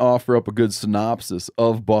didn't offer up a good synopsis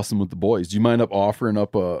of Bussin' with the Boys. Do you mind up offering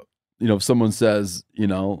up a, if someone says,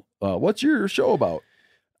 what's your show about?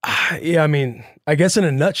 Yeah, I mean, I guess in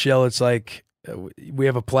a nutshell, it's like we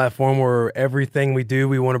have a platform where everything we do,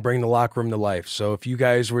 we want to bring the locker room to life. So if you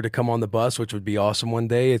guys were to come on the bus, which would be awesome one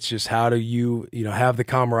day, it's just how do you have the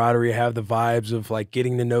camaraderie, have the vibes of like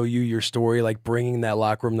getting to know you, your story, like bringing that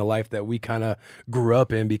locker room to life that we kind of grew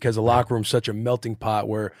up in, because the locker room's such a melting pot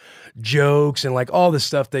where jokes and like all the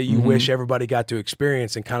stuff that you wish everybody got to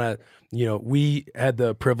experience, and kind of, we had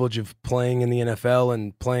the privilege of playing in the NFL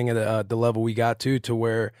and playing at the level we got to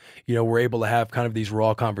where, we're able to have kind of these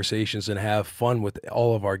raw conversations and have fun with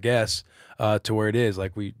all of our guests, to where it is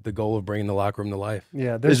like the goal of bringing the locker room to life.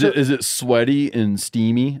 Yeah. Is it sweaty and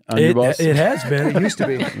steamy on your bus? It has been. It used to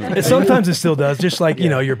be. And sometimes it still does, just like,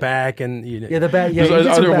 your back and, Yeah, the back. Yeah, Are you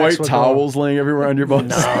get some there back white sweat going on. towels laying everywhere on your bus?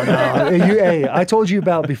 No. Hey, I told you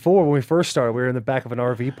about before when we first started. We were in the back of an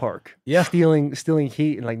RV park. Yeah. Stealing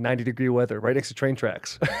heat in like 90-degree weather, right next to train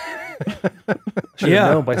tracks. Yeah.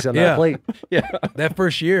 Known by seeing Yeah. that plate. that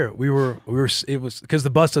first year it was because the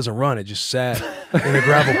bus doesn't run, it just sat in a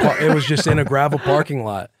gravel it was just in a gravel parking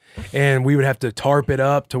lot, and we would have to tarp it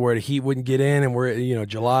up to where the heat wouldn't get in, and we're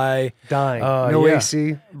July Dying. No yeah.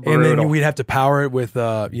 AC. and then we'd have to power it with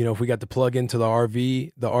if we got to plug into the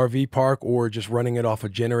RV park, or just running it off a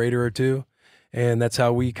generator or two, and that's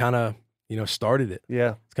how we kind of started it.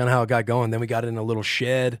 Yeah. It's kind of how it got going. Then we got in a little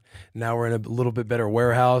shed. Now we're in a little bit better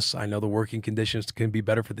warehouse. I know the working conditions can be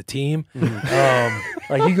better for the team.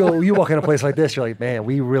 Like you walk in a place like this, you're like, man,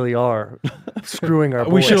 we really are screwing our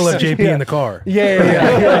boys. We should have left JP in the car. Yeah.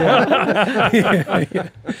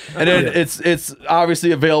 And then it's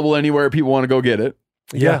obviously available anywhere people want to go get it.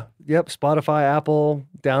 Yeah. Yep. Spotify, Apple,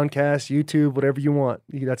 Downcast, YouTube, whatever you want.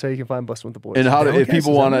 That's how you can find Bussin' with the Boys. And if Downcast,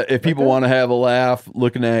 people is want that to have a laugh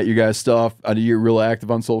looking at you guys' stuff, you're real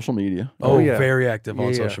active on social media. Oh, yeah. very active on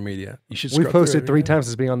Yeah. social media. You should. We've scroll through posted it, 3 yeah. times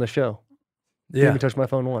as being on the show. Didn't Yeah, even touch my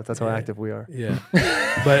phone once. That's how active we are. yeah.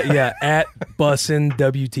 But yeah, at Bussin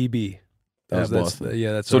WTB. At That's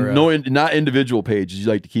Bussin'. that's So our, not individual pages. You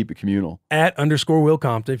like to keep it communal. at _Will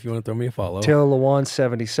Compton if you want to throw me a follow. Taylor Lawan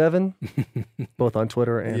 77, both on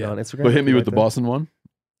Twitter and Yeah. on Instagram. But hit me Right with the there. Bussin' one.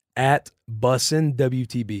 At Bussin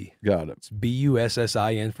WTB. Got it. It's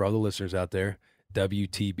BUSSIN for all the listeners out there.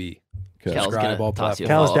 WTB. Okay. Cal's Subscribe gonna all toss you a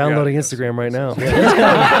Cal's follow. downloading Instagram right now.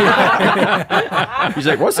 He's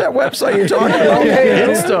like, what's that website you're talking about?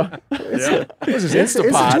 Insta. What is this? Insta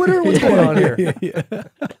Instapot. Twitter? What's going on here?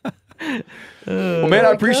 Well, man,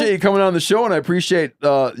 I appreciate you coming on the show, and I appreciate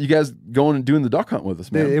you guys going and doing the duck hunt with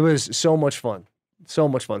us, man. It was so much fun. So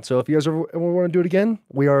much fun. So if you guys ever want to do it again,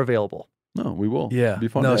 we are available. No, we will. Yeah. It'd be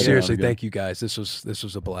fun to No, hang out seriously, again. thank you guys. This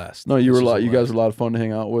was a blast. No, you This were a was lot. You guys blast. were a lot of fun to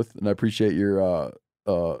hang out with, and I appreciate your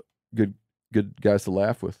good guys to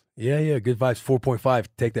laugh with. Yeah, good vibes. 4.5.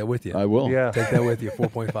 Take that with you. I will. Yeah. Take that with you.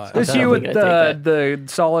 4.5. Is you with definitely gonna take the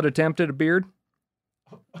solid attempt at a beard?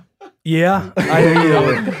 Yeah,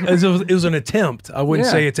 it was an attempt. I wouldn't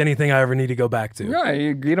Yeah. say it's anything I ever need to go back to. Yeah,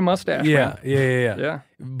 you get a mustache. Yeah, man. yeah. Yeah.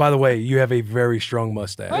 By the way, you have a very strong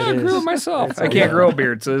mustache. I grew it myself. I can't grow a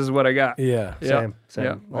beard, so this is what I got. Yeah. Yeah. Same.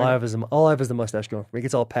 Yeah. All I have is the mustache going for me. It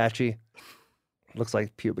gets all patchy. Looks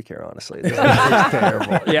like pubic hair, honestly. It's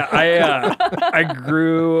terrible. Yeah, I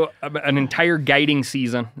grew an entire guiding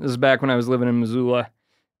season. This is back when I was living in Missoula.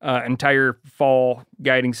 Entire fall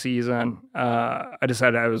guiding season. I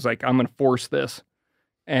decided I was like, I'm going to force this.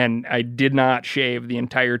 And I did not shave the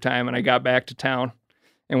entire time. And I got back to town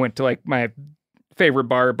and went to like my favorite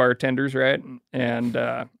bartenders, right? And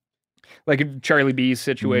like a Charlie B's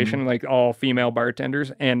situation, like all female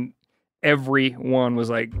bartenders. And everyone was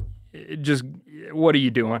like, just, what are you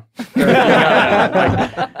doing?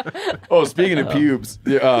 Oh, speaking of pubes,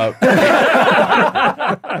 I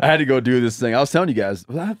had to go do this thing. I was telling you guys,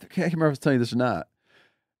 I can't remember if I was telling you this or not.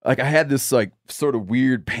 like I had this like sort of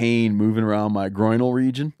weird pain moving around my groinal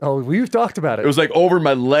region. Oh, we've talked about it. It was like over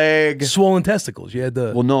my leg. Swollen testicles. You had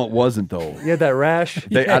the. Well, no, it wasn't though. You had that rash.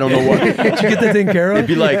 I don't know what. Did you get that taken care of? It'd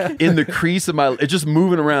be like in the crease of my. It's just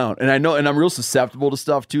moving around, and I know, and I'm real susceptible to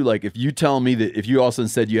stuff too. Like if you tell me that if you all of a sudden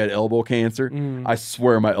said you had elbow cancer, I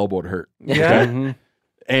swear my elbow would hurt. Yeah. Okay?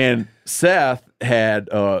 And Seth had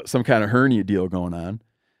some kind of hernia deal going on,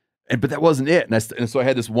 but that wasn't it. And so I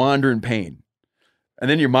had this wandering pain. And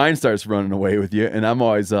then your mind starts running away with you, and I'm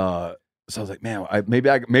always so I was like, man, maybe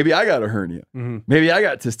I got a hernia, maybe I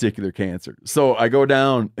got testicular cancer. So I go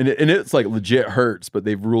down, and it's like legit hurts, but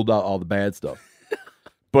they've ruled out all the bad stuff.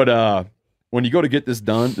 But when you go to get this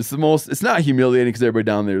done, it's not humiliating because everybody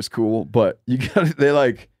down there is cool, but you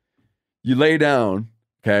lay down.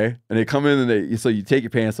 Okay, and they come in and so you take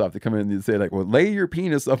your pants off. They come in and they say like, "Well, lay your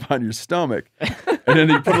penis up on your stomach," and then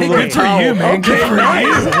they put a little Good for towel. you, man. Good for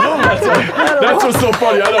you. That's what's so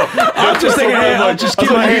funny. I know. I'm just thinking, hey, I'll just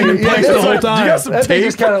keep my hand in place the whole time. You got some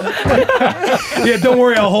tape? Yeah, don't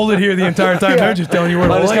worry, I'll hold it here the entire time. They're just telling you where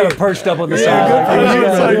to I just lay kind of it. perched up on the Yeah, side. good for you.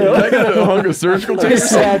 It's like, I got a hunk of surgical tape.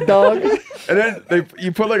 Sad dog. And then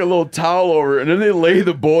you put like a little towel over it, and then they lay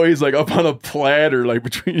the boys like up on a platter like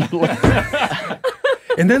between your legs.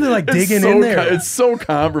 And then they're like digging so in there. It's so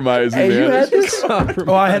compromising, Hey, man. you had this?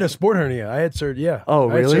 Oh, I had a sport hernia. I had surgery. Yeah. Oh,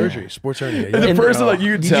 I had really? surgery. Sports hernia. And the Yeah. person like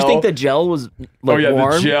you could Did tell. you think the gel was like oh yeah,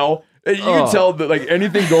 warm? the gel. And you can tell that like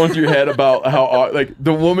anything going through your head about how like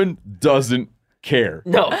the woman doesn't care.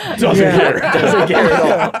 No, Doesn't care. doesn't care at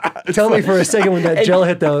all. Tell me for a second when that gel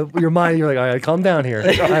hit your mind, you're like, all right, calm down here.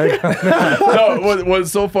 No,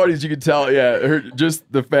 what's so funny is you can tell,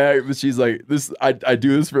 just the fact that she's like, this, I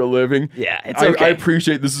do this for a living. Yeah, it's I okay.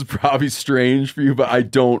 appreciate this is probably strange for you, but I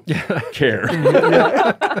don't care.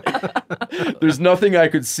 There's nothing I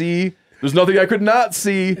could see. There's nothing I could not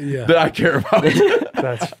see that I care about.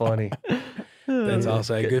 That's funny. That's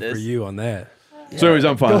also good for you on that. So anyways,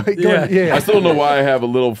 I'm fine. Yeah. I still don't know why I have a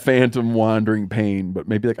little phantom wandering pain, but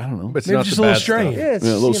maybe like, I don't know. But it's Maybe not just the a little bad strain. stuff. Yeah, it's,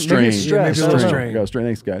 Yeah, a little maybe strain. it's stress. Yeah, maybe a little I don't know. strain. Got a strain.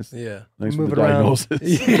 Thanks, guys. Yeah. Thanks for Move the it around.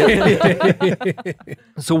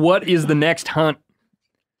 diagnosis. So what is the next hunt?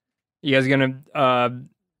 You guys gonna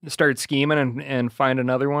start scheming and find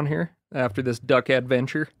another one here after this duck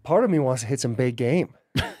adventure? Part of me wants to hit some big game.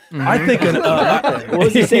 I think What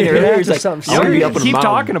was he saying earlier? He's like, Something I want to be up in a Keep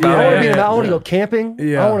mountain. talking about I it. want to I want to go camping.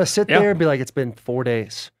 Yeah. I want to sit Yeah. there and be like, it's been 4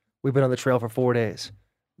 days. We've been on the trail for 4 days.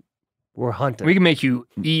 We're hunting. We can make you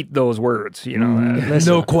eat those words, you know.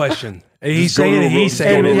 Listen. No question. He's Just go to saying a it. He's road-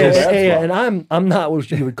 saying And, it. yeah, and I'm not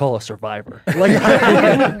what you would call a survivor. Like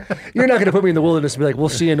you're not going to put me in the wilderness and be like, "We'll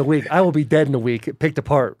see you in a week." I will be dead in a week, picked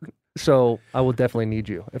apart. So I will definitely need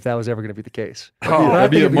you if that was ever going to be the case. That'd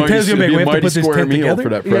be a mighty, Ted's gonna be like, we have to mighty put this square tent meal together? for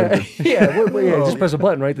that Yeah, predator. yeah, just press a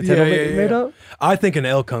button, right? The tent will be made up. I think an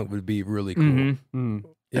elk hunt would be really cool. Mm-hmm.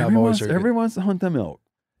 Yeah, I've always heard it. Everyone wants to hunt them elk.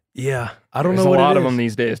 Yeah, I don't There's know a what lot it of is. them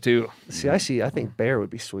these days too. See, I think bear would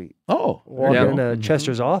be sweet. Oh, Walking Yeah. into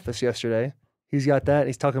Chester's office yesterday, he's got that. And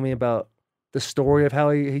he's talking to me about the story of how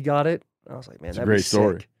he got it. I was like, man, It's a that'd great be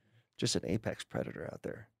story. sick. Just an apex predator out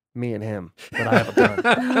there, me and him. But I have a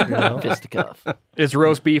gun. You know? Fisticuff. It's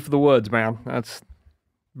roast beef of the woods, man. That's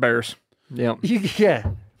bears. Yeah. Yeah.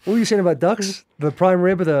 What were you saying about ducks? The prime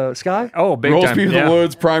rib of the sky? Oh, big roast time. beef of yeah. the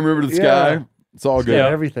woods, prime river to the Yeah. sky. It's all good. Yeah,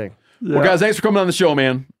 everything. Well, guys, thanks for coming on the show,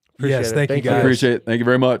 man. Yes, thank you Thank you. guys. Appreciate it. Thank you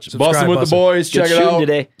very much. Subscribe, Bussin' with the Bussin'. boys. Good Check it shooting out.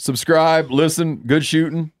 today. Subscribe. Listen. Good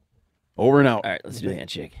shooting. Over and out. All right, let's do the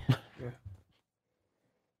handshake.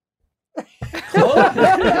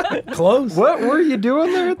 Close. What were you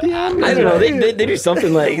doing there at the end? I don't know. They do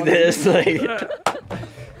something like this. Like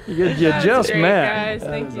You just Great, met. guys.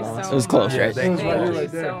 Thank you so much. it was close, right? Thank Thanks, you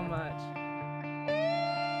right there. so much.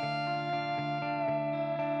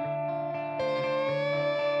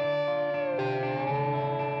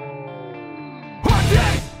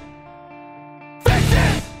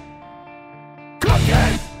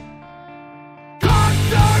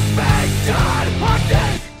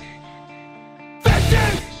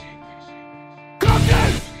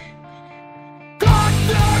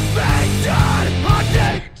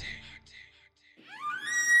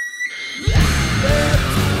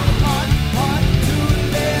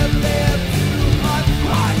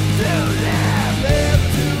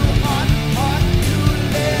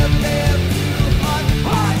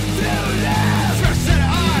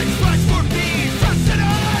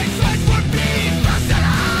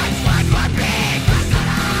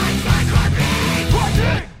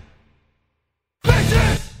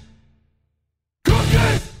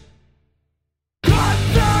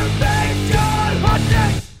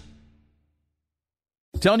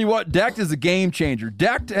 Telling you what, Decked is a game changer.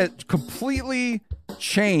 Decked has completely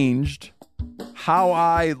changed how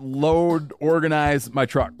I load, organize my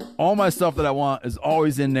truck. All my stuff that I want is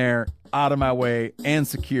always in there, out of my way, and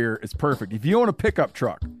secure. It's perfect. If you own a pickup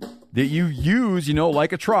truck that you use,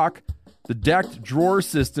 like a truck, the decked drawer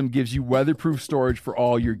system gives you weatherproof storage for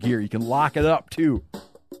all your gear. You can lock it up too.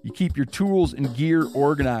 You keep your tools and gear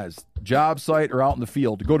organized, job site or out in the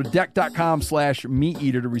field. Go to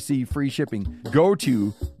deck.com/meateater to receive free shipping. Go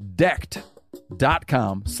to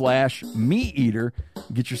decked.com/meateater.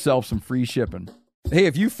 Get yourself some free shipping. Hey,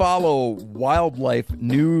 if you follow wildlife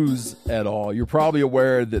news at all, you're probably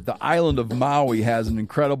aware that the island of Maui has an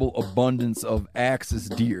incredible abundance of axis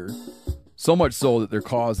deer. So much so that they're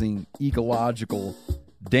causing ecological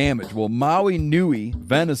damage. Well, Maui Nui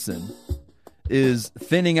venison is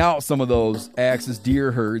thinning out some of those axis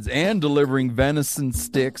deer herds and delivering venison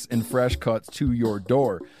sticks and fresh cuts to your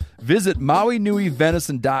door. Visit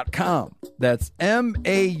MauiNuiVenison.com. That's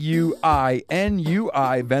MAUINUI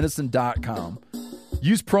venison.com.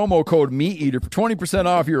 Use promo code MeatEater for 20%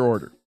 off your order.